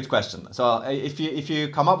that's a very good question. So if you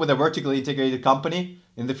come up with a vertically integrated company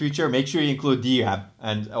in the future, make sure you include DRAM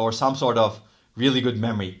or some sort of really good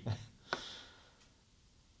memory.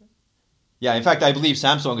 Yeah, in fact, I believe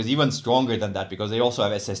Samsung is even stronger than that because they also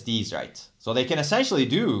have SSDs, right? So they can essentially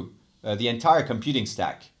do the entire computing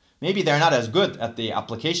stack. Maybe they're not as good at the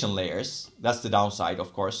application layers. That's the downside,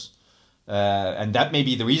 of course. And that may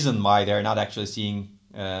be the reason why they're not actually seeing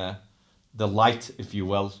the light, if you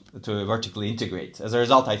will, to vertically integrate. As a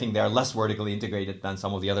result, I think they are less vertically integrated than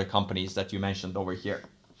some of the other companies that you mentioned over here.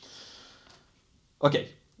 Okay.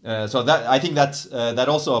 So that I think that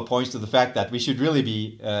also points to the fact that we should really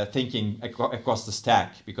be thinking across the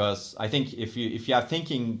stack, because I think if you have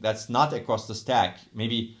thinking that's not across the stack,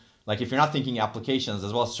 maybe like if you're not thinking applications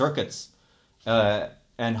as well as circuits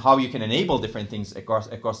and how you can enable different things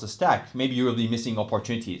across the stack, maybe you will be missing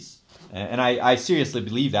opportunities. And I seriously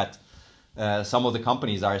believe that some of the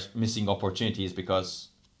companies are missing opportunities because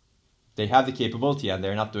they have the capability and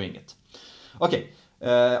they're not doing it. Okay.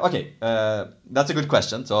 That's a good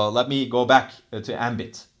question. So let me go back to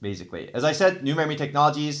Ambit, basically. As I said, new memory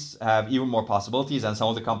technologies have even more possibilities, and some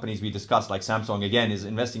of the companies we discussed, like Samsung, again, is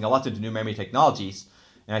investing a lot into new memory technologies.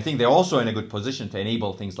 And I think they're also in a good position to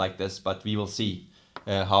enable things like this, but we will see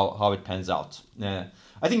how it pans out.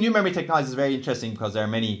 I think new memory technology is very interesting because there are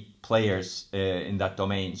many players in that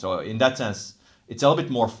domain. So in that sense, it's a little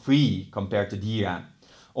bit more free compared to DRAM.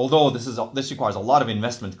 Although this requires a lot of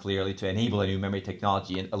investment, clearly, to enable a new memory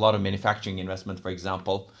technology, and a lot of manufacturing investment, for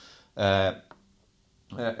example.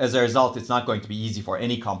 As a result, it's not going to be easy for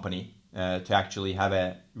any company to actually have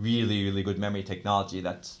a really, really good memory technology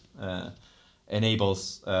that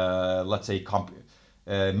enables, let's say,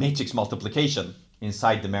 matrix multiplication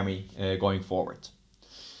inside the memory going forward.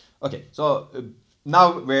 Okay, so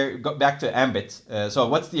now we're back to Ambit. So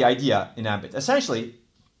what's the idea in Ambit? Essentially,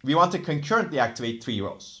 we want to concurrently activate 3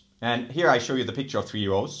 rows. And here I show you the picture of 3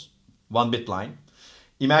 rows, 1 bit line.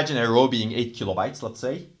 Imagine a row being 8 kilobytes, let's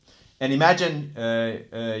say. And imagine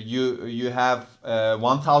you have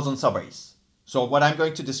 1,000 subarrays. So what I'm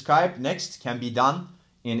going to describe next can be done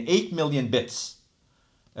in 8 million bits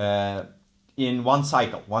in one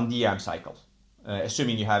cycle, one DRAM cycle,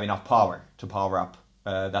 assuming you have enough power to power up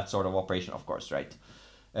that sort of operation, of course, right?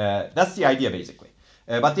 That's the idea, basically.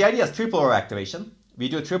 But the idea is triple row activation. We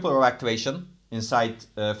do triple row activation inside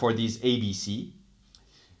for these ABC.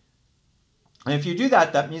 And if you do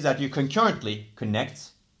that, that means that you concurrently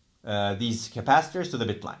connect these capacitors to the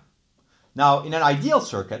bit line. Now, in an ideal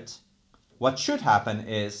circuit, what should happen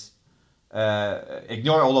is,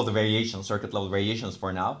 ignore all of the variations, circuit level variations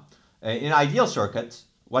for now. In an ideal circuit,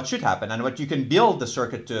 what should happen, and what you can build the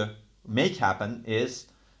circuit to make happen is,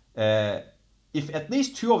 if at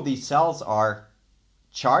least 2 of these cells are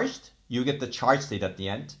charged, you get the charge state at the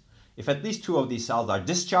end. If at least 2 of these cells are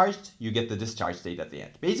discharged, you get the discharge state at the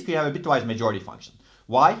end. Basically, you have a bitwise majority function.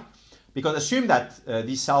 Why? Because assume that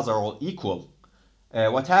these cells are all equal.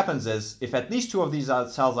 What happens is, if at least 2 of these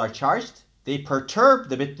cells are charged, they perturb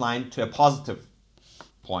the bit line to a positive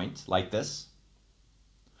point, like this.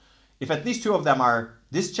 if at least two of them are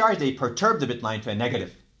discharged, they perturb the bit line to a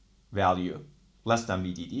negative value, less than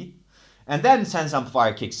VDD. And then sense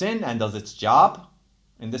amplifier kicks in and does its job.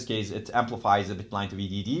 In this case, it amplifies the bit line to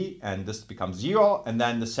VDD, and this becomes 0, and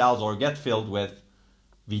then the cells all get filled with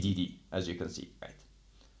VDD, as you can see, right?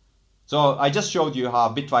 So I just showed you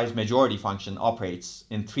how bitwise majority function operates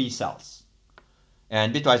in 3 cells.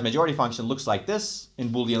 And bitwise majority function looks like this in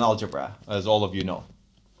Boolean algebra, as all of you know.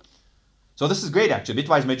 So this is great, actually.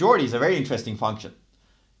 Bitwise majority is a very interesting function.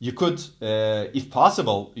 You could, if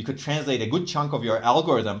possible, you could translate a good chunk of your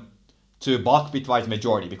algorithm to bulk bitwise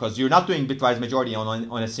majority, because you're not doing bitwise majority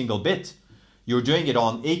on a single bit. You're doing it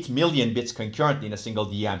on 8 million bits concurrently in a single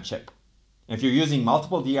DRAM chip. If you're using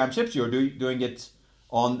multiple DRAM chips, you're doing it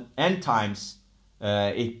on n times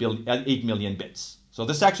 8 million bits. So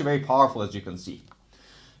this is actually very powerful, as you can see.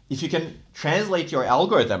 If you can translate your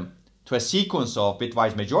algorithm to a sequence of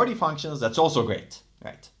bitwise majority functions, that's also great,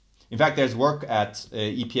 right? In fact, there's work at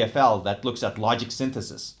EPFL that looks at logic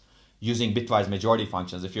synthesis using bitwise majority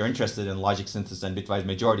functions. If you're interested in logic synthesis and bitwise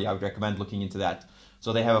majority, I would recommend looking into that.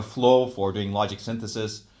 So they have a flow for doing logic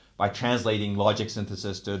synthesis by translating logic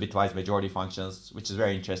synthesis to bitwise majority functions, which is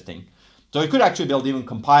very interesting. So you could actually build even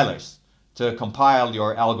compilers to compile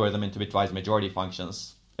your algorithm into bitwise majority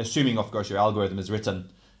functions, assuming, of course, your algorithm is written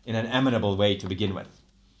in an amenable way to begin with.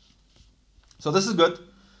 So this is good.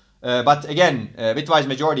 But again, bitwise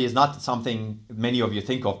majority is not something many of you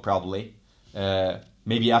think of, probably.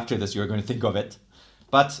 Maybe after this you're going to think of it.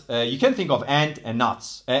 But you can think of AND and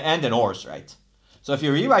NOTs, AND and ORs, right? So if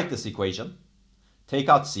you rewrite this equation, take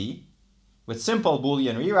out C, with simple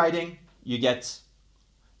Boolean rewriting, you get,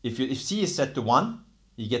 if C is set to 1,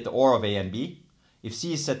 you get the OR of A and B. If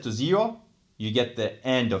C is set to 0, you get the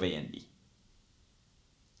AND of A and B.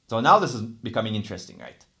 So now this is becoming interesting,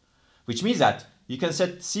 right? Which means that you can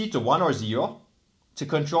set C to 1 or 0 to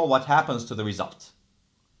control what happens to the result.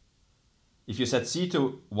 If you set C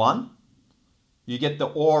to 1, you get the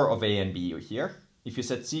OR of A and B here. If you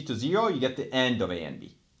set C to 0, you get the AND of A and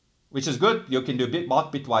B, which is good. You can do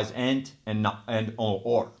bulk bitwise AND and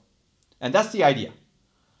OR. And that's the idea,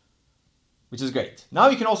 which is great. Now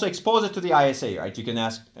you can also expose it to the ISA, right? You can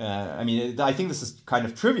ask, I think this is kind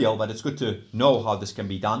of trivial, but it's good to know how this can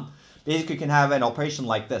be done. Basically, you can have an operation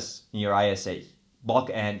like this in your ISA, bulk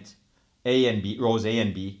AND A and B, rows A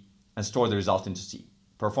and B, and store the result into C.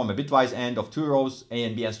 Perform a bitwise AND of 2 rows, A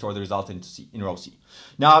and B, and store the result into C, in row C.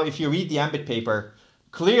 Now, if you read the Ambit paper,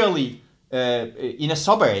 clearly in a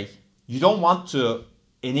subarray, you don't want to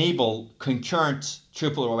enable concurrent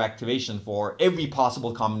triple row activation for every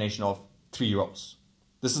possible combination of 3 rows.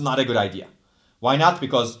 This is not a good idea. Why not?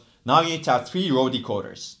 Because now you need to have 3 row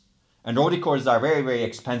decoders. And row decoders are very, very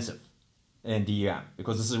expensive in DRAM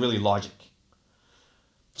because this is really logic.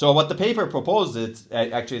 So what the paper proposed is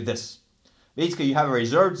actually this. Basically, you have a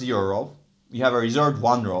reserved 0 row, you have a reserved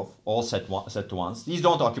 1 row, all set to 1s. These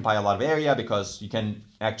don't occupy a lot of area because you can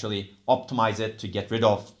actually optimize it to get rid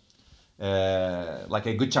of like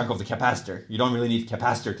a good chunk of the capacitor. You don't really need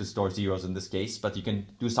capacitor to store zeros in this case, but you can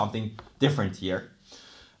do something different here.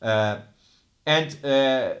 And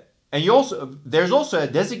there's also a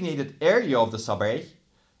designated area of the subarray,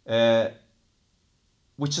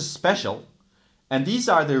 which is special. And these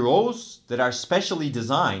are the rows that are specially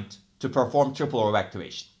designed to perform triple row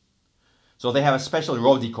activation. So they have a special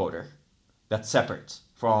row decoder that's separate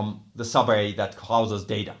from the subarray that houses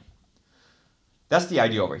data. That's the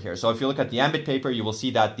idea over here. So if you look at the Ambit paper, you will see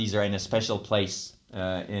that these are in a special place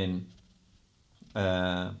in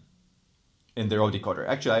the row decoder.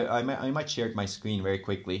 Actually, I might share my screen very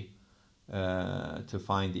quickly to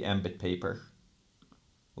find the Ambit paper.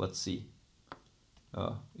 Let's see.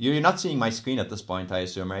 You're not seeing my screen at this point, I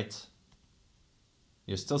assume, right?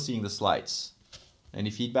 You're still seeing the slides. Any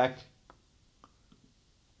feedback?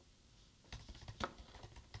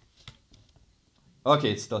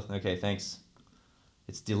 Okay, it's still, okay, thanks.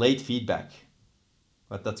 It's delayed feedback,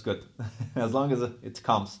 but that's good, as long as it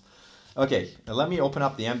comes. Okay, let me open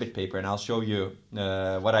up the Ambit paper and I'll show you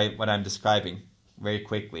what I'm describing very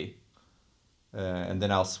quickly. And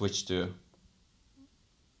then I'll switch to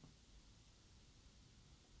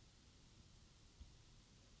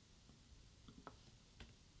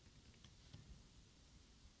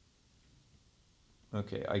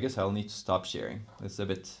okay, I guess I'll need to stop sharing. It's a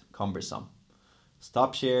bit cumbersome.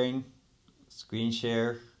 Stop sharing, screen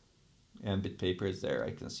share, Ambit paper is there.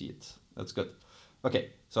 I can see it. That's good.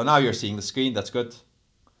 Okay, so now you're seeing the screen. That's good.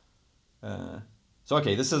 So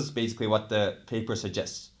okay, this is basically what the paper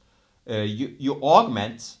suggests. You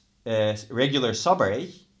augment a regular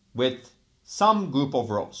subarray with some group of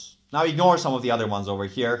rows. Now ignore some of the other ones over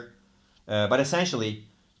here, but essentially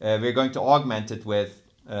we're going to augment it with,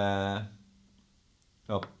 oh,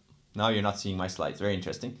 now you're not seeing my slides, very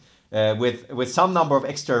interesting, with some number of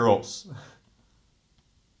extra rows.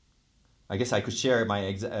 I guess I could share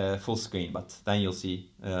my full screen, but then you'll see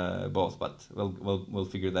both, but we'll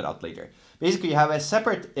figure that out later. Basically, you have a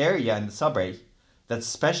separate area in the subarray that's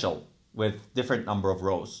special with different number of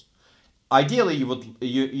rows. Ideally,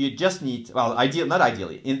 you just need, well, not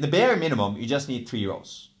ideally, in the bare minimum, you just need 3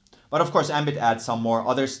 rows. But of course, Ambit adds some more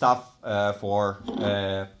other stuff for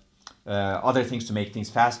other things to make things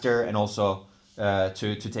faster and also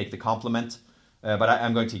to take the complement. But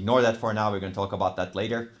I'm going to ignore that for now. We're going to talk about that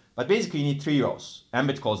later. But basically, you need 3 rows.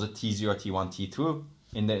 Ambit calls it T0, T1, T2.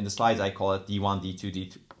 In the slides, I call it D1,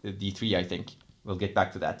 D2, D3, I think. We'll get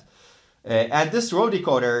back to that. And this row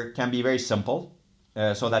decoder can be very simple,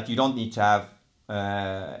 so that you don't need to have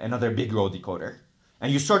another big row decoder.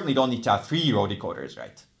 And you certainly don't need to have 3 row decoders,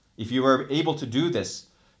 right? If you were able to do this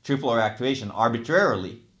triple row activation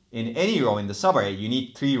arbitrarily in any row in the subarray, you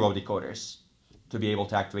need 3 row decoders to be able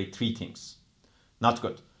to activate 3 things. Not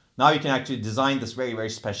good. Now you can actually design this very, very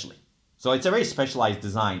specially. So it's a very specialized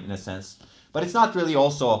design in a sense, but it's not really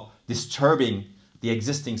also disturbing the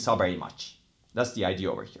existing subarray much. That's the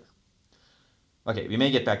idea over here. Okay, we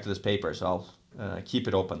may get back to this paper, so I'll keep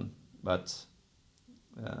it open, but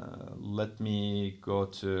let me go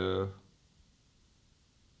to,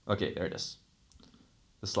 okay, there it is,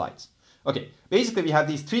 the slides. Okay, basically we have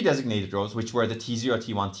these 3 designated rows, which were the T0,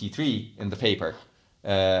 T1, T3 in the paper.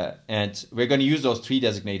 And we're going to use those 3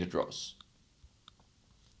 designated rows.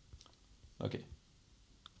 Okay.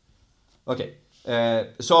 Okay.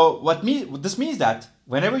 So what this means that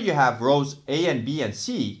whenever you have rows A and B and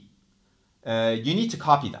C, you need to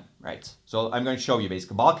copy them, right? So I'm going to show you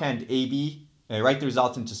basically. Balkand AB, write the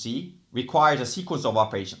result into C, requires a sequence of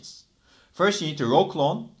operations. First, you need to row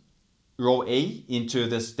clone row A into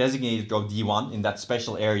this designated row D1 in that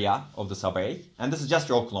special area of the subarray. And this is just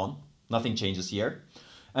row clone. Nothing changes here.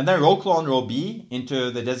 And then row clone row B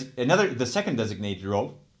into the second designated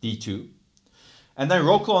row, D2. And then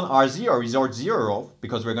row clone RZ or resort 0 row,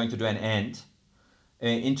 because we're going to do an AND,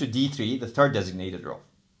 into D3, the third designated row.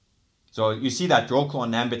 So you see that row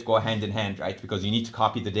clone and Ambit go hand in hand, right? Because you need to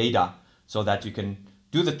copy the data so that you can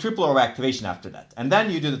do the triple row activation after that. And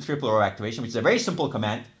then you do the triple row activation, which is a very simple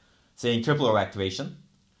command saying triple row activation.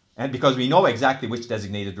 And because we know exactly which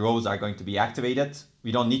designated rows are going to be activated,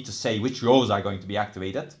 we don't need to say which rows are going to be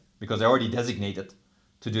activated because they're already designated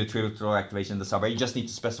to do triple row activation in the subarray. You just need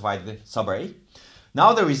to specify the subarray.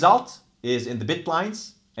 Now the result is in the bit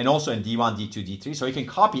lines and also in D1, D2, D3. So you can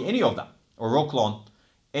copy any of them or row clone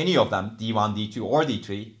any of them, D1, D2, or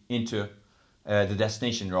D3, into the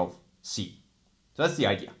destination row C. So that's the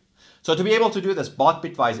idea. So to be able to do this bulk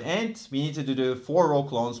bitwise AND, we need to do 4 row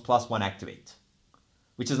clones plus 1 activate,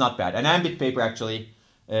 which is not bad. An Ambit paper actually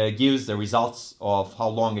gives the results of how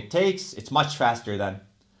long it takes. It's much faster than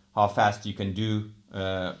how fast you can do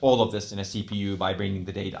all of this in a CPU by bringing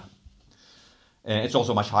the data. It's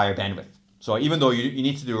also much higher bandwidth. So even though you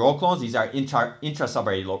need to do row clones, these are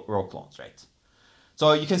intra-subarray row clones, right?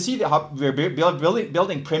 So you can see how we're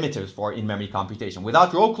building primitives for in-memory computation.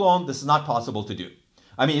 Without row clone, this is not possible to do.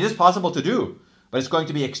 I mean, it is possible to do, but it's going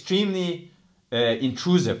to be extremely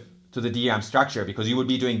intrusive to the DRAM structure because you would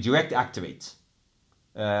be doing direct activates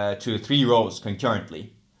to 3 rows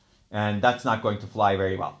concurrently, and that's not going to fly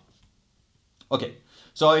very well. Okay,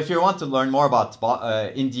 so if you want to learn more about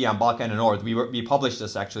in DRAM, Balkand, and OR, we published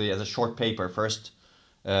this actually as a short paper first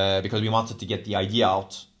because we wanted to get the idea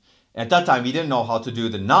out. At that time, we didn't know how to do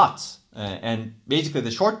the NOT, and basically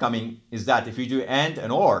the shortcoming is that if you do AND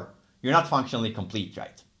and OR, you're not functionally complete,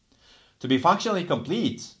 right? To be functionally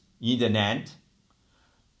complete, you need an AND,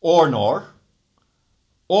 or NOR,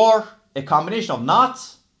 or a combination of NOT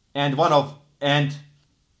and one of AND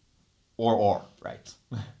or OR, right?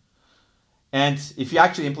 And if you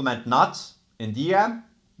actually implement NOT in DRAM,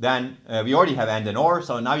 then we already have AND and OR,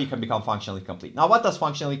 so now you can become functionally complete. Now, what does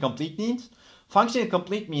functionally complete mean? Functionally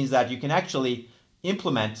complete means that you can actually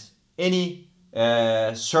implement any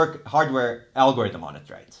hardware algorithm on it,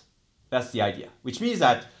 right? That's the idea. Which means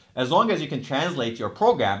that as long as you can translate your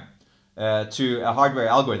program to a hardware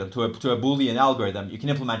algorithm, to a Boolean algorithm, you can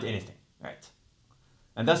implement anything, right?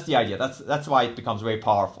 And that's the idea. That's why it becomes very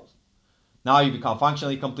powerful. Now you become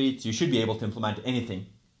functionally complete. You should be able to implement anything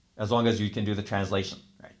as long as you can do the translation,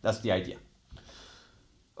 right? That's the idea.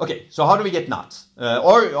 Okay, so how do we get NOT?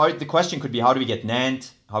 Or the question could be, how do we get NAND?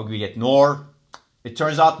 How do we get NOR? It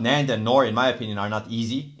turns out NAND and NOR, in my opinion, are not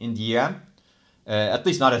easy in DRAM. At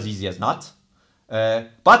least not as easy as NOT.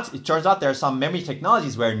 But it turns out there are some memory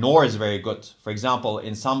technologies where NOR is very good. For example,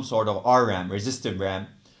 in some sort of RRAM, resistive RAM,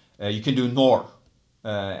 you can do NOR.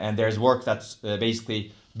 And there's work that's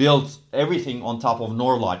basically builds everything on top of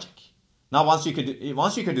NOR logic. Now, once you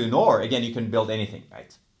can do NOR, again, you can build anything,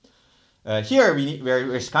 right? Here,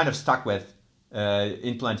 we're kind of stuck with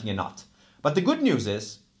implementing a NOT. But the good news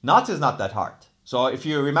is, NOT is not that hard. So if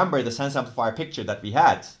you remember the sense amplifier picture that we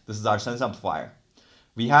had, this is our sense amplifier.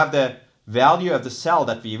 We have the value of the cell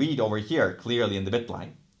that we read over here, clearly in the bit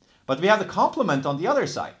line. But we have the complement on the other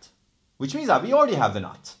side, which means that we already have the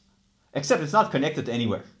NOT, except it's not connected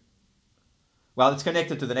anywhere. Well, it's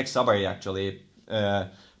connected to the next subarray, actually,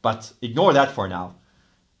 but ignore that for now.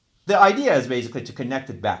 The idea is basically to connect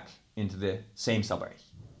it back into the same subarray,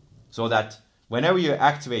 so that whenever you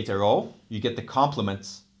activate a row, you get the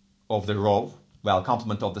complement of the row, well,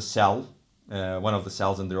 complement of the cell, one of the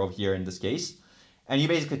cells in the row here in this case, and you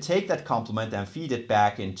basically take that complement and feed it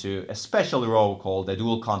back into a special row called the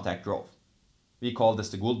dual contact row. We call this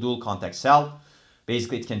the dual contact cell.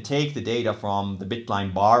 Basically, it can take the data from the bit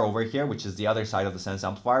line bar over here, which is the other side of the sense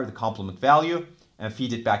amplifier, the complement value, and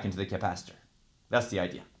feed it back into the capacitor. That's the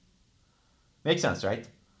idea. Makes sense, right?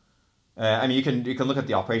 I mean, you can look at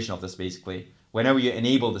the operation of this basically. Whenever you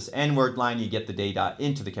enable this N word line, you get the data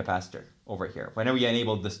into the capacitor over here. Whenever you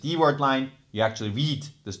enable this D word line, you actually read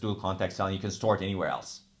this dual contact cell and you can store it anywhere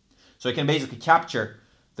else. So you can basically capture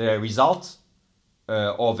the result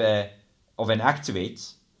of an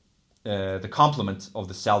activate, the complement of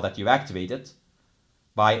the cell that you've activated,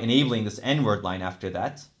 by enabling this N word line after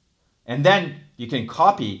that. And then you can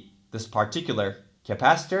copy this particular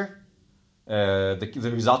capacitor,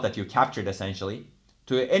 the result that you captured essentially,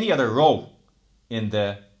 to any other row in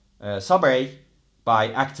the subarray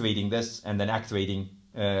by activating this and then activating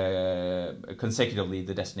consecutively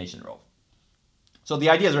the destination row. So the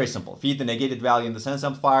idea is very simple. Feed the negated value in the sense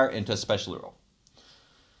amplifier into a special row.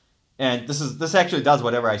 And this actually does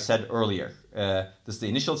whatever I said earlier. This is the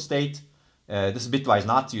initial state. This is bitwise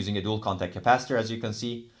NOT using a dual contact capacitor, as you can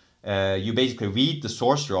see. You basically read the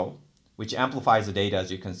source row, which amplifies the data,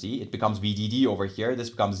 as you can see. It becomes VDD over here. This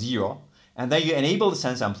becomes 0. And then you enable the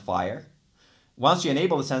sense amplifier. Once you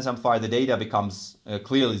enable the sense amplifier, the data becomes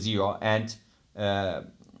clearly 0. And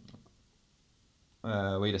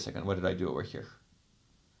wait a second, what did I do over here?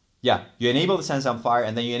 Yeah, you enable the sense amplifier,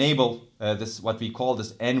 and then you enable this, what we call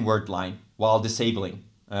this N word line, while disabling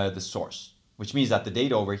the source, which means that the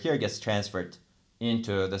data over here gets transferred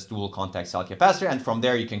into this dual contact cell capacitor, and from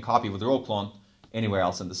there you can copy with row clone anywhere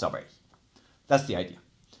else in the subarray. That's the idea.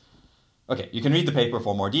 Okay, you can read the paper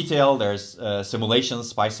for more detail. There's simulations,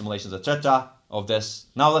 spice simulations, etc. of this.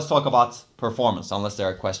 Now let's talk about performance, unless there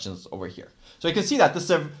are questions over here. So you can see that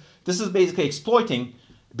this is basically exploiting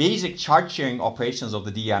basic charge sharing operations of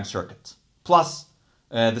the DRAM circuit, plus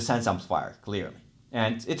the sense amplifier, clearly.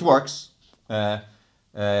 And it works. I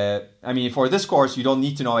mean, for this course, you don't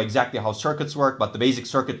need to know exactly how circuits work, but the basic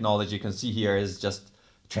circuit knowledge you can see here is just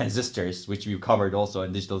transistors, which we covered also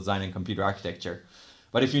in digital design and computer architecture.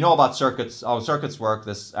 But if you know about circuits, how circuits work,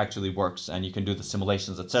 this actually works, and you can do the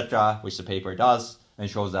simulations, etc., which the paper does, and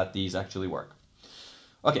shows that these actually work.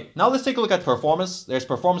 Okay, now let's take a look at performance. There's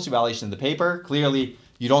performance evaluation in the paper. Clearly,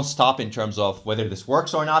 you don't stop in terms of whether this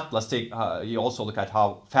works or not. Let's take, you also look at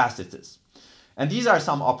how fast it is. And these are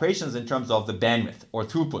some operations in terms of the bandwidth or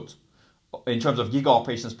throughput, in terms of giga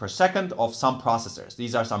operations per second of some processors.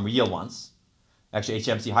 These are some real ones. Actually,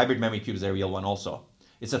 HMC hybrid memory cube is a real one also.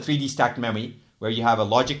 It's a 3D stacked memory where you have a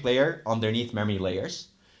logic layer underneath memory layers.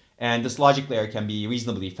 And this logic layer can be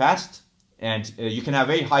reasonably fast, and you can have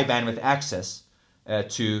very high bandwidth access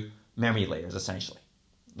to memory layers, essentially.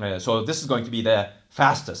 So this is going to be the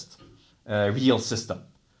fastest real system,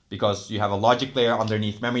 because you have a logic layer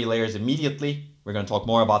underneath memory layers immediately. We're going to talk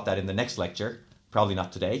more about that in the next lecture. Probably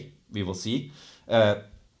not today. We will see.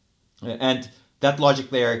 And that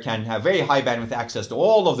logic layer can have very high bandwidth access to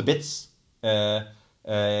all of the bits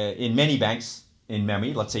in many banks in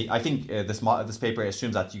memory. Let's say, I think this paper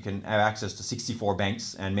assumes that you can have access to 64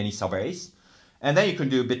 banks and many subarrays. And then you can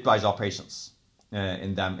do bitwise operations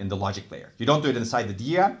in the logic layer. You don't do it inside the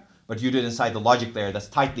DRAM, but you do it inside the logic layer that's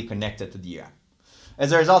tightly connected to DRAM.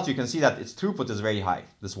 As a result, you can see that its throughput is very high.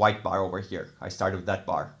 This white bar over here, I started with that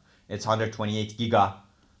bar. It's 128 giga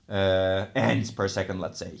ends per second,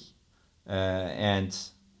 let's say. And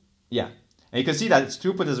yeah, and you can see that its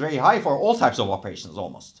throughput is very high for all types of operations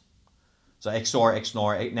almost. So XOR,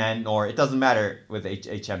 XNOR, NAND, NOR, it doesn't matter with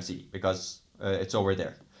HMC because it's over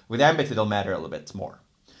there. With Ambit, it'll matter a little bit more.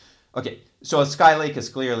 Okay, so Skylake is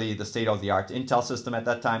clearly the state-of-the-art Intel system at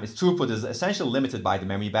that time. Its throughput is essentially limited by the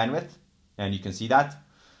memory bandwidth, and you can see that.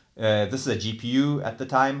 This is a GPU at the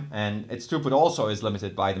time, and its throughput also is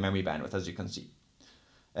limited by the memory bandwidth, as you can see.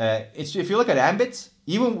 If you look at Ambit,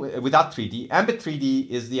 even without 3D, Ambit 3D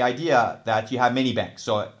is the idea that you have many banks.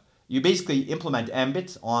 So you basically implement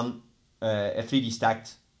Ambit on a 3D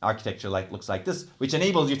stacked architecture looks like this, which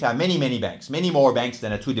enables you to have many banks, many more banks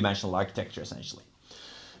than a two-dimensional architecture essentially.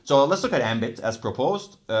 So let's look at Ambit as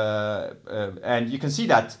proposed, and you can see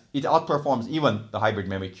that it outperforms even the hybrid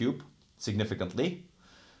memory cube significantly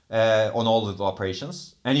on all of the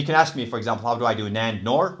operations. And you can ask me, for example, how do I do NAND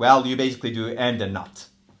NOR? Well, you basically do AND and NOT,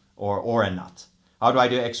 or and NOT. How do I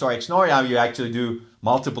do XOR XNOR? Now you actually do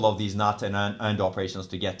multiple of these NOT and AND operations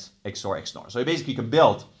to get XOR XNOR. So you basically can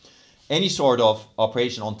build any sort of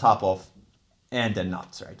operation on top of AND and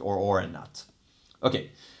NOT, right? Or and NOT. Okay.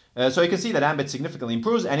 So you can see that Ambit significantly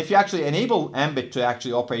improves, and if you actually enable Ambit to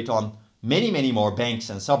actually operate on many more banks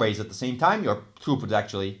and subarrays at the same time, your throughput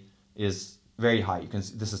actually is very high. You can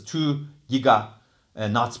see this is 2 giga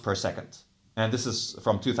knots per second, and this is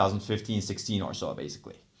from 2015-16 or so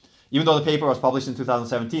basically. Even though the paper was published in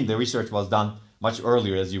 2017, the research was done much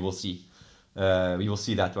earlier, as you will see. We will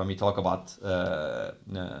see that when we talk about the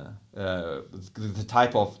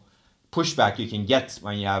type of pushback you can get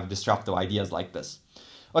when you have disruptive ideas like this.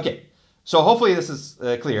 Okay, so hopefully this is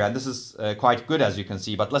clear, and this is quite good, as you can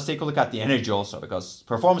see, but let's take a look at the energy also, because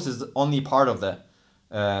performance is only part of the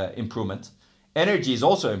improvement. Energy is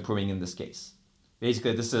also improving in this case.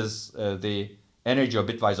 Basically, this is the energy of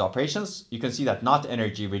bitwise operations. You can see that NOT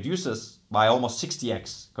energy reduces by almost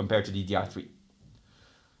 60x compared to DDR3.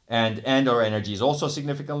 And/or energy is also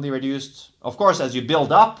significantly reduced. Of course, as you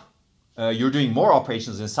build up, you're doing more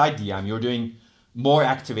operations inside DRAM. You're doing more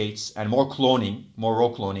activates and more cloning, more row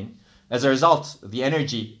cloning. As a result, the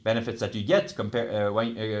energy benefits that you get compared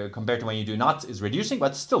to when you do NOT is reducing,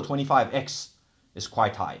 but still 25x is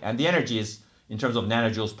quite high. And the energy is in terms of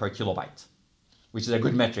nanojoules per kilobyte, which is a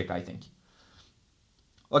good metric, I think.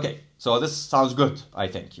 Okay, so this sounds good, I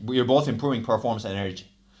think. We're both improving performance and energy.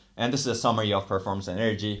 And this is a summary of performance and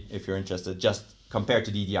energy, if you're interested, just compared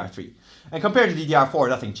to DDR3. And compared to DDR4,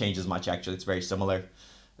 nothing changes much, actually. It's very similar.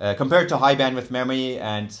 Compared to high bandwidth memory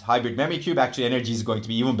and hybrid memory cube, actually energy is going to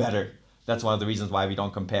be even better. That's one of the reasons why we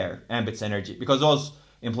don't compare Ambit's energy, because those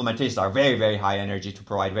implementations are very high energy to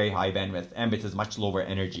provide very high bandwidth. Ambit is much lower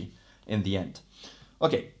energy in the end.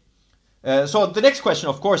 Okay, so the next question,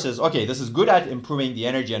 of course, is, okay, this is good at improving the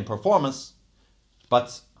energy and performance,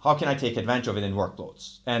 but how can I take advantage of it in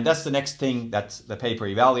workloads? And that's the next thing that the paper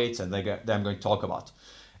evaluates and that I'm going to talk about.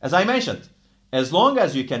 As I mentioned, as long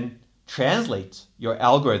as you can translate your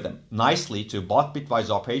algorithm nicely to block bitwise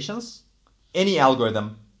operations, any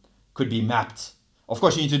algorithm could be mapped. Of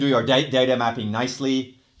course, you need to do your data mapping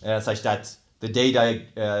nicely, such that the data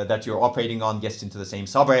that you're operating on gets into the same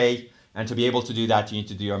subarray. And to be able to do that, you need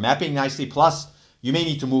to do your mapping nicely. Plus, you may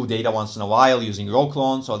need to move data once in a while using row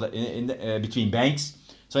clones or between banks.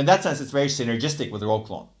 So in that sense, it's very synergistic with row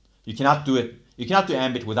clone. You cannot do it. You cannot do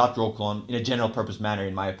Ambit without row clone in a general purpose manner,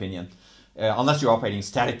 in my opinion. Unless you're operating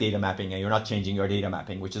static data mapping and you're not changing your data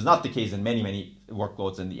mapping, which is not the case in many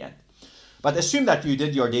workloads in the end. But assume that you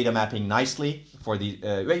did your data mapping nicely for the,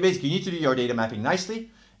 basically you need to do your data mapping nicely,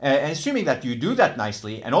 and assuming that you do that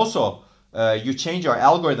nicely, and also you change your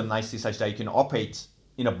algorithm nicely such that you can operate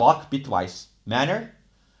in a block bitwise manner,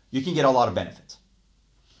 you can get a lot of benefit.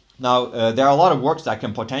 Now, there are a lot of works that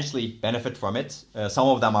can potentially benefit from it. Some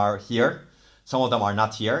of them are here, some of them are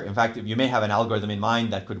not here. In fact, if you may have an algorithm in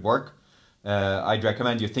mind that could work, I'd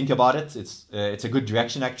recommend you think about it. It's a good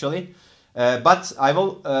direction, actually. But I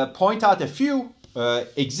will point out a few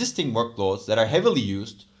existing workloads that are heavily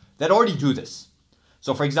used that already do this.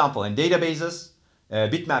 So for example, in databases,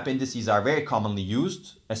 bitmap indices are very commonly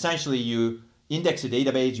used. Essentially, you index a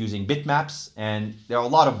database using bitmaps, and there are a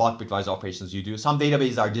lot of block bitwise operations you do. Some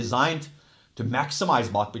databases are designed to maximize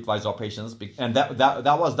block bitwise operations, and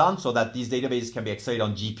that was done so that these databases can be accelerated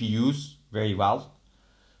on GPUs very well.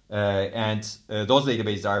 Those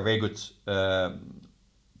databases are a very good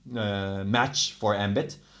match for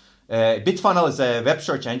Ambit. Bitfunnel is a web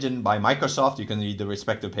search engine by Microsoft. You can read the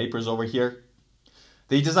respective papers over here.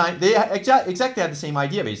 They exactly had the same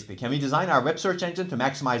idea, basically. Can we design our web search engine to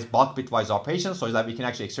maximize block bitwise operations so that we can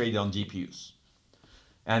actually accelerate it on GPUs?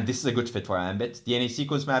 And this is a good fit for Ambit. DNA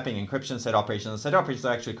sequence mapping, encryption, set operations. Set operations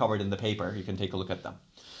are actually covered in the paper. You can take a look at them.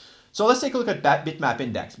 So let's take a look at bitmap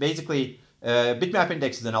index. Basically, bitmap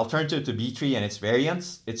index is an alternative to B-tree and its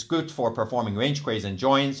variants. It's good for performing range queries and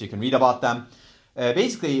joins. You can read about them.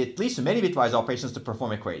 Basically, it leads to many bitwise operations to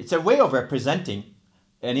perform a query. It's a way of representing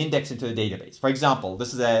an index into the database. For example,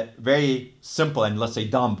 this is a very simple and, let's say,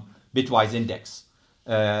 dumb bitwise index,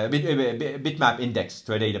 bitmap index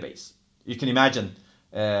to a database. You can imagine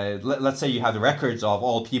let's say you have the records of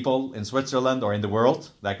all people in Switzerland or in the world.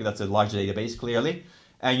 That's a large database, clearly.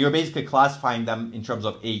 And you're basically classifying them in terms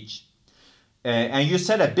of age. And you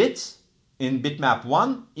set a bit in bitmap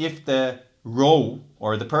 1 if the row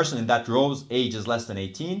or the person in that row's age is less than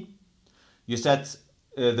 18. You set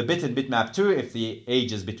the bit in bitmap 2 if the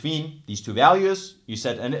age is between these two values. You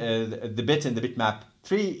set the bit in the bitmap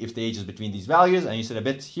 3 if the age is between these values, and you set a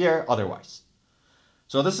bit here otherwise.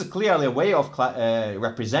 So this is clearly a way of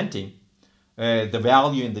representing the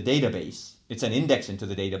value in the database. It's an index into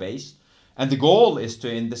the database. And the goal is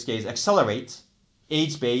to, in this case, accelerate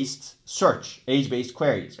age-based search, age-based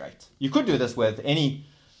queries, right? You could do this with any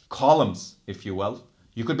columns, if you will.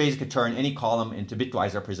 You could basically turn any column into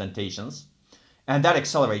bitwise representations, and that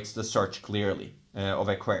accelerates the search clearly of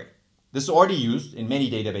a query. This is already used in many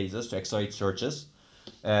databases to accelerate searches.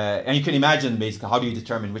 And you can imagine basically how do you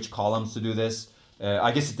determine which columns to do this.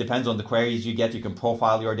 I guess it depends on the queries you get. You can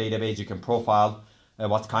profile your database. You can profile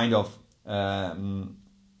what kind of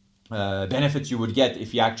benefits you would get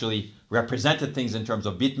if you actually represented things in terms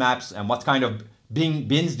of bitmaps, and what kind of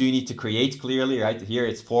bins do you need to create clearly, right? Here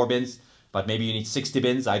it's 4 bins, but maybe you need 60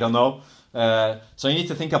 bins, I don't know. So you need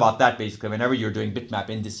to think about that basically whenever you're doing bitmap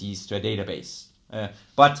indices to a database.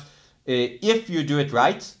 But if you do it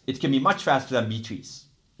right, it can be much faster than B-trees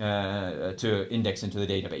to index into the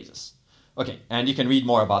databases. Okay, and you can read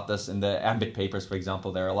more about this in the Ambit papers, for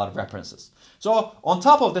example. There are a lot of references. So on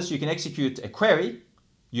top of this, you can execute a query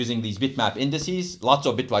using these bitmap indices, lots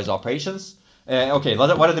of bitwise operations. Okay, what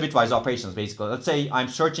are the bitwise operations basically? Let's say I'm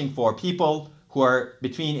searching for people who are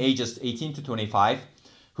between ages 18 to 25,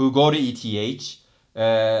 who go to ETH,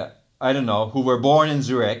 I don't know, who were born in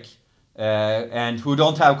Zürich, and who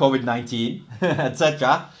don't have COVID-19,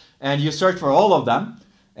 etc. And you search for all of them.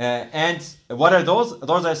 And what are those?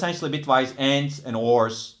 Those are essentially bitwise ands and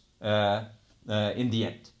ors in the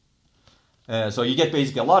end. So you get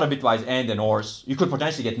basically a lot of bitwise and ors. You could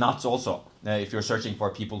potentially get nuts also if you're searching for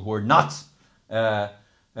people who are not,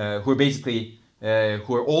 who are basically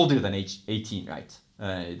who are older than age 18, right?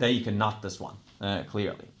 Then you can nut this one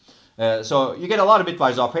clearly. So you get a lot of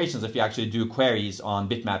bitwise operations if you actually do queries on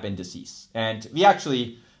bitmap indices. And we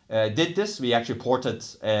actually did this. We actually ported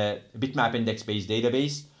a bitmap index-based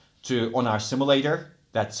database on our simulator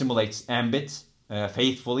that simulates Ambit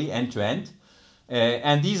faithfully end-to-end.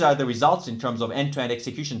 And these are the results in terms of end-to-end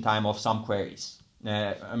execution time of some queries.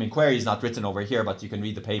 I mean, query is not written over here, but you can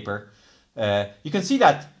read the paper. You can see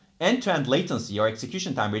that end-to-end latency or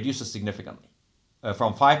execution time reduces significantly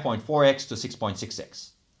from 5.4x to 6.6x,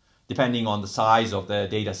 depending on the size of the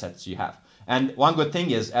data sets you have. And one good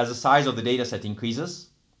thing is, as the size of the data set increases,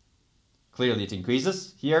 clearly it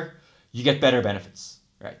increases here, you get better benefits,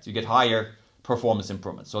 right? You get higher performance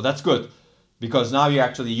improvements. So that's good, because now you're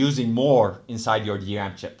actually using more inside your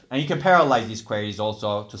DRAM chip. And you can parallelize these queries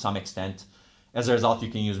also to some extent. As a result,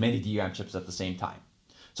 you can use many DRAM chips at the same time.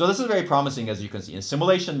 So this is very promising, as you can see. In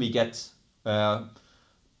simulation, we get 5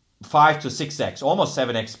 to 6x, almost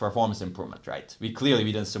 7x performance improvement, right? We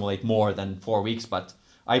didn't simulate more than 4 weeks, but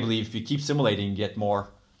I believe if you keep simulating, you get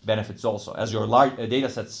more benefits also. As your data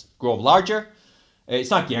sets grow larger,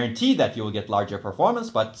 it's not guaranteed that you will get larger performance,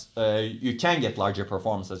 but you can get larger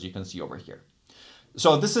performance, as you can see over here.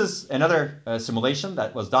 So this is another simulation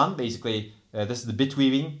that was done. Basically, this is the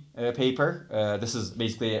Bitweaving paper. This is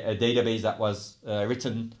basically a database that was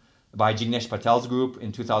written by Jignesh Patel's group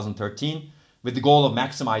in 2013 with the goal of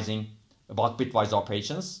maximizing about bitwise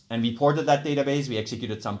operations. And we ported that database. We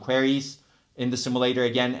executed some queries in the simulator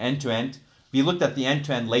again, end-to-end. We looked at the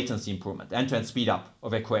end-to-end latency improvement, end-to-end speed up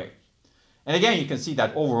of a query. And again, you can see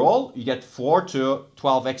that overall, you get 4 to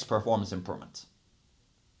 12x performance improvement.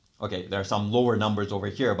 Okay, there are some lower numbers over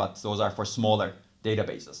here, but those are for smaller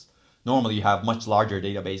databases. Normally, you have much larger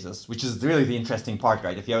databases, which is really the interesting part,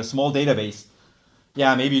 right? If you have a small database,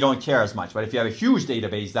 yeah, maybe you don't care as much. But if you have a huge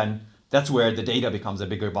database, then that's where the data becomes a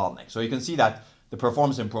bigger bottleneck. So you can see that the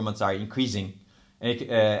performance improvements are increasing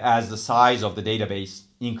as the size of the database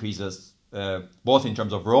increases, both in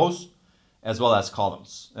terms of rows as well as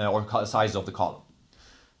columns, or size of the column.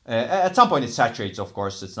 At some point, it saturates, of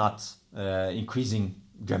course. It's not increasing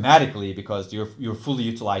dramatically because you're fully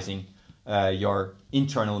utilizing your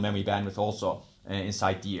internal memory bandwidth also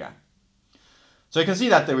inside DRAM. So you can see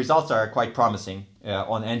that the results are quite promising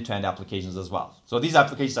on end-to-end applications as well. So these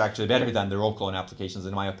applications are actually better than the row clone applications,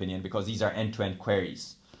 in my opinion, because these are end-to-end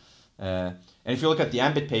queries. And if you look at the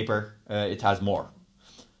Ambit paper, it has more.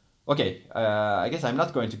 Okay, I guess I'm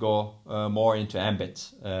not going to go more into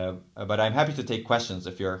Ambit, but I'm happy to take questions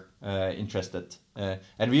if you're interested.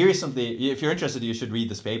 And we recently, if you're interested, you should read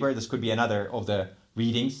this paper. This could be another of the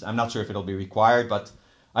readings. I'm not sure if it'll be required, but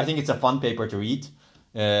I think it's a fun paper to read.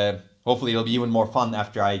 Hopefully it'll be even more fun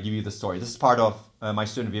after I give you the story. This is part of my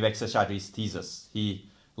student Vivek Seshadri's thesis. He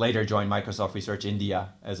later joined Microsoft Research India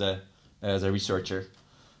as a researcher,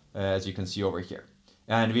 as you can see over here.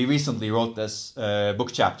 And we recently wrote this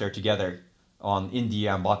book chapter together on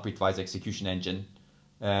InDRAM block bitwise execution engine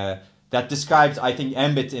that describes, I think,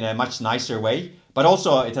 MBIT in a much nicer way, but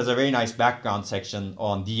also it has a very nice background section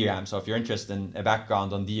on DRAM. So if you're interested in a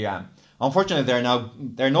background on DRAM, unfortunately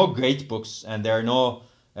there are no great books, and there are no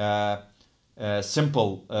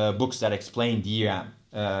simple books that explain DRAM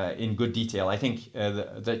in good detail. I think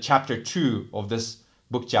the chapter 2 of this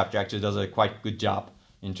book chapter actually does a quite good job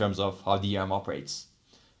in terms of how DRAM operates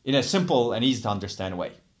in a simple and easy to understand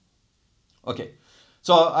way. Okay,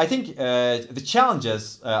 so I think the challenge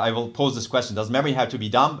is, I will pose this question, does memory have to be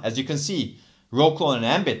dumb? As you can see, row clone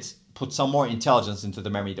and MBIT put some more intelligence into the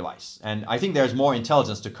memory device. And I think there's more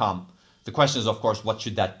intelligence to come. The question is, of course, what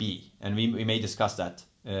should that be? And we may discuss that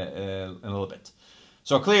a little bit.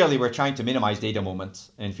 So clearly, we're trying to minimize data movement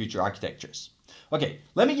in future architectures. Okay,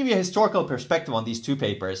 let me give you a historical perspective on these two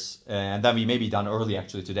papers, and then we may be done early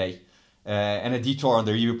actually today, and a detour on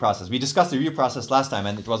the review process. We discussed the review process last time,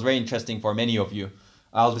 and it was very interesting for many of you.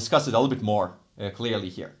 I'll discuss it a little bit more clearly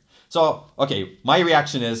here. So, okay, my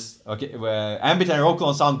reaction is, okay, MBIT and row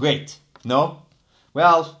clone sound great. No?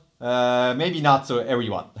 Well, maybe not to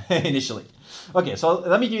everyone initially. Okay, so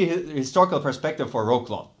let me give you a historical perspective for row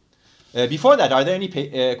clone. Before that, are there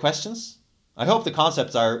any questions? I hope the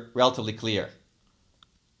concepts are relatively clear.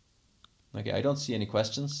 Okay, I don't see any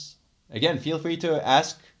questions. Again, feel free to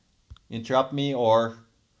ask, interrupt me, or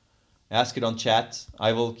ask it on chat.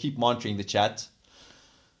 I will keep monitoring the chat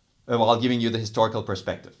while giving you the historical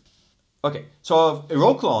perspective. Okay, so a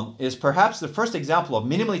row clone is perhaps the first example of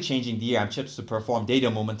minimally changing DRAM chips to perform data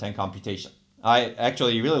movement and computation. I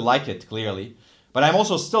actually really like it, clearly, but I'm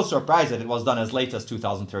also still surprised that it was done as late as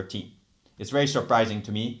 2013. It's very surprising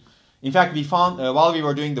to me. In fact, we found, while we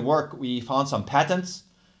were doing the work, we found some patents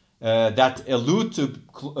that allude to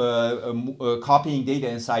copying data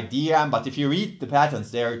inside DRAM, but if you read the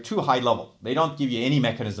patents, they're too high level. They don't give you any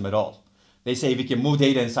mechanism at all. They say we can move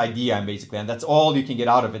data inside DRAM, basically, and that's all you can get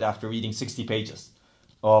out of it after reading 60 pages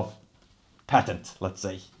of patent, let's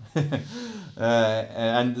say.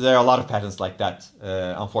 And there are a lot of patents like that,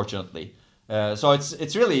 unfortunately. So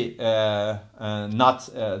it's really not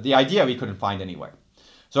the idea we couldn't find anywhere.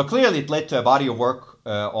 So clearly it led to a body of work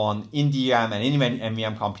on in-DRAM and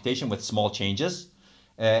in-NVM computation with small changes.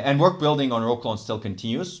 And work building on row clone still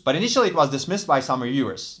continues. But initially it was dismissed by some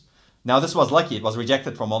reviewers. Now this was lucky, it was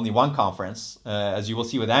rejected from only one conference. As you will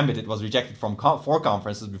see with MBIT, it was rejected from 4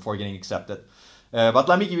 conferences before getting accepted. But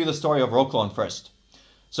let me give you the story of row clone first.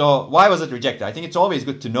 So why was it rejected? I think it's always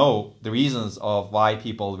good to know the reasons of why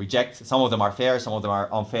people reject. Some of them are fair, some of them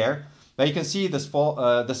are unfair. But you can see this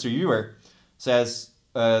reviewer says,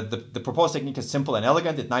 the proposed technique is simple and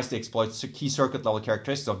elegant. It nicely exploits key circuit level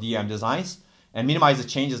characteristics of DRAM designs and minimizes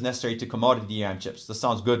changes necessary to commodity DRAM chips. This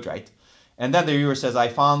sounds good, right? And then the reviewer says, I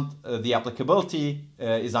found the applicability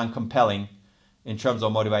is uncompelling in terms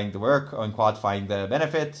of motivating the work and quantifying the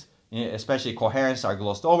benefit, especially coherence are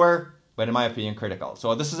glossed over, but in my opinion, critical.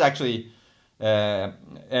 So this is actually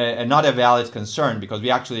not a valid concern because we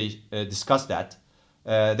actually discussed that.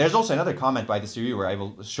 There's also another comment by this reviewer. I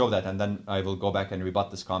will show that and then I will go back and rebut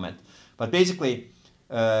this comment. But basically,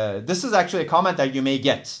 this is actually a comment that you may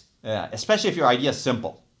get, especially if your idea is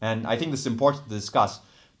simple. And I think this is important to discuss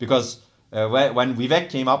because when Vivek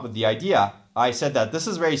came up with the idea, I said that this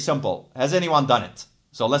is very simple. Has anyone done it?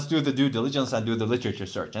 So let's do the due diligence and do the literature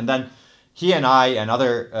search. And then he and I and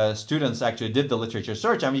other students actually did the literature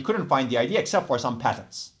search and we couldn't find the idea except for some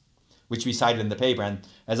patents, which we cited in the paper. And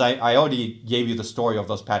as I already gave you the story of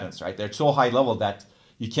those patents, right? They're so high level that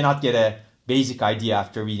you cannot get a basic idea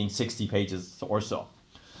after reading 60 pages or so.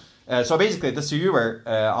 So basically, this reviewer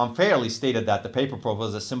unfairly stated that the paper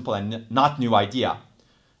proposed a simple and not new idea.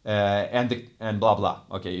 And blah blah.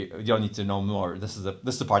 Okay, you don't need to know more. This is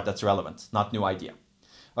the part that's relevant, not new idea.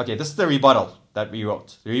 Okay, this is the rebuttal that we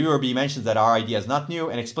wrote. The reviewer B mentions that our idea is not new.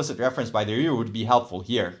 An explicit reference by the reviewer would be helpful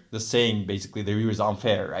here. This saying basically the reviewer is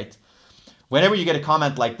unfair, right? Whenever you get a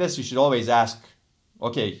comment like this, you should always ask,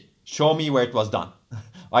 okay, show me where it was done.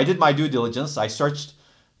 I did my due diligence. I searched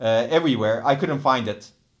everywhere. I couldn't find it.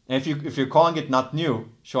 And if you're calling it not new,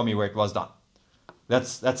 show me where it was done.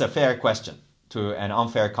 That's a fair question to an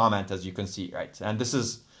unfair comment, as you can see, right? And this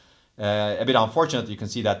is a bit unfortunate. You can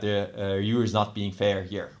see that the reviewer is not being fair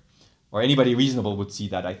here. Or anybody reasonable would see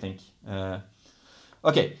that, I think.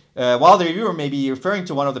 Okay, while the reviewer may be referring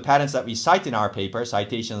to one of the patents that we cite in our paper,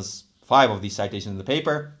 citations 5 of these citations in the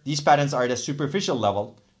paper. These patents are at a superficial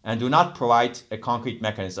level and do not provide a concrete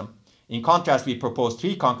mechanism. In contrast, we propose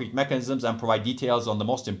 3 concrete mechanisms and provide details on the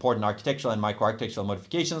most important architectural and microarchitectural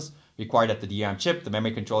modifications required at the DRAM chip, the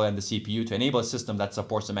memory controller, and the CPU to enable a system that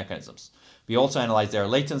supports the mechanisms. We also analyze their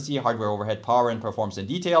latency, hardware overhead, power, and performance in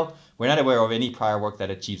detail. We're not aware of any prior work that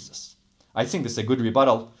achieves this. I think this is a good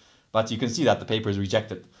rebuttal, but you can see that the paper is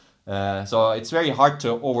rejected. So it's very hard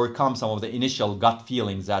to overcome some of the initial gut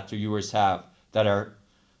feelings that reviewers have that are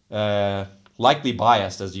likely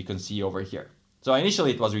biased, as you can see over here. So initially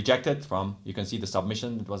it was rejected from, you can see the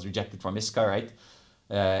submission, it was rejected from ISCA, right?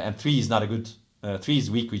 And 3 is not a good, 3 is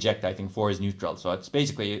weak reject, I think 4 is neutral. So it's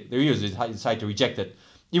basically, the reviewers decide to reject it,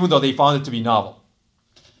 even though they found it to be novel.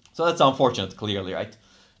 So that's unfortunate, clearly, right?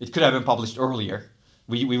 It could have been published earlier.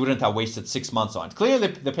 We wouldn't have wasted 6 months on it. Clearly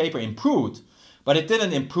the paper improved, but it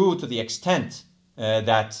didn't improve to the extent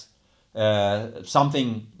that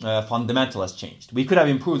something fundamental has changed. We could have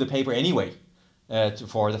improved the paper anyway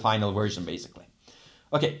for the final version, basically.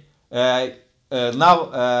 Okay,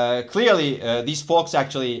 now clearly these folks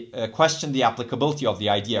actually question the applicability of the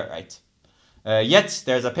idea, right? Yet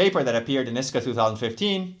there's a paper that appeared in ISCA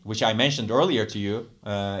 2015, which I mentioned earlier to you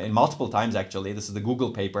in multiple times actually. This is the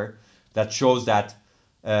Google paper that shows that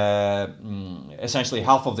essentially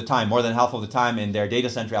half of the time, more than half of the time in their data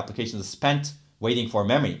center applications is spent waiting for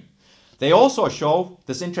memory. They also show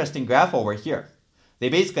this interesting graph over here. They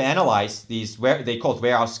basically analyze these, they call it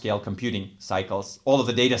warehouse scale computing cycles, all of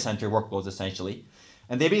the data center workloads essentially.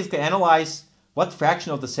 And they basically analyze what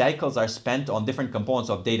fraction of the cycles are spent on different components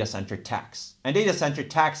of data center tasks. And data center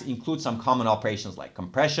tasks include some common operations like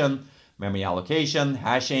compression, memory allocation,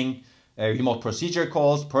 hashing, remote procedure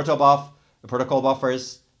calls, protocol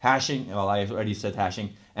buffers, hashing, well, I already said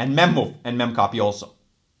hashing, and memmove and memcopy also.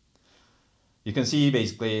 You can see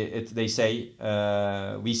basically they say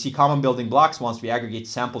we see common building blocks once we aggregate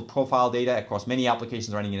sampled profile data across many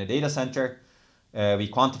applications running in a data center. We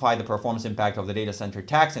quantify the performance impact of the data center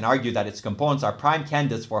tax and argue that its components are prime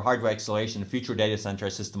candidates for hardware acceleration in future data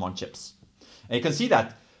center system on chips. And you can see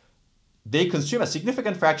that they consume a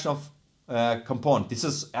significant fraction of component. This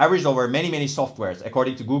is averaged over many softwares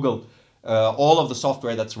according to Google, all of the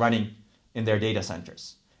software that's running in their data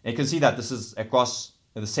centers. And you can see that this is across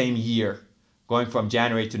the same year, going from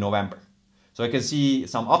January to November. So you can see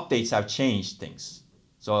some updates have changed things.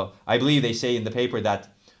 So I believe they say in the paper that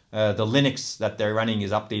the Linux that they're running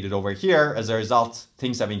is updated over here. As a result,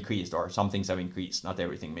 things have increased, or some things have increased, not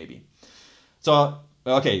everything maybe. So,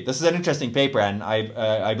 okay, this is an interesting paper, and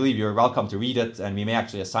I believe you're welcome to read it, and we may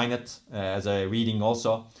actually assign it as a reading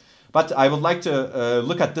also. But I would like to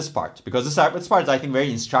look at this part, because this part is, I think,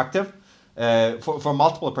 very instructive for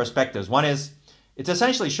multiple perspectives. One is, it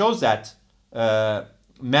essentially shows that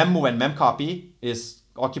memmove and memcopy is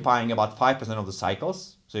occupying about 5% of the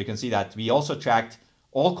cycles. So you can see that we also tracked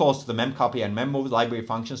all calls to the memcopy and memmove library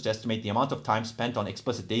functions to estimate the amount of time spent on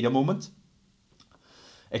explicit data movement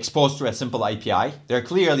exposed through a simple API. They're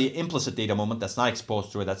clearly implicit data movement that's not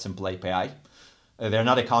exposed through that simple API. They're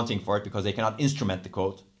not accounting for it because they cannot instrument the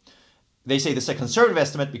code. They say this is a conservative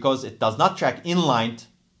estimate because it does not track inline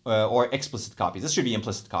or explicit copies. This should be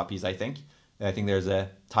implicit copies, I think. I think there's a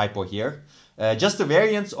typo here. Just the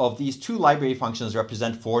variance of these 2 library functions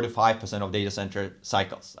represent 4 to 5% of data center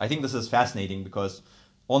cycles. I think this is fascinating because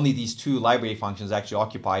only these 2 library functions actually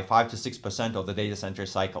occupy 5 to 6% of the data center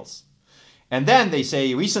cycles. And then they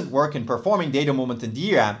say recent work in performing data movement in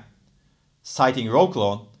DRAM, citing row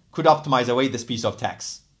clone, could optimize away this piece of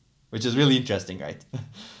text, which is really interesting, right?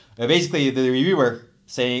 Basically, the reviewer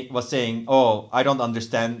was saying, oh, I don't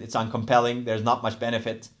understand, it's uncompelling, there's not much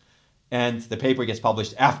benefit. And the paper gets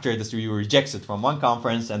published after this reviewer rejects it from one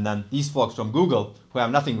conference, and then these folks from Google, who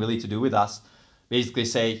have nothing really to do with us, basically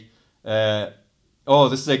say, oh,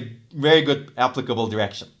 this is a very good applicable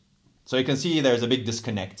direction. So you can see there's a big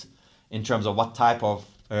disconnect in terms of what type of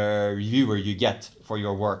reviewer you get for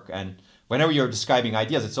your work. And whenever you're describing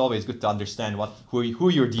ideas, it's always good to understand who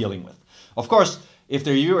you're dealing with. Of course, if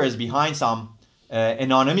the reviewer is behind some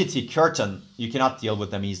anonymity curtain, you cannot deal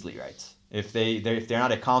with them easily, right? If they're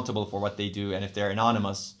not accountable for what they do, and if they're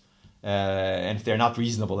anonymous, and if they're not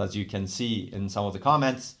reasonable, as you can see in some of the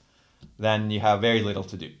comments, then you have very little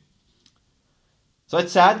to do. So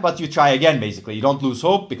it's sad, but you try again, basically. You don't lose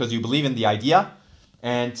hope because you believe in the idea,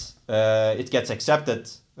 and it gets accepted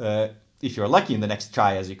if you're lucky in the next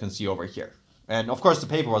try, as you can see over here. And of course, the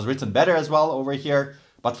paper was written better as well over here,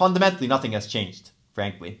 but fundamentally nothing has changed,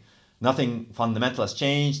 frankly. Nothing fundamental has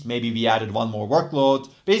changed. Maybe we added one more workload.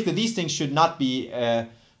 Basically, these things should not be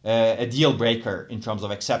a deal breaker in terms of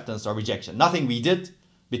acceptance or rejection. Nothing we did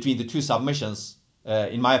between the 2 submissions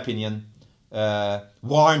in my opinion,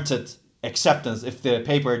 warranted acceptance if the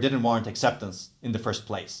paper didn't warrant acceptance in the first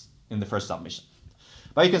place, in the first submission.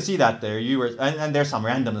 But you can see that the reviewers, and there's some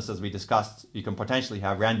randomness as we discussed. You can potentially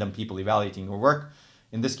have random people evaluating your work.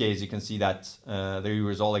 In this case, you can see that the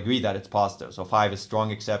reviewers all agree that it's positive. So 5 is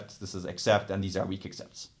strong accept, this is accept, and these are weak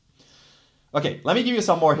accepts. Okay, let me give you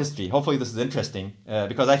some more history. Hopefully this is interesting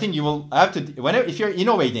because I think you will have to, if you're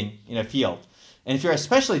innovating in a field, and if you're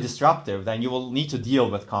especially disruptive, then you will need to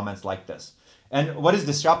deal with comments like this. And what is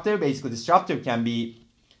disruptive? Basically, disruptive can be,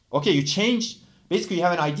 okay, you change, basically you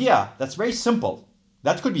have an idea that's very simple.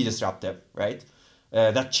 That could be disruptive, right?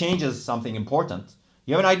 That changes something important.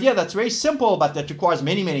 You have an idea that's very simple, but that requires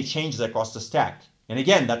many, many changes across the stack. And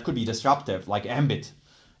again, that could be disruptive, like Ambit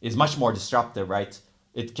is much more disruptive, right?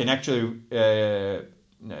 It can actually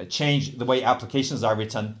change the way applications are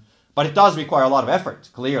written, but it does require a lot of effort,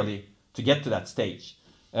 clearly, to get to that stage.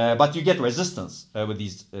 But you get resistance with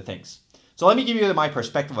these things. So let me give you my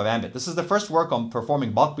perspective of Ambit. This is the first work on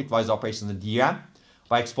performing bulk bitwise operations in DRAM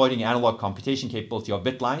by exploiting analog computation capability of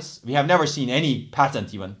bitlines. We have never seen any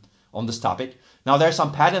patent even on this topic. Now there are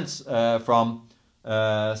some patents from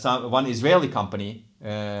one Israeli company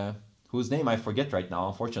whose name I forget right now,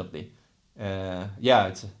 unfortunately. Yeah,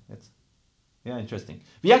 it's interesting.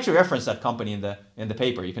 We actually referenced that company in the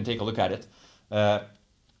paper. You can take a look at it.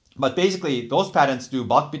 But basically, those patents do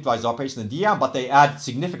bulk bitwise operations in DRAM, but they add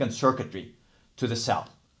significant circuitry to the cell.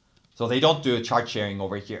 So they don't do chart sharing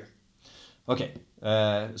over here. Okay,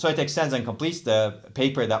 so it extends and completes the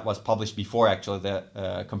paper that was published before actually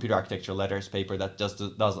the computer architecture letters paper that just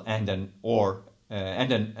does and an or,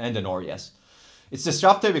 yes. It's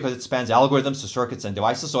disruptive because it spans algorithms to circuits and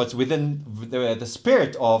devices. So it's within the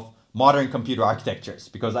spirit of modern computer architectures.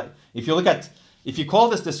 Because if you call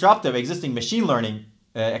this disruptive, existing machine learning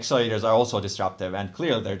accelerators are also disruptive, and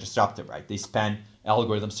clearly they're disruptive, right? They span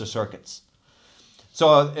algorithms to circuits.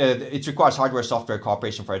 So it requires hardware-software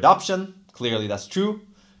cooperation for adoption. Clearly that's true.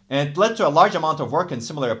 And it led to a large amount of work in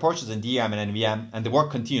similar approaches in DRAM and NVM, and the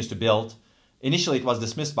work continues to build. Initially, it was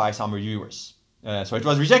dismissed by some reviewers. So it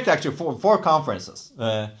was rejected actually for 4 conferences.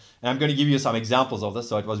 And I'm going to give you some examples of this.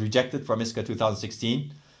 So it was rejected from ISCA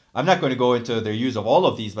 2016. I'm not going to go into the use of all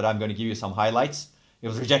of these, but I'm going to give you some highlights. It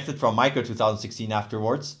was rejected from Micro 2016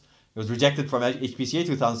 afterwards. It was rejected from HPCA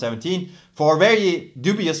 2017 for very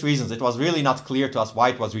dubious reasons. It was really not clear to us why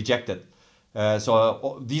it was rejected.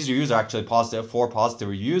 So these reviews are actually positive, 4 positive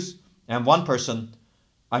reviews. And one person,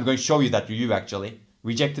 I'm going to show you that review actually,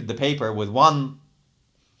 rejected the paper with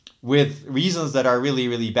reasons that are really,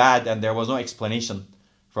 really bad, and there was no explanation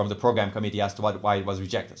from the program committee as to why it was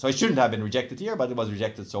rejected. So it shouldn't have been rejected here, but it was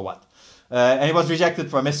rejected, so what? And it was rejected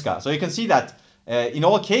from ISCA. So you can see that in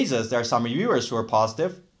all cases, there are some reviewers who are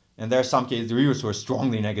positive, and there are some cases, the reviewers who are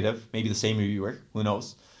strongly negative, maybe the same reviewer, who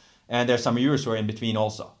knows. And there are some reviewers who are in between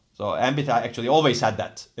also. So Ambit actually always had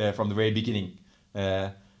that from the very beginning,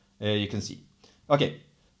 you can see. Okay,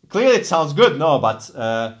 clearly it sounds good, no, but,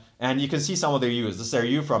 and you can see some of the reviews. This is a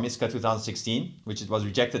review from ISCA 2016, which it was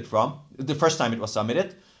rejected from, the first time it was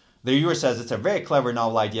submitted. The reviewer says it's a very clever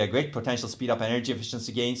novel idea, great potential speed up and energy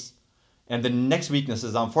efficiency gains. And the next weakness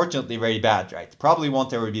is unfortunately very bad, right? Probably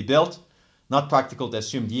won't ever be built. Not practical to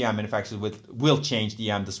assume DRAM manufacturers will change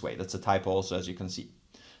DRAM this way. That's a typo also, as you can see.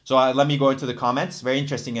 So let me go into the comments. Very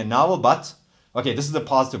interesting and novel, but okay, this is the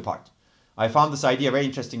positive part. I found this idea very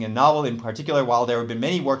interesting and novel. In particular, while there have been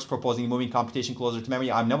many works proposing moving computation closer to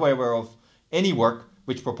memory, I'm never aware of any work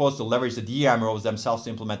which proposed to leverage the DRAM rows themselves to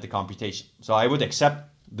implement the computation. So I would accept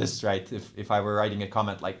this, right, if I were writing a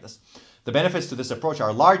comment like this. The benefits to this approach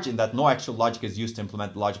are large in that no actual logic is used to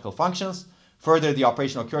implement logical functions. Further, the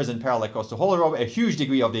operation occurs in parallel across the whole row, a huge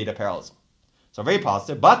degree of data parallelism. So very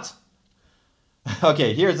positive, but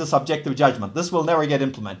okay, here's the subjective judgment. This will never get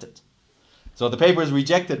implemented. So the paper is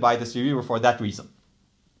rejected by this reviewer for that reason.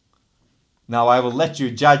 Now I will let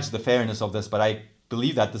you judge the fairness of this, but I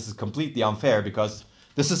believe that this is completely unfair because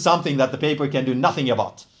this is something that the paper can do nothing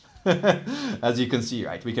about. As you can see,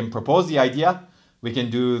 right? We can propose the idea. We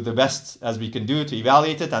can do the best as we can do to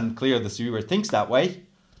evaluate it, and clearly the reviewer thinks that way.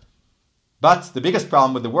 But the biggest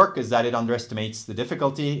problem with the work is that it underestimates the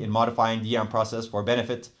difficulty in modifying DRAM process for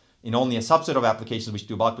benefit in only a subset of applications which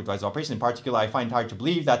do bulk bitwise operation. In particular, I find it hard to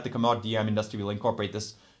believe that the commodity DRAM industry will incorporate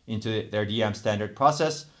this into their DRAM standard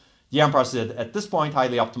process. DRAM process at this point,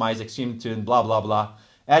 highly optimized, extreme tuned, blah, blah, blah.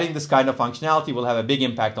 Adding this kind of functionality will have a big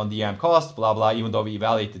impact on DRAM cost, blah, blah, even though we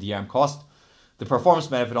evaluate the DRAM cost. The performance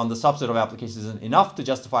benefit on the subset of applications isn't enough to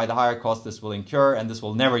justify the higher cost this will incur, and this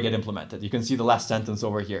will never get implemented. You can see the last sentence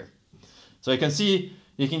over here. So you can see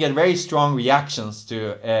you can get very strong reactions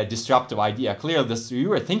to a disruptive idea. Clearly, this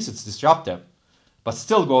reviewer thinks it's disruptive, but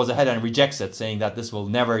still goes ahead and rejects it, saying that this will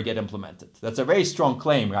never get implemented. That's a very strong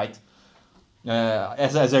claim, right?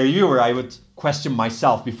 As a reviewer, I would question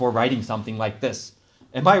myself before writing something like this.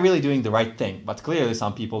 Am I really doing the right thing? But clearly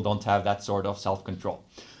some people don't have that sort of self-control.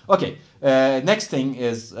 Okay, next thing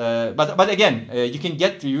is, but again, you can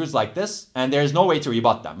get reviews like this, and there's no way to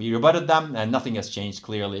rebut them. We rebutted them, and nothing has changed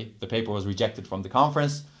clearly. The paper was rejected from the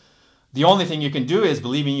conference. The only thing you can do is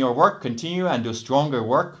believe in your work, continue and do stronger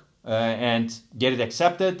work, and get it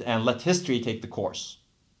accepted, and let history take the course.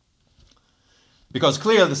 Because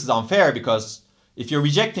clearly this is unfair, because if you're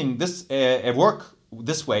rejecting this a work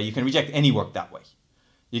this way, you can reject any work that way.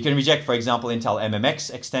 You can reject, for example, Intel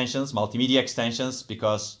MMX extensions, multimedia extensions,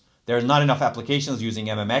 because there's not enough applications using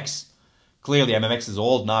MMX. Clearly MMX is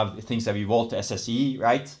old now, things have evolved to SSE,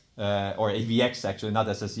 right? Or AVX, actually, not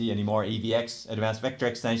SSE anymore, AVX, Advanced Vector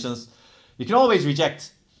Extensions. You can always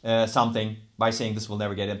reject something by saying this will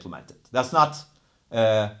never get implemented. That's not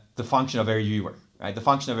the function of a reviewer, right? The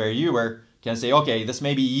function of a reviewer can say, okay, this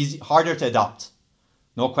may be harder to adopt.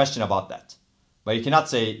 No question about that. But you cannot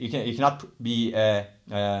say, you cannot be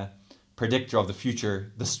a predictor of the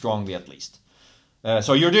future this strongly, at least.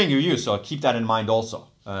 So you're doing reviews, so keep that in mind also.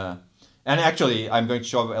 And actually, I'm going to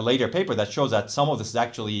show a later paper that shows that some of this is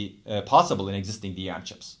actually possible in existing DRAM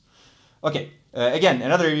chips. Okay, again,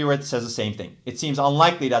 another reviewer says the same thing. It seems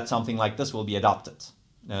unlikely that something like this will be adopted,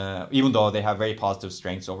 even though they have very positive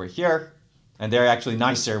strengths over here. And they're actually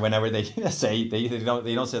nicer whenever they say, they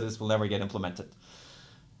don't say this will never get implemented.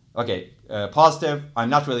 Okay, positive.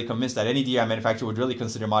 I'm not really convinced that any DRAM manufacturer would really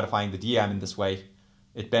consider modifying the DRAM in this way.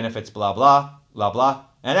 It benefits blah, blah, blah, blah.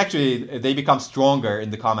 And actually, they become stronger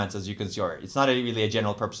in the comments, as you can see. It's not really a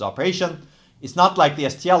general purpose operation. It's not like the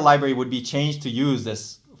STL library would be changed to use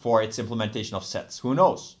this for its implementation of sets. Who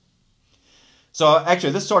knows? So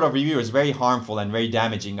actually, this sort of review is very harmful and very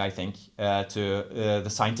damaging, I think, to the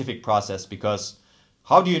scientific process, because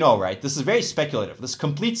how do you know, right? This is very speculative. This is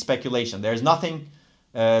complete speculation. There's nothing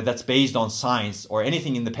that's based on science or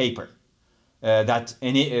anything in the paper that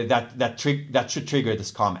should trigger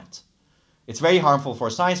this comment. It's very harmful for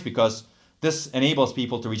science because this enables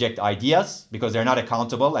people to reject ideas because they're not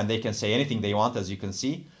accountable and they can say anything they want, as you can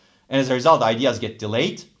see. And as a result, ideas get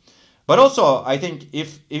delayed. But also, I think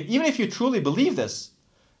even if you truly believe this,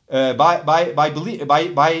 by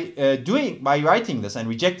writing this and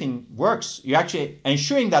rejecting works, you're actually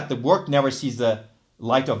ensuring that the work never sees the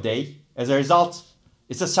light of day. As a result,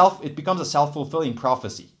 it becomes a self-fulfilling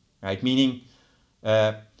prophecy, right? Meaning,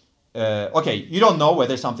 okay, you don't know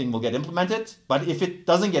whether something will get implemented, but if it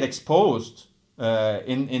doesn't get exposed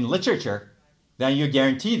in literature, then you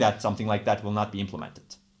guarantee that something like that will not be implemented.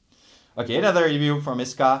 Okay, another review from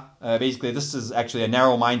Iska. Basically, this is actually a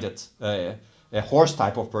narrow-minded, a horse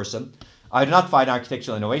type of person. I do not find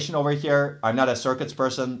architectural innovation over here. I'm not a circuits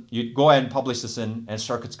person. You go ahead and publish this in a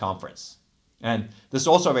circuits conference. And this is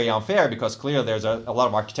also very unfair because clearly there's a lot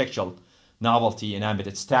of architectural novelty in Ambit.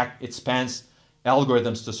 It spans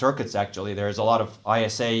algorithms to circuits, actually. There's a lot of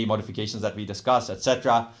ISA modifications that we discuss,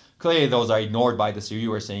 etc. Clearly those are ignored by this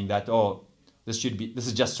reviewer saying that, oh, this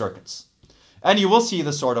is just circuits. And you will see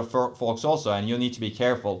this sort of folks also, and you need to be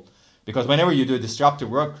careful because whenever you do disruptive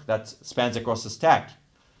work that spans across the stack,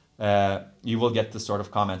 you will get this sort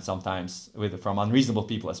of comment sometimes from unreasonable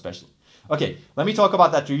people especially. Okay, let me talk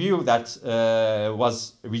about that review that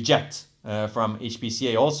was reject from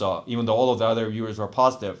HPCA also, even though all of the other reviewers were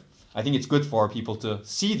positive. I think it's good for people to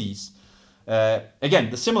see these.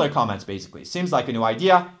 Again, the similar comments basically. Seems like a new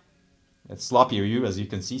idea. It's sloppy review, as you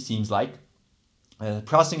can see, seems like.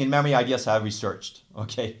 Processing in memory ideas have researched.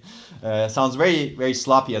 Okay, sounds very, very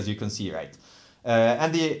sloppy, as you can see, right?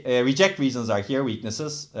 And the reject reasons are here,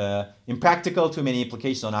 weaknesses. Impractical, too many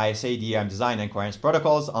implications on ISA, DRAM design, and coherence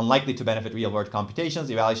protocols. Unlikely to benefit real-world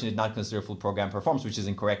computations. Evaluation did not consider full program performance, which is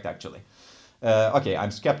incorrect, actually. Okay,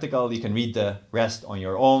 I'm skeptical. You can read the rest on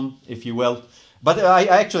your own, if you will. But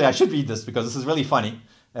I should read this because this is really funny.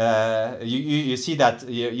 You see that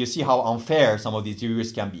you see how unfair some of these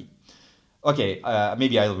reviewers can be. Okay,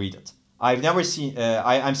 maybe I'll read it. I've never seen,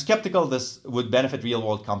 I'm skeptical this would benefit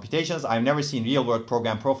real-world computations. I've never seen real-world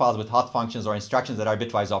program profiles with hot functions or instructions that are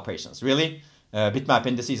bitwise operations. Really? Bitmap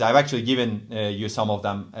indices, I've actually given you some of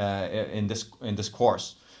them in this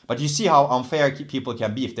course. But you see how unfair people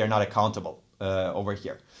can be if they're not accountable over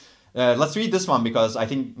here. Let's read this one because I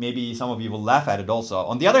think maybe some of you will laugh at it also.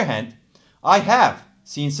 On the other hand, I have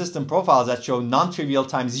seen system profiles that show non-trivial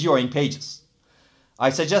time zeroing pages. I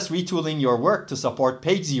suggest retooling your work to support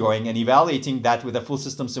page zeroing and evaluating that with a full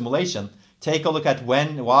system simulation. Take a look at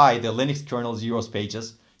why the Linux kernel zeros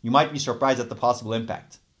pages. You might be surprised at the possible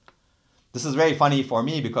impact. This is very funny for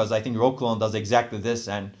me because I think row clone does exactly this,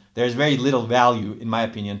 and there's very little value, in my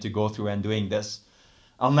opinion, to go through and doing this,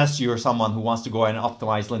 unless you're someone who wants to go and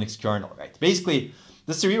optimize Linux kernel, right? Basically,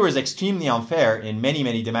 this reviewer is extremely unfair in many,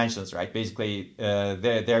 many dimensions, right? Basically,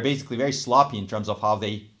 they're basically very sloppy in terms of how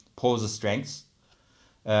they pose the strengths.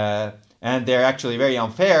 And they're actually very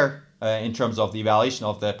unfair in terms of the evaluation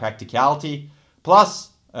of the practicality. Plus,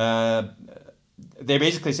 they're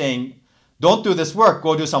basically saying, don't do this work,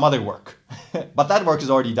 go do some other work. But that work is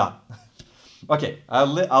already done. Okay,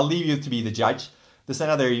 I'll leave you to be the judge. This is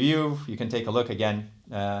another review. You can take a look again.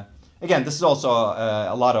 Again, this is also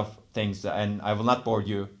a lot of things, and I will not bore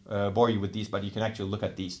you with these, but you can actually look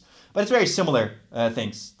at these. But it's very similar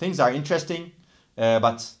things. Things are interesting,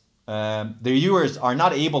 but the reviewers are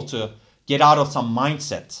not able to get out of some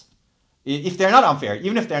mindset. If they're not unfair,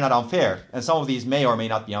 even if they're not unfair, and some of these may or may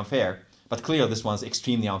not be unfair, but clearly this one's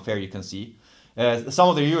extremely unfair, you can see. Some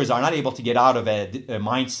of the reviewers are not able to get out of a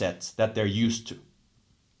mindset that they're used to.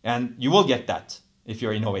 And you will get that if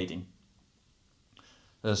you're innovating.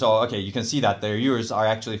 So, okay, you can see that the reviewers are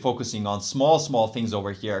actually focusing on small things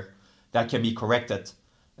over here that can be corrected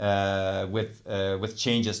with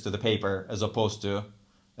changes to the paper, as opposed to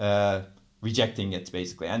rejecting it,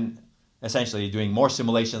 basically. And essentially doing more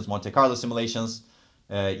simulations, Monte Carlo simulations,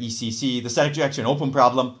 ECC. This is actually an open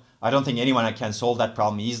problem. I don't think anyone can solve that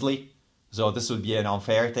problem easily. So this would be an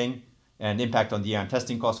unfair thing. And impact on DRM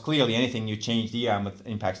testing costs. Clearly, anything you change DRM with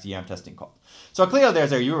impacts DRM testing cost. So clearly,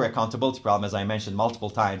 there's a reviewer accountability problem, as I mentioned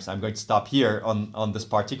multiple times. I'm going to stop here on this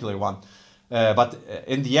particular one. But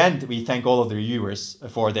in the end, we thank all of the reviewers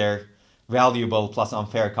for their valuable plus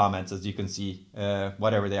unfair comments, as you can see,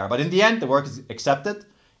 whatever they are. But in the end, the work is accepted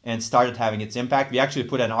and started having its impact. We actually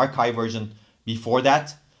put an archive version before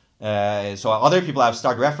that. So other people have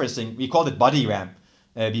started referencing, we called it Buddy RAM.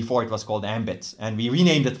 Before it was called Ambit, and we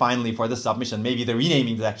renamed it finally for this submission. Maybe the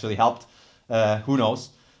renaming that actually helped, who knows.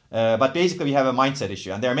 But basically we have a mindset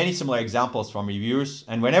issue, and there are many similar examples from reviewers,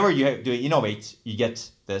 and whenever you do innovate, you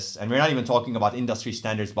get this, and we're not even talking about industry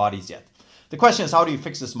standards bodies yet. The question is, how do you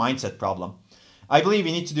fix this mindset problem? I believe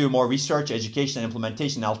we need to do more research, education, and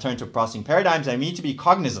implementation in alternative processing paradigms, and we need to be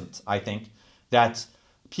cognizant, I think, that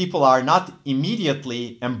people are not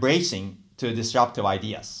immediately embracing to disruptive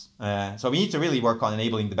ideas. So we need to really work on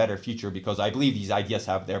enabling the better future, because I believe these ideas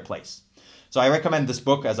have their place. So I recommend this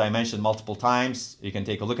book, as I mentioned multiple times. You can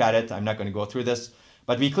take a look at it. I'm not going to go through this,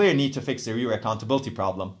 but we clearly need to fix the reviewer accountability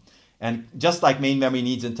problem. And just like main memory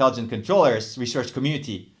needs intelligent controllers, research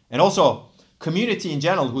community, and also community in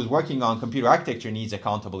general who's working on computer architecture needs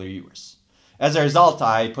accountable reviewers. As a result,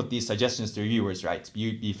 I put these suggestions to reviewers, right?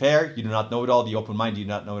 Be fair, you do not know it all. Be open-minded, you do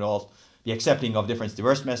not know it all. Be accepting of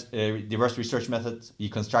diverse research methods. Be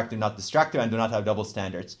constructive, not destructive, and do not have double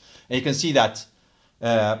standards. And you can see that.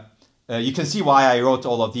 You can see why I wrote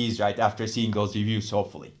all of these, right, after seeing those reviews,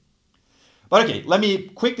 hopefully. But okay, let me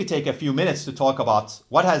quickly take a few minutes to talk about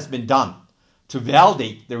what has been done to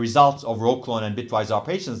validate the results of row clone and bitwise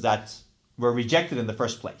operations that were rejected in the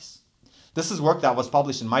first place. This is work that was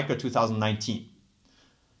published in Micro 2019.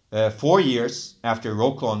 4 years after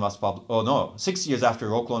row clone was published, 6 years after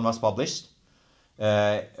row clone was published,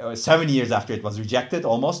 7 years after it was rejected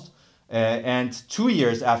almost, and 2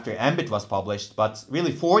 years after Ambit was published, but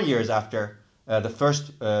really 4 years after the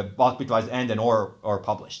first bulk bitwise AND and OR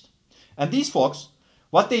published. And these folks,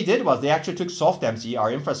 what they did was they actually took SoftMC,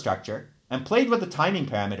 our infrastructure, and played with the timing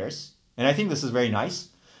parameters, and I think this is very nice.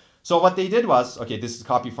 So what they did was, okay, this is a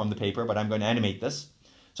copy from the paper, but I'm going to animate this.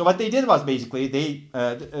 So what they did was basically they,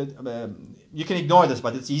 you can ignore this,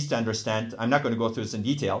 but it's easy to understand. I'm not going to go through this in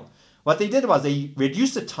detail. What they did was they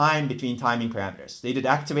reduced the time between timing parameters. They did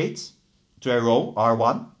activates to a row,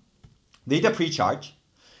 R1. They did a pre-charge.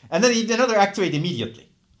 And then they did another activate immediately.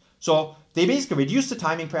 So they basically reduced the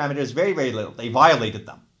timing parameters very, very little. They violated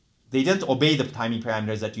them. They didn't obey the timing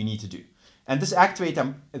parameters that you need to do. And this activate,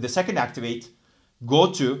 the second activate, go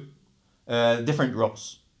to different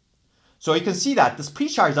rows. So you can see that this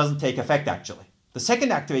pre-charge doesn't take effect actually. The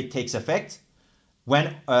second activate takes effect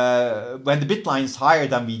when the bit line is higher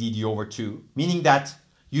than VDD over 2, meaning that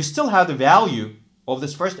you still have the value of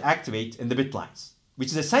this first activate in the bit lines, which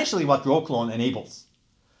is essentially what row clone enables.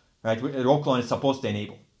 Right? Row clone is supposed to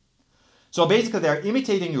enable. So basically they're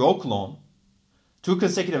imitating row clone, 2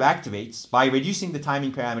 consecutive activates, by reducing the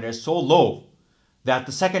timing parameters so low that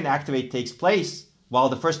the second activate takes place while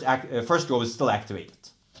the first row is still activated.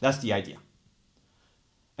 That's the idea.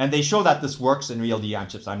 And they show that this works in real DRAM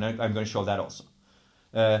chips. I'm going to show that also.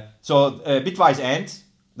 Bitwise AND,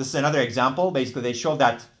 this is another example. Basically, they show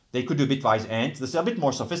that they could do bitwise AND. This is a bit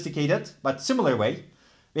more sophisticated, but similar way.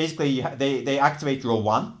 Basically, they activate row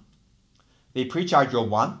 1. they pre-charge row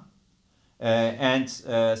 1, and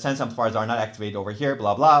sense amplifiers are not activated over here,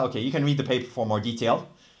 blah, blah. Okay, you can read the paper for more detail.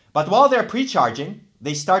 But while they're pre-charging,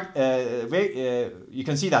 they start, you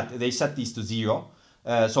can see that they set these to 0.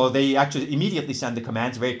 So they actually immediately send the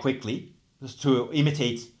commands very quickly to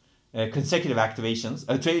imitate consecutive activations,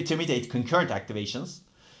 to imitate concurrent activations.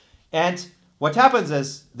 And what happens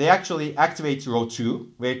is they actually activate row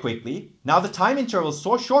 2 very quickly. Now the time interval is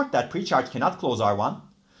so short that pre-charge cannot close R1.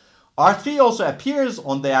 R3 also appears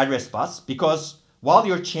on the address bus because while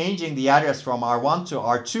you're changing the address from R1 to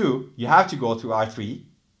R2, you have to go through R3.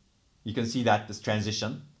 You can see that this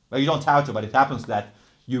transition. Well, you don't have to, but it happens that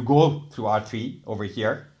you go through R3 over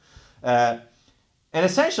here. And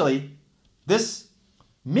essentially, this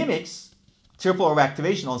mimics triple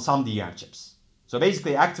overactivation on some DRAM chips. So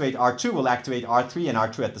basically, activate R2 will activate R3 and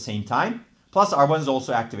R2 at the same time. Plus, R1 is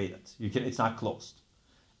also activated. It's not closed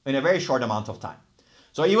in a very short amount of time.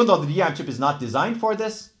 So even though the DRAM chip is not designed for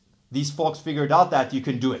this, these folks figured out that you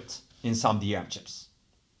can do it in some DRAM chips.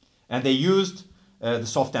 And they used the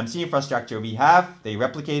soft-MC infrastructure we have. They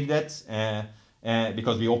replicated it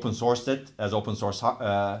because we open sourced it as open source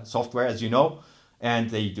software, as you know. And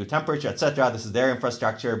they do temperature, etc. This is their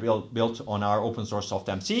infrastructure built on our open source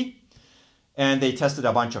soft-MC. And they tested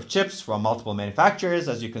a bunch of chips from multiple manufacturers,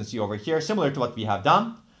 as you can see over here, similar to what we have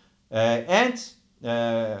done.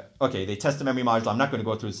 Okay, they test the memory module. I'm not going to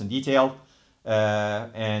go through this in detail.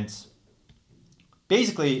 And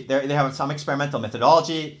basically, they have some experimental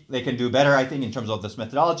methodology. They can do better, I think, in terms of this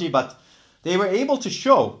methodology. But they were able to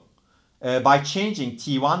show, by changing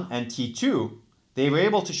T1 and T2, they were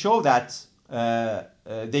able to show that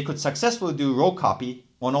they could successfully do row copy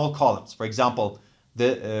on all columns. For example,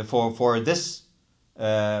 for this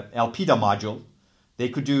Elpida module, they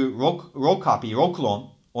could do row copy, row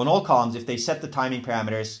clone on all columns if they set the timing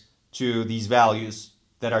parameters to these values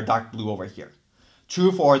that are dark blue over here. True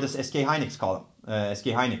for this SK Hynix column,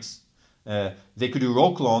 SK Hynix. They could do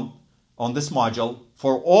row clone on this module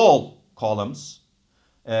for all columns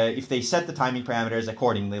if they set the timing parameters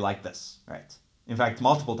accordingly like this, right? In fact,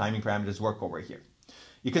 multiple timing parameters work over here.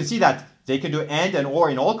 You can see that they can do AND and OR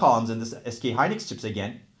in all columns in this SK Hynix chips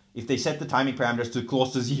again if they set the timing parameters to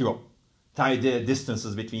close to 0. The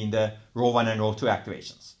distances between the row 1 and row 2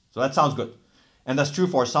 activations. So that sounds good. And that's true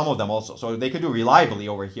for some of them also. So they can do reliably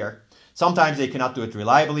over here. Sometimes they cannot do it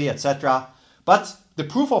reliably, etc. But the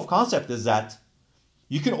proof of concept is that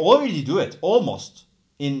you can already do it almost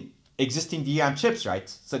in existing DRAM chips, right?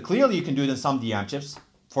 So clearly you can do it in some DRAM chips.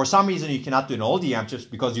 For some reason you cannot do it in all DRAM chips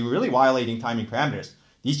because you're really violating timing parameters.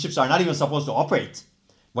 These chips are not even supposed to operate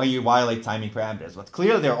when you violate timing parameters. But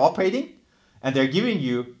clearly they're operating and they're giving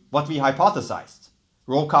you what we hypothesized.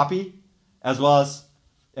 Row copy as well as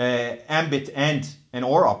ambit AND and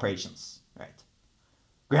OR operations, right?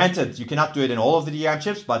 Granted, you cannot do it in all of the DRAM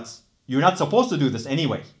chips, but you're not supposed to do this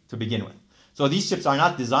anyway to begin with. So these chips are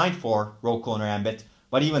not designed for row clone or ambit,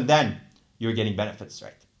 but even then you're getting benefits,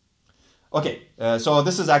 right? Okay, so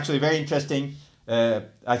this is actually very interesting.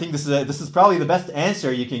 I think this is probably the best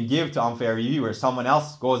answer you can give to unfair reviewers. Someone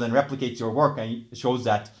else goes and replicates your work and shows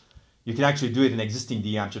that you can actually do it in existing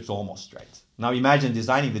DRAM chips almost, right? Now imagine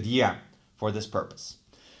designing the DRAM for this purpose.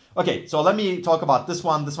 Okay, so let me talk about this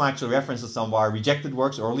one. This one actually references some of our rejected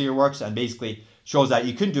works, earlier works, and basically shows that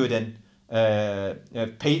you can do it in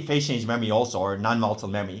phase change memory also, or non-volatile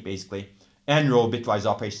memory, basically, and row bitwise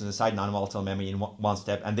operations inside non-volatile memory in one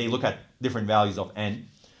step, and they look at different values of n,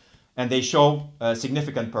 and they show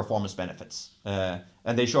significant performance benefits.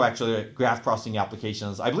 And they show actually graph processing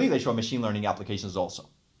applications. I believe they show machine learning applications also.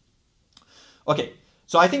 Okay,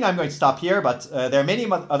 so I think I'm going to stop here, but there are many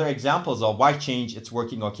other examples of why change it's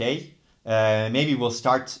working okay. Maybe we'll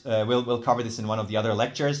start, we'll cover this in one of the other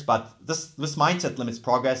lectures, but this mindset limits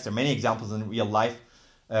progress. There are many examples in real life,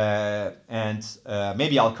 and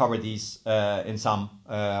maybe I'll cover these in some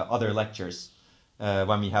other lectures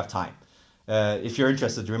when we have time. If you're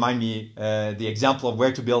interested, remind me the example of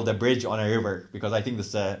where to build a bridge on a river, because I think this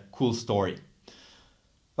is a cool story.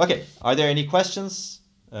 Okay, are there any questions?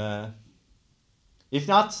 If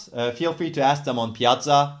not, feel free to ask them on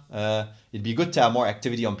Piazza. It'd be good to have more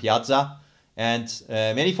activity on Piazza. And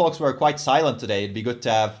many folks were quite silent today. It'd be good to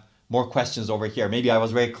have more questions over here. Maybe I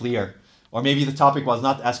was very clear. Or maybe the topic was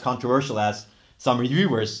not as controversial as some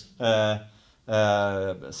reviewers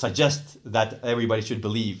suggest that everybody should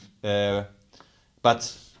believe.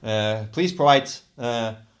 But please provide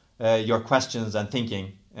your questions and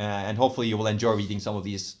thinking. And hopefully you will enjoy reading some of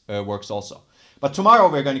these works also. But tomorrow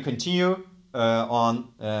we're going to continue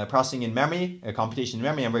on processing in memory, computation in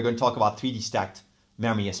memory, and we're going to talk about 3D stacked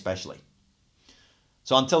memory especially.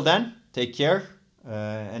 So until then, take care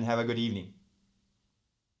and have a good evening.